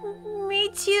it. Me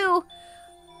too.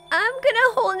 I'm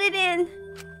gonna hold it in.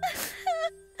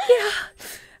 Yeah.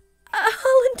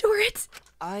 I'll endure it.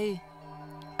 I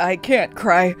can't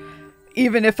cry,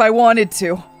 even if I wanted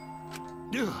to.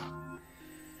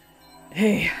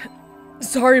 Hey,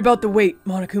 sorry about the wait,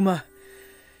 Monokuma.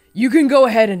 You can go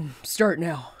ahead and start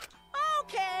now.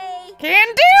 Okay.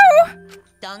 Can do.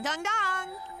 Dong dong dong.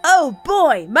 Oh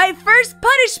boy, my first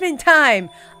punishment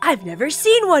time! I've never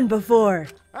seen one before.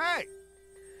 Hey!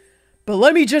 But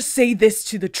let me just say this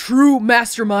to the true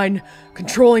mastermind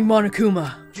controlling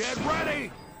Monokuma. Get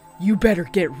ready! You better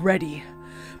get ready.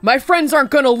 My friends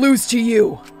aren't gonna lose to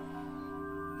you.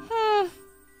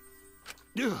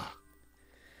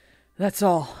 That's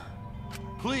all.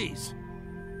 Please.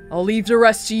 I'll leave the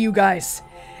rest to you guys.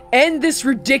 End this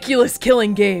ridiculous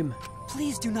killing game.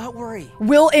 Please do not worry.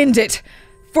 We'll end it.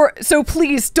 So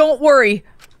please, don't worry.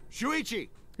 Shuichi!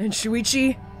 And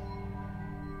Shuichi,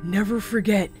 never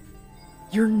forget,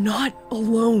 you're not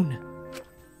alone.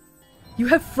 You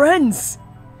have friends.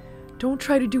 Don't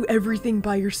try to do everything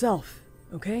by yourself,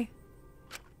 okay?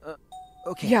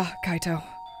 Okay. Yeah, Kaito.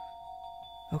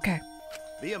 Okay.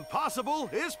 The impossible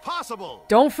is possible!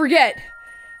 Don't forget,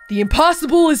 the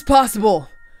impossible is possible.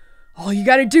 All you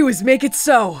gotta do is make it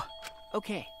so.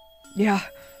 Okay. Yeah.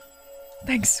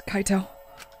 Thanks, Kaito.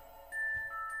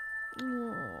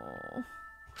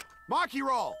 Maki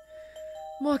Roll!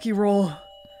 Maki Roll,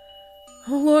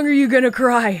 how long are you gonna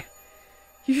cry?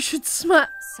 You should smile.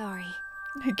 Sorry.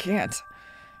 I can't.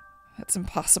 That's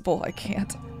impossible. I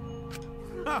can't.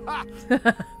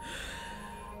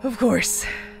 Of course.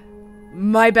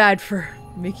 My bad for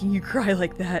making you cry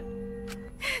like that.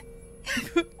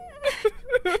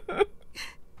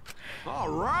 All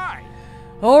right.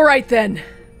 All right then.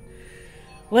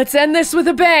 Let's end this with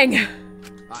a bang.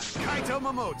 I'm Kaito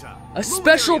Momota. A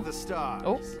special Luminary of the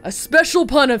stars. a special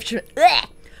punishment.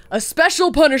 A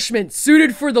special punishment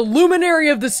suited for the luminary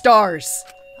of the stars.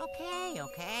 Okay.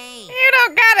 You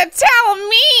don't gotta tell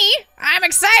me. I'm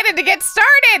excited to get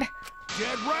started.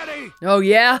 Get ready. Oh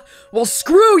yeah? Well,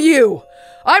 screw you.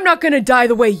 I'm not gonna die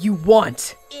the way you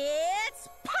want. It's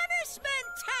punishment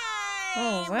time.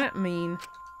 Oh, what does that mean?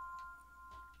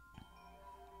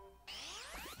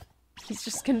 He's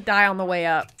just gonna die on the way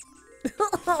up.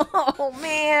 Oh,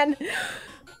 man.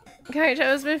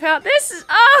 Kaito's been found. This is...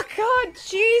 Oh, God,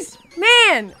 jeez.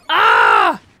 Man.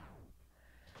 Ah!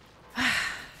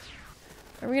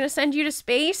 Are we gonna send you to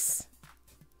space?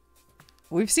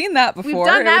 We've seen that before. We've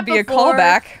done that It would be before. a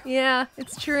callback. Yeah,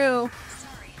 it's true.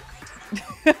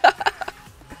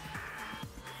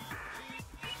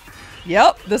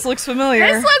 Yep, this looks familiar.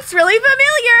 This looks really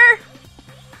familiar.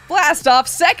 Blast off,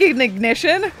 second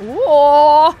ignition.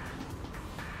 Whoa.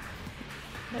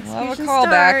 Love a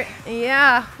callback.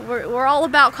 Yeah, we're all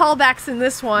about callbacks in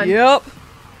this one. Yep.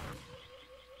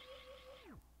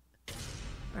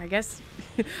 I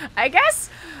guess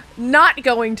not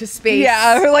going to space.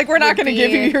 Yeah, like we're not gonna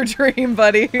give you your dream,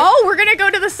 buddy. Oh, we're gonna go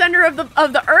to the center of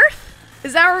the Earth?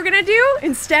 Is that what we're gonna do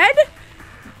instead?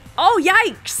 Oh,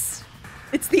 yikes!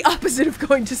 It's the opposite of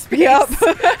going to space. Yep.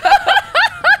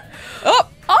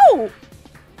 Oh.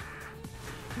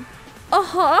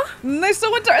 Uh-huh. They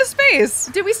still went to space.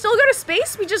 Did we still go to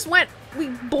space? We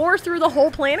bore through the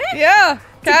whole planet? Yeah,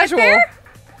 casual. Get there?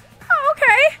 Oh,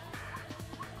 okay.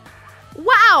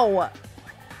 Wow.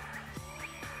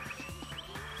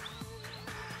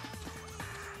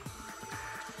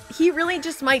 He really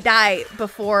just might die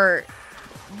before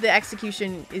the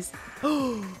execution is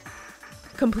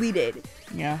completed.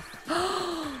 Yeah.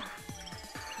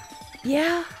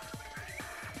 Yeah.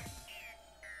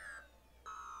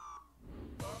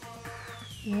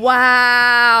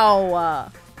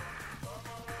 Wow.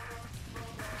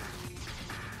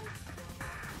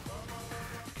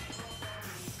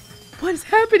 What's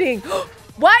happening?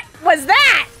 What was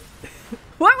that?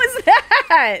 What was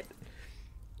that?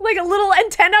 Like a little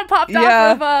antenna popped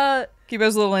off of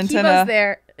Kibo's little antenna. Kibo's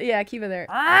there. Yeah, Kibo there.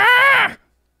 Ah!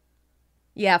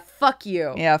 Yeah, fuck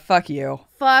you. Yeah, fuck you.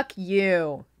 Fuck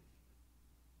you.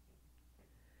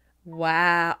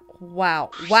 Wow.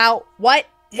 Wow. Wow. What?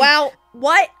 Wow.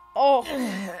 What? Oh.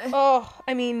 Oh.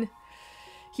 I mean,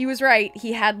 he was right.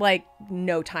 He had like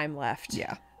no time left.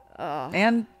 Yeah.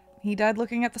 And he died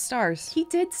looking at the stars. He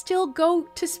did still go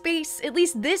to space. At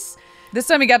least this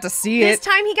time he got to see it. This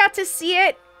time he got to see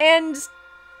it, and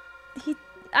he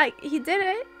did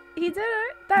it. He did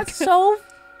it. That's so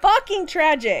fucking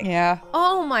tragic. Yeah.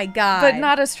 Oh my god. But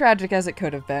not as tragic as it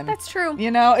could have been. That's true. You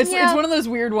know, it's one of those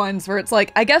weird ones where it's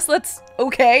like, I guess that's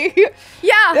okay.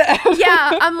 Yeah.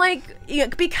 Yeah. I'm like,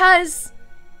 because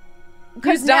he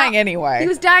was dying anyway. He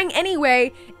was dying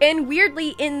anyway, and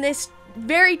weirdly, in this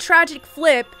very tragic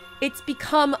flip, it's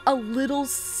become a little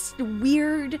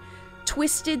weird,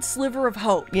 twisted sliver of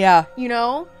hope. Yeah. You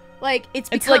know? Like,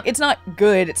 it's like, it's not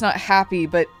good, it's not happy,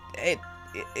 but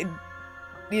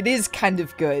it is kind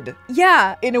of good.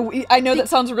 Yeah. I know that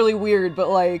sounds really weird, but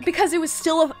like... Because it was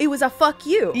still it was a fuck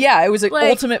you. Yeah, it was an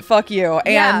like, ultimate fuck you,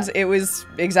 and it was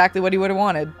exactly what he would have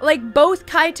wanted. Like, both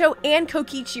Kaito and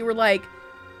Kokichi were like,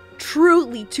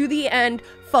 truly, to the end,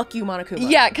 fuck you, Monokuma.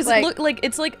 Yeah, because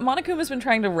it's like Monokuma's been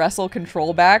trying to wrestle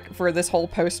control back for this whole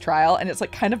post-trial, and it's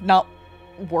like kind of not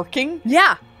working.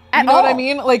 Yeah. You know what I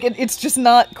mean? Like, it's just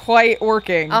not quite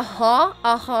working. Uh-huh.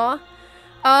 Uh-huh.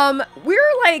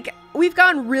 We've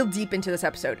gone real deep into this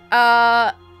episode.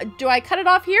 Do I cut it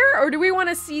off here, or do we want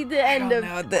to see the end of...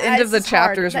 The end of the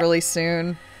chapter is really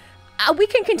soon. We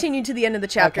can continue to the end of the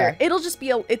chapter. Okay. It'll just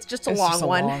be it's just a long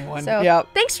one. So yep.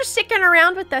 Thanks for sticking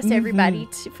around with us, everybody,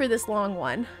 for this long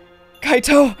one.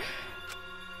 Kaito!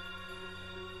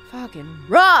 Fucking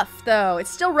rough, though. It's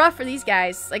still rough for these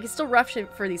guys. Like, it's still rough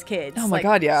for these kids. Oh my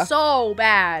god, yeah. So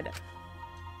bad.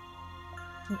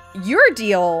 Your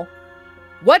deal?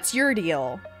 What's your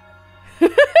deal?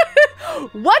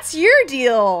 What's your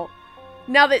deal?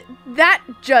 Now that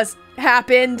just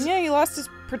happened. Yeah, he lost his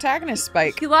protagonist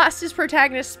spike. He lost his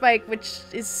protagonist spike, which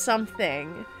is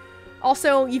something.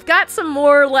 Also, you've got some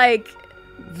more, like,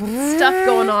 stuff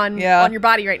going on on your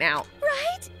body right now.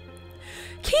 Right?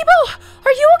 Kibo,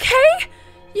 are you okay?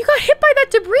 You got hit by that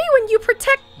debris when you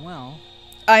protect... Well...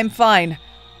 I'm fine.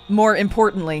 More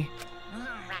importantly.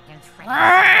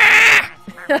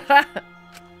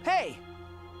 Hey!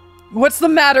 What's the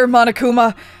matter,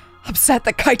 Monokuma? Upset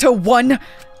that Kaito won?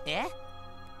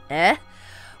 Eh?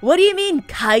 What do you mean,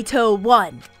 Kaito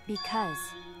won? Because...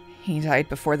 He died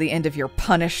before the end of your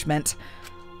punishment.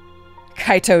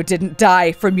 Kaito didn't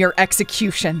die from your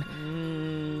execution.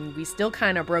 We still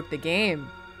kind of broke the game.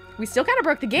 We still kind of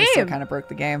broke the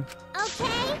game.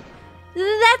 Okay.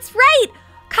 That's right!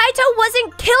 Kaito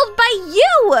wasn't killed by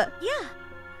you! Yeah.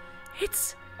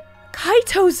 It's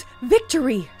Kaito's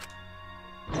victory.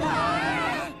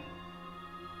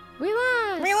 We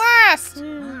lost!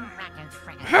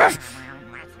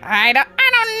 I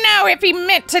don't know if he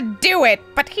meant to do it,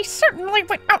 but he certainly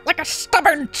went out like a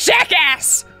stubborn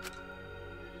jackass!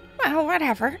 Well,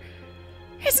 whatever.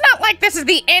 It's not like this is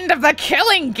the end of the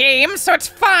killing game, so it's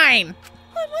fine!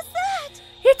 What was that?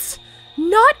 It's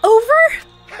not over?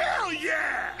 Hell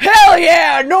yeah! Hell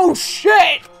yeah! No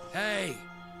shit! Hey!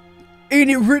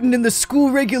 Ain't it written in the school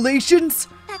regulations?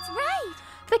 That's right.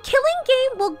 The killing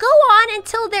game will go on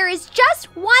until there is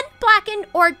just 1 blackened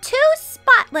or 2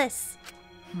 spotless.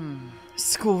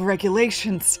 School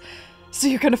regulations. So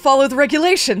you're gonna follow the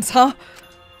regulations, huh?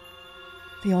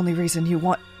 The only reason you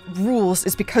want rules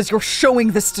is because you're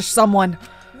showing this to someone.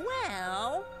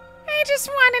 Well, I just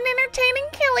want an entertaining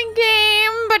killing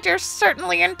game, but you're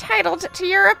certainly entitled to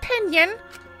your opinion.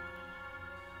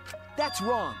 That's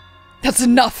wrong. That's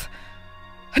enough!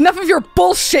 Enough of your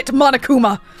bullshit,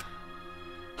 Monokuma!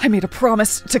 I made a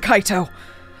promise to Kaito.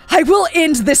 I will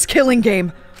end this killing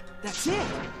game! That's it!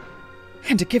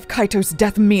 And to give Kaito's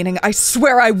death meaning, I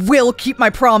swear I will keep my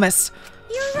promise!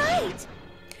 You're right!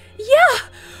 Yeah!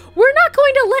 We're not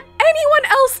going to let anyone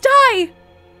else die!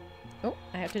 Oh,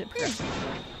 I have to press.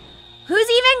 Who's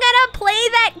even gonna play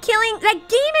that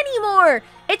game anymore?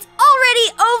 It's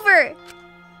already over!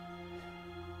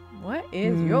 What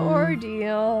is your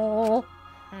deal?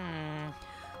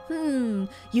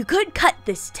 You could cut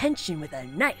this tension with a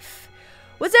knife.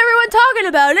 What's everyone talking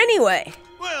about anyway?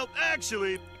 Well,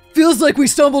 actually... Feels like we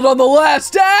stumbled on the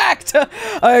last act!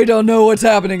 I don't know what's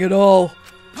happening at all.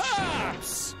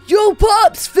 Pops! Yo,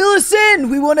 Pops, fill us in!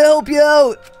 We want to help you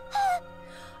out!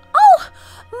 Oh!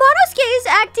 Monosuke is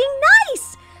acting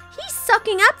nice! He's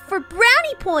sucking up for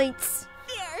brownie points.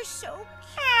 They're so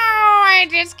Oh, I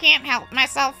just can't help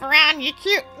myself around you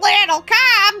cute little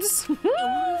cubs.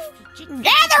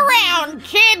 Gather round,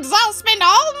 kids. I'll spend a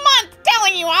whole month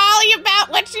telling you all about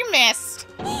what you missed.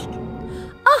 A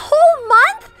whole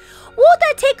month? Won't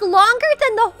that take longer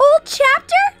than the whole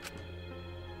chapter?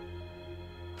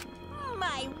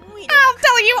 I'll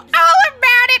tell you all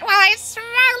about it while I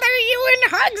smother you in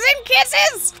hugs and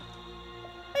kisses.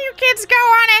 You kids go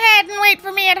on ahead and wait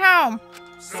for me at home.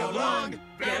 So long.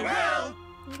 Farewell.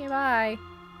 Okay, bye.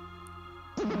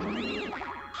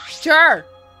 Sure.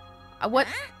 What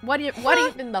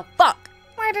even the fuck?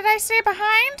 Why did I stay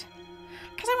behind?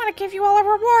 Because I want to give you all a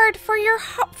reward for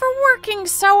working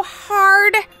so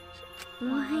hard.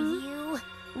 Why you?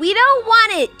 We don't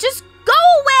want it. Just go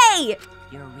away.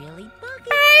 You're really bugging.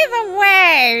 By the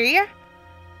way,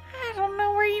 I don't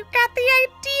know where you got the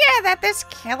idea that this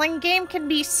killing game can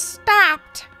be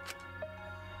stopped.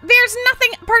 There's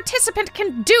nothing a participant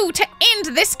can do to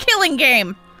end this killing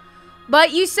game.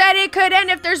 But you said it could end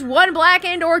if there's 1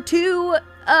 blackened or 2,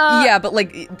 Yeah, but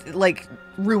like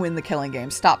ruin the killing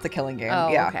game. Stop the killing game. Oh,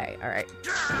 yeah. okay. All right.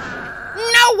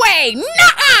 No way!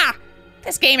 Nuh-uh!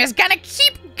 This game is gonna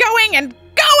keep going and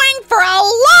going for a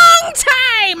long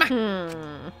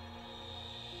time!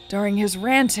 During his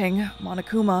ranting,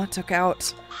 Monokuma took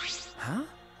out... Huh?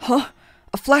 Huh?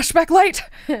 A flashback light?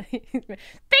 Big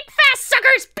fast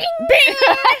suckers! Bing, bing!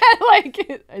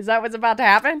 Like, is that what's about to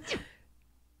happen?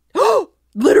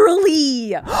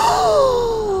 Literally!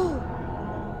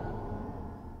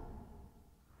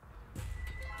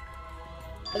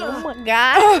 Oh my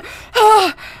god.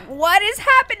 What is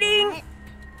happening?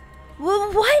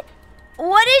 What?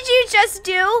 What did you just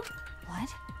do?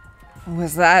 What?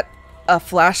 Was that a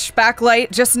flashback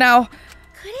light just now?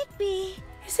 Could it be?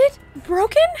 Is it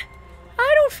broken?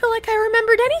 I don't feel like I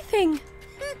remembered anything.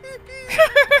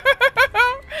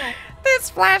 This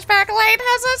flashback light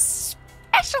has a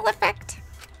special effect.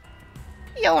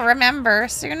 You'll remember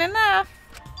soon enough.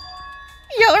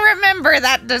 You'll remember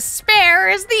that despair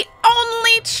is the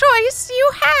only choice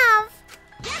you have.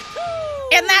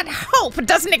 And that hope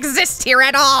doesn't exist here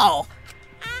at all.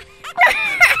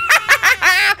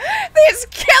 This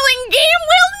killing game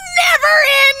will never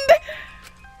end!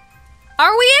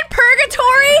 Are we in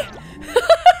purgatory?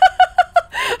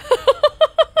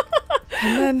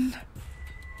 And then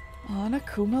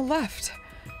Monokuma left.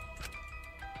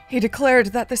 He declared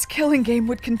that this killing game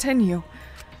would continue.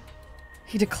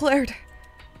 He declared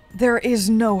there is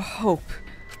no hope.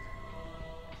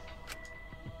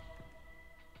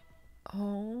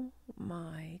 Oh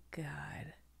my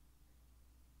god.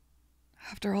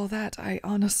 After all that, I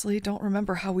honestly don't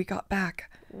remember how we got back.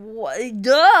 What?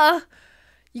 Duh!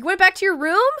 You went back to your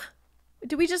room?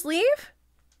 Did we just leave?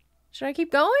 Should I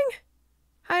keep going?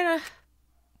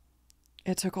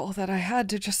 It took all that I had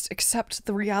to just accept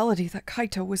the reality that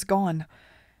Kaito was gone.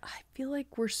 I feel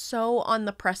like we're so on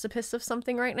the precipice of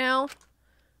something right now.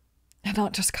 And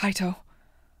not just Kaito.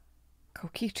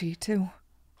 Kokichi, too.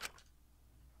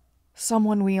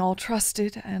 Someone we all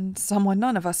trusted, and someone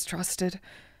none of us trusted.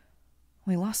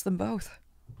 We lost them both.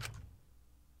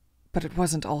 But it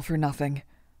wasn't all for nothing.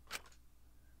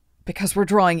 Because we're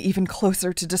drawing even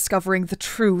closer to discovering the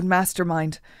true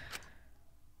mastermind.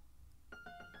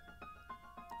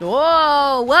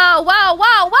 Whoa, whoa, whoa,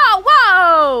 whoa, whoa,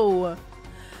 whoa!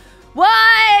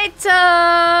 What?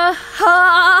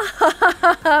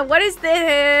 What is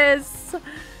this?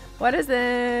 What is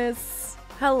this?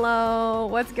 Hello,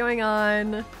 what's going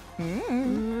on?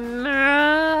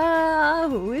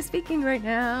 Who is speaking right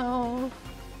now?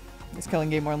 This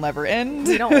killing game will never end.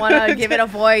 We don't want to give it a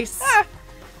voice.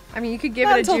 I mean, you could give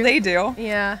Not it a until they do.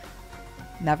 Yeah.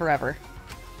 Never ever.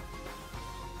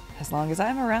 As long as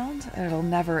I'm around, it'll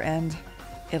never end.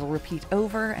 It'll repeat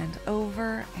over and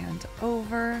over and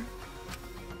over.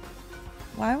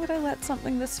 Why would I let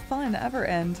something this fun ever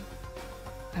end?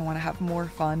 I want to have more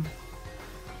fun.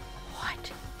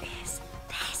 What is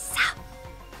this?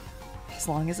 As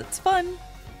long as it's fun,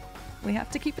 we have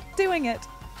to keep doing it.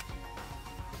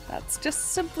 That's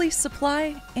just simply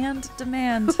supply and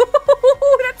demand.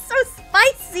 That's so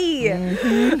spicy!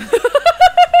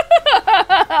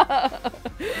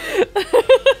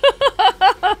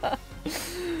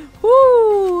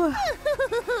 Woo!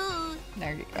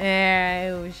 There you go.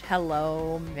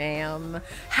 Hello, ma'am.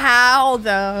 How,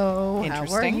 though? How are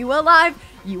Interesting. you alive?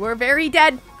 You are very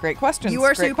dead. Great questions. You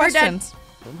are Great super questions.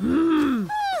 dead.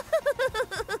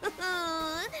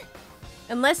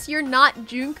 Unless you're not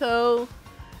Junko.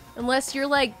 Unless you're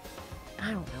like,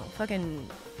 I don't know, fucking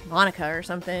Monica or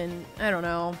something. I don't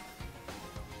know.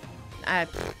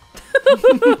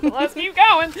 Let's keep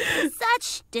going.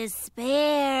 Such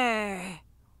despair.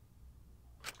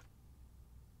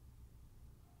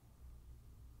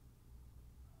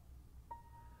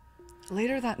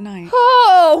 Later that night,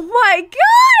 Oh my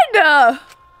god!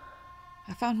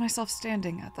 I found myself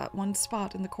standing at that one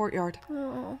spot in the courtyard.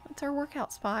 Oh, it's our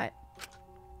workout spot.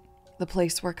 The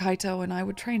place where Kaito and I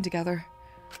would train together.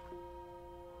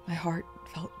 My heart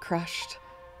felt crushed.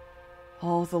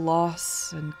 All the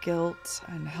loss and guilt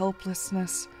and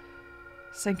helplessness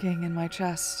sinking in my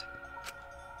chest.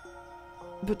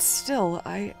 But still,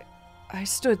 I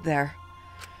stood there.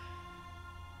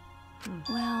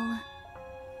 Well...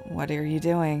 What are you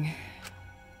doing?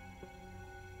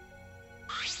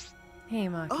 Hey,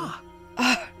 Maki.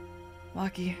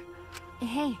 Maki.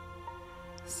 Hey.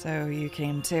 So you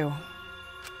came too.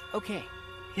 Okay.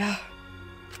 Yeah.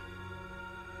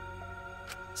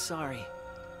 Sorry.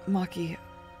 Maki.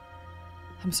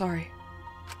 I'm sorry.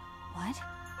 What?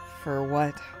 For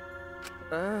what?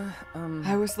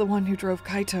 I was the one who drove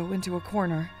Kaito into a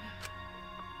corner.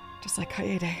 Just like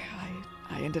Kaede,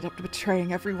 I ended up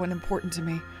betraying everyone important to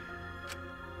me.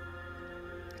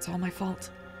 It's all my fault.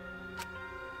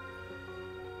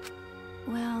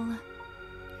 Well...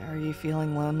 Are you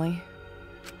feeling lonely?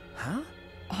 Huh?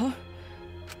 Huh?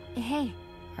 Hey.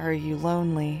 Are you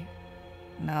lonely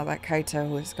now that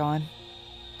Kaito is gone?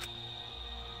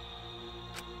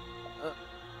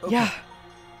 Okay. Yeah.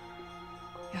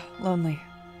 Yeah, lonely.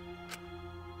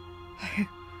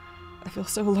 I feel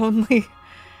so lonely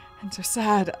and so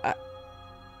sad.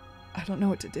 I don't know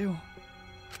what to do.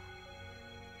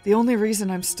 The only reason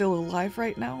I'm still alive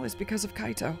right now is because of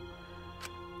Kaito.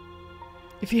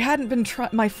 If he hadn't been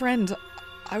my friend,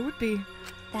 I would be...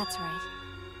 That's right.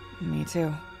 Me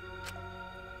too.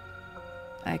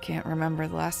 I can't remember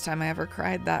the last time I ever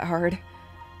cried that hard.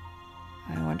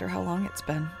 I wonder how long it's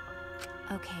been.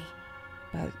 Okay.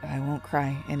 But I won't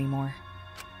cry anymore.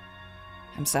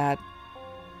 I'm sad.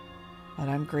 But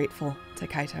I'm grateful to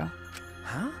Kaito.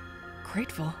 Huh?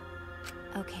 Grateful?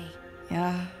 Okay.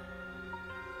 Yeah.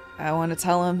 I want to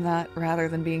tell him that rather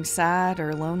than being sad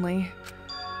or lonely,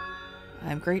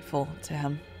 I'm grateful to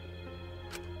him.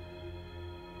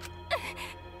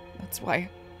 That's why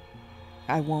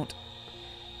I won't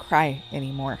cry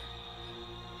anymore.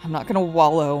 I'm not gonna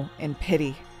wallow in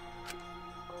pity.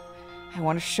 I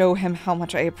want to show him how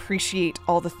much I appreciate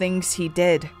all the things he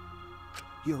did.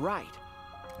 You're right.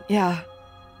 Yeah.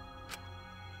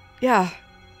 Yeah.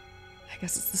 I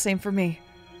guess it's the same for me.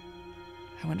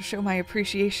 I want to show my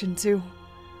appreciation too.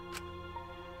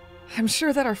 I'm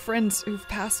sure that our friends who've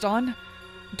passed on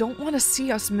don't want to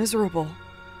see us miserable.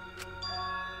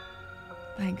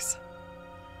 Thanks.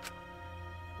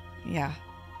 Yeah.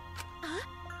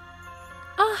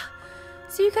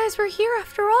 So you guys were here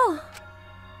after all.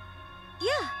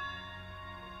 Yeah.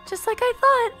 Just like I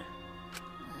thought.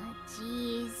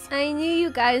 Jeez. I knew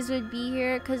you guys would be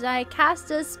here because I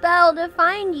cast a spell to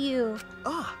find you.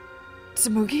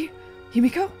 Tsumugi?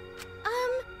 Himiko?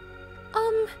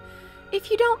 If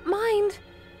you don't mind,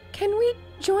 can we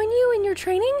join you in your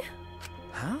training?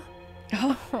 Huh?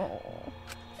 Oh.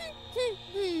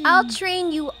 I'll train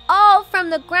you all from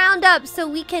the ground up so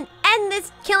we can end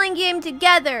this killing game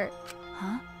together.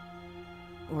 Huh?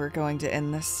 We're going to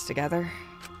end this together?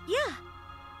 Yeah.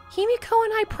 Himiko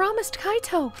and I promised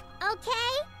Kaito.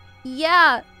 Okay?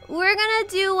 Yeah, we're gonna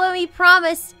do what we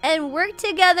promised and work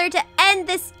together to end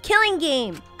this killing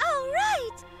game. All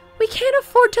right. We can't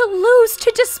afford to lose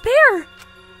to despair.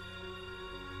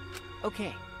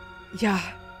 okay? Yeah,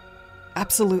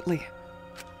 absolutely.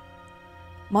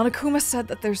 Monokuma said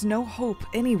that there's no hope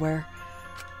anywhere.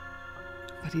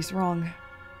 But he's wrong.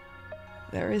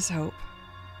 There is hope.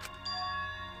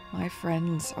 My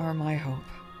friends are my hope.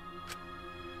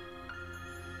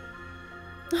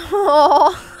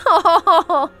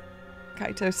 Oh.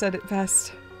 Kaito said it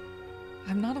best.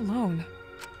 I'm not alone.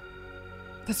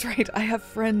 That's right, I have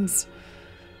friends.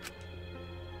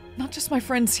 Not just my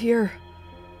friends here,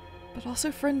 but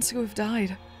also friends who have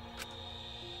died.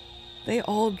 They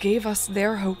all gave us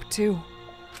their hope too.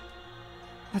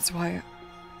 That's why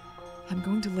I'm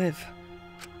going to live.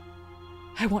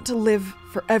 I want to live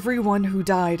for everyone who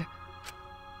died.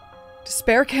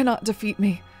 Despair cannot defeat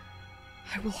me.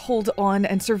 I will hold on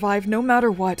and survive no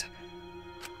matter what.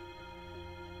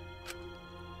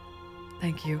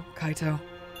 Thank you, Kaito.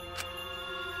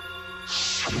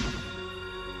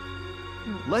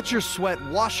 Let your sweat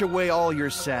wash away all your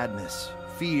sadness,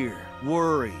 fear,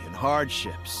 worry, and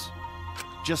hardships.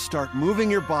 Just start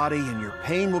moving your body and your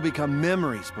pain will become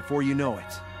memories before you know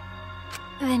it.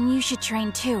 Then you should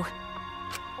train too.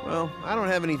 Well, I don't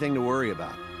have anything to worry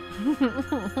about.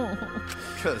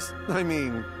 Because, I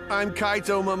mean, I'm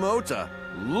Kaito Momota,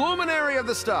 Luminary of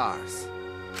the Stars.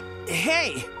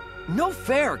 Hey! No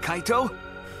fair, Kaito!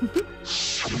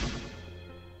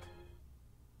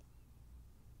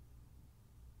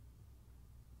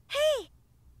 Hey!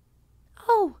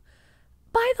 Oh,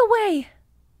 by the way.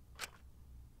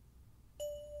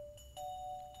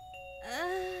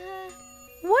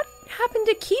 What happened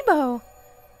to Kibo?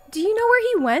 Do you know where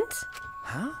he went?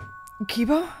 Huh?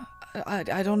 Kibo?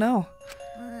 I don't know.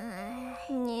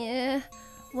 Yeah.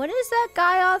 What is that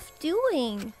guy off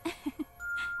doing?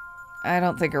 I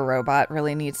don't think a robot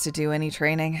really needs to do any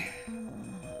training.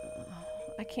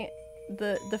 I can't.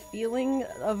 The feeling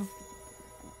of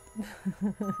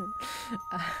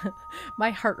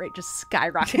my heart rate just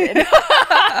skyrocketed.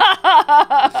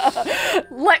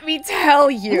 Let me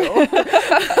tell you.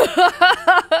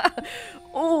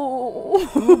 Oh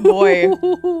boy.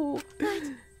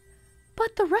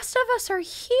 But the rest of us are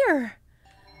here.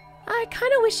 I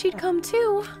kind of wish he'd come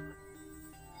too.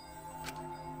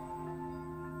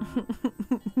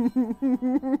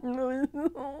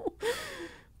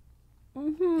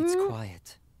 It's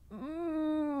quiet.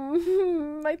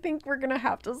 I think we're gonna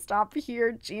have to stop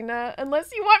here, Gina,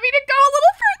 unless you want me to go a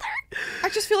little further. I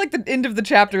just feel like the end of the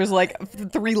chapter is like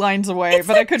 3 lines away, but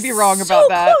like I could be wrong about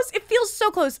that. So close. It feels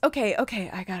so close. Okay,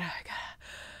 I gotta. Okay.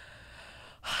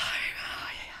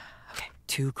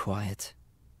 Too quiet.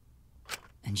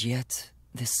 And yet,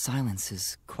 this silence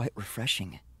is quite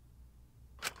refreshing.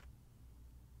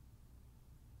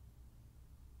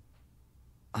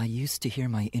 I used to hear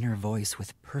my inner voice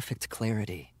with perfect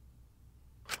clarity.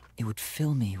 It would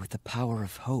fill me with the power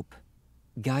of hope,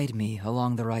 guide me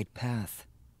along the right path.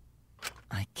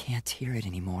 I can't hear it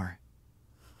anymore.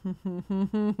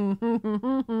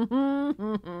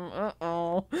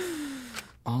 Uh-oh.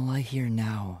 All I hear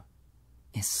now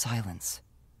is silence.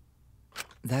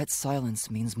 That silence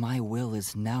means my will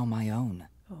is now my own.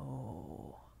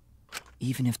 Oh.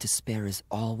 Even if despair is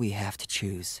all we have to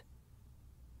choose.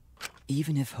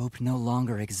 Even if hope no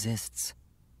longer exists,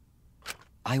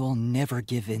 I will never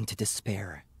give in to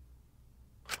despair.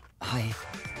 I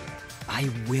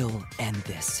will end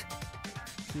this.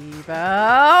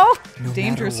 Kibo. No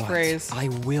Dangerous matter what, phrase. I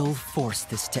will force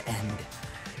this to end.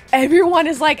 Everyone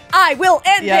is like, I will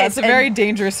end this. Yeah, it's a very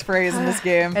dangerous phrase in this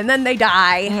game. And then they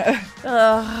die.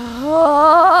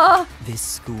 This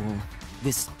school,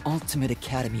 this ultimate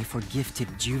academy for gifted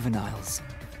juveniles,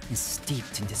 is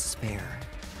steeped in despair.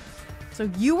 So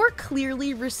you were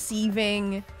clearly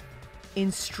receiving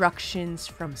instructions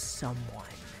from someone.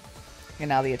 And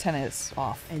now the antenna is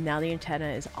off. And now the antenna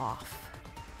is off.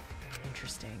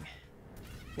 Interesting.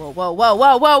 Whoa, whoa, whoa,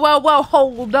 whoa, whoa, whoa, whoa.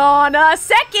 Hold on a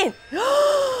second.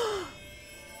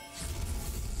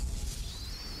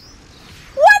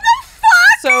 What the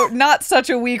fuck? So not such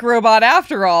a weak robot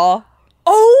after all.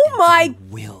 Oh my. I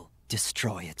will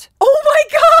destroy it. Oh my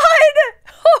god.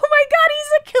 Oh my god,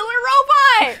 he's a killer robot.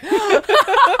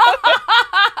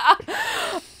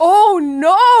 Oh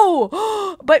no.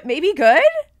 But maybe good?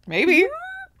 Maybe.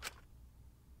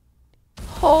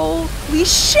 Holy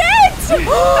shit!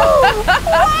 What?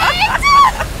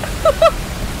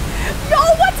 Yo,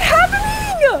 what's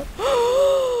happening?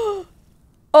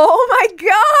 Oh my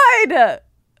god!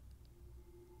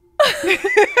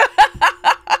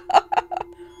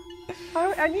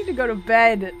 I need to go to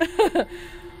bed.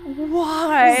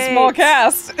 Why? Small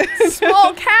cast.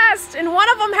 Small cast, and one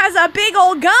of them has a big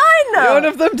old gun. One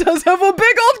of them does have a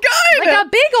big old gun. Like a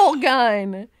big old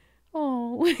gun.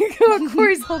 Oh,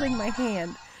 Corey's holding my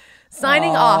hand.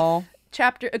 Signing off.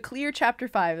 A clear chapter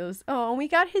 5. It was, and we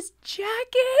got his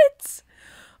jacket.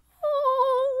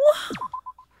 Oh.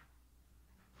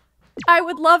 I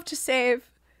would love to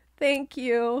save. Thank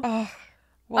you.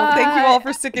 Well, thank you all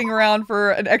for sticking around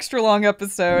for an extra long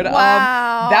episode.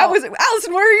 Wow. That was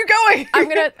Allison. Where are you going?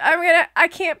 I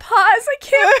can't pause. I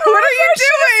can't pause. What are you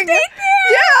doing?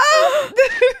 Yeah.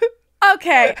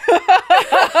 Okay.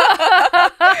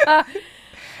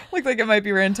 Looked like it might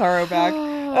be Rantaro back.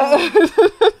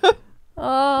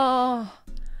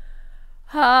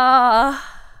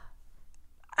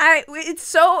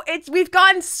 We've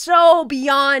gone so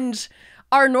beyond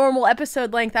our normal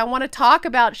episode length. I want to talk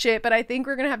about shit, but I think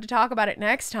we're gonna have to talk about it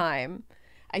next time.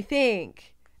 I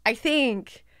think I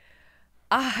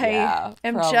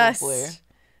am probably. just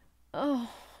oh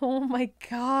my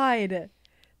god,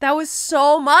 that was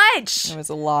so much. It was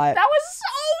a lot. That was so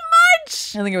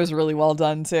much. I think it was really well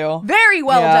done too. Very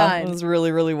well done. It was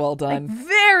really, really well done. Like,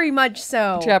 very much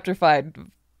so. Chapter 5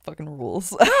 fucking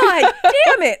rules. God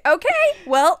damn it. Okay.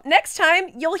 Well, next time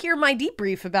you'll hear my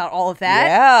debrief about all of that.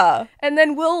 Yeah. And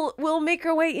then we'll make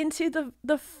our way into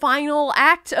the final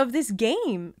act of this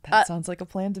game. That sounds like a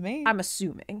plan to me. I'm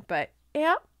assuming, but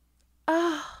yeah.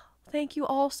 Thank you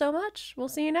all so much. We'll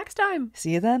see you next time.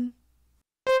 See you then.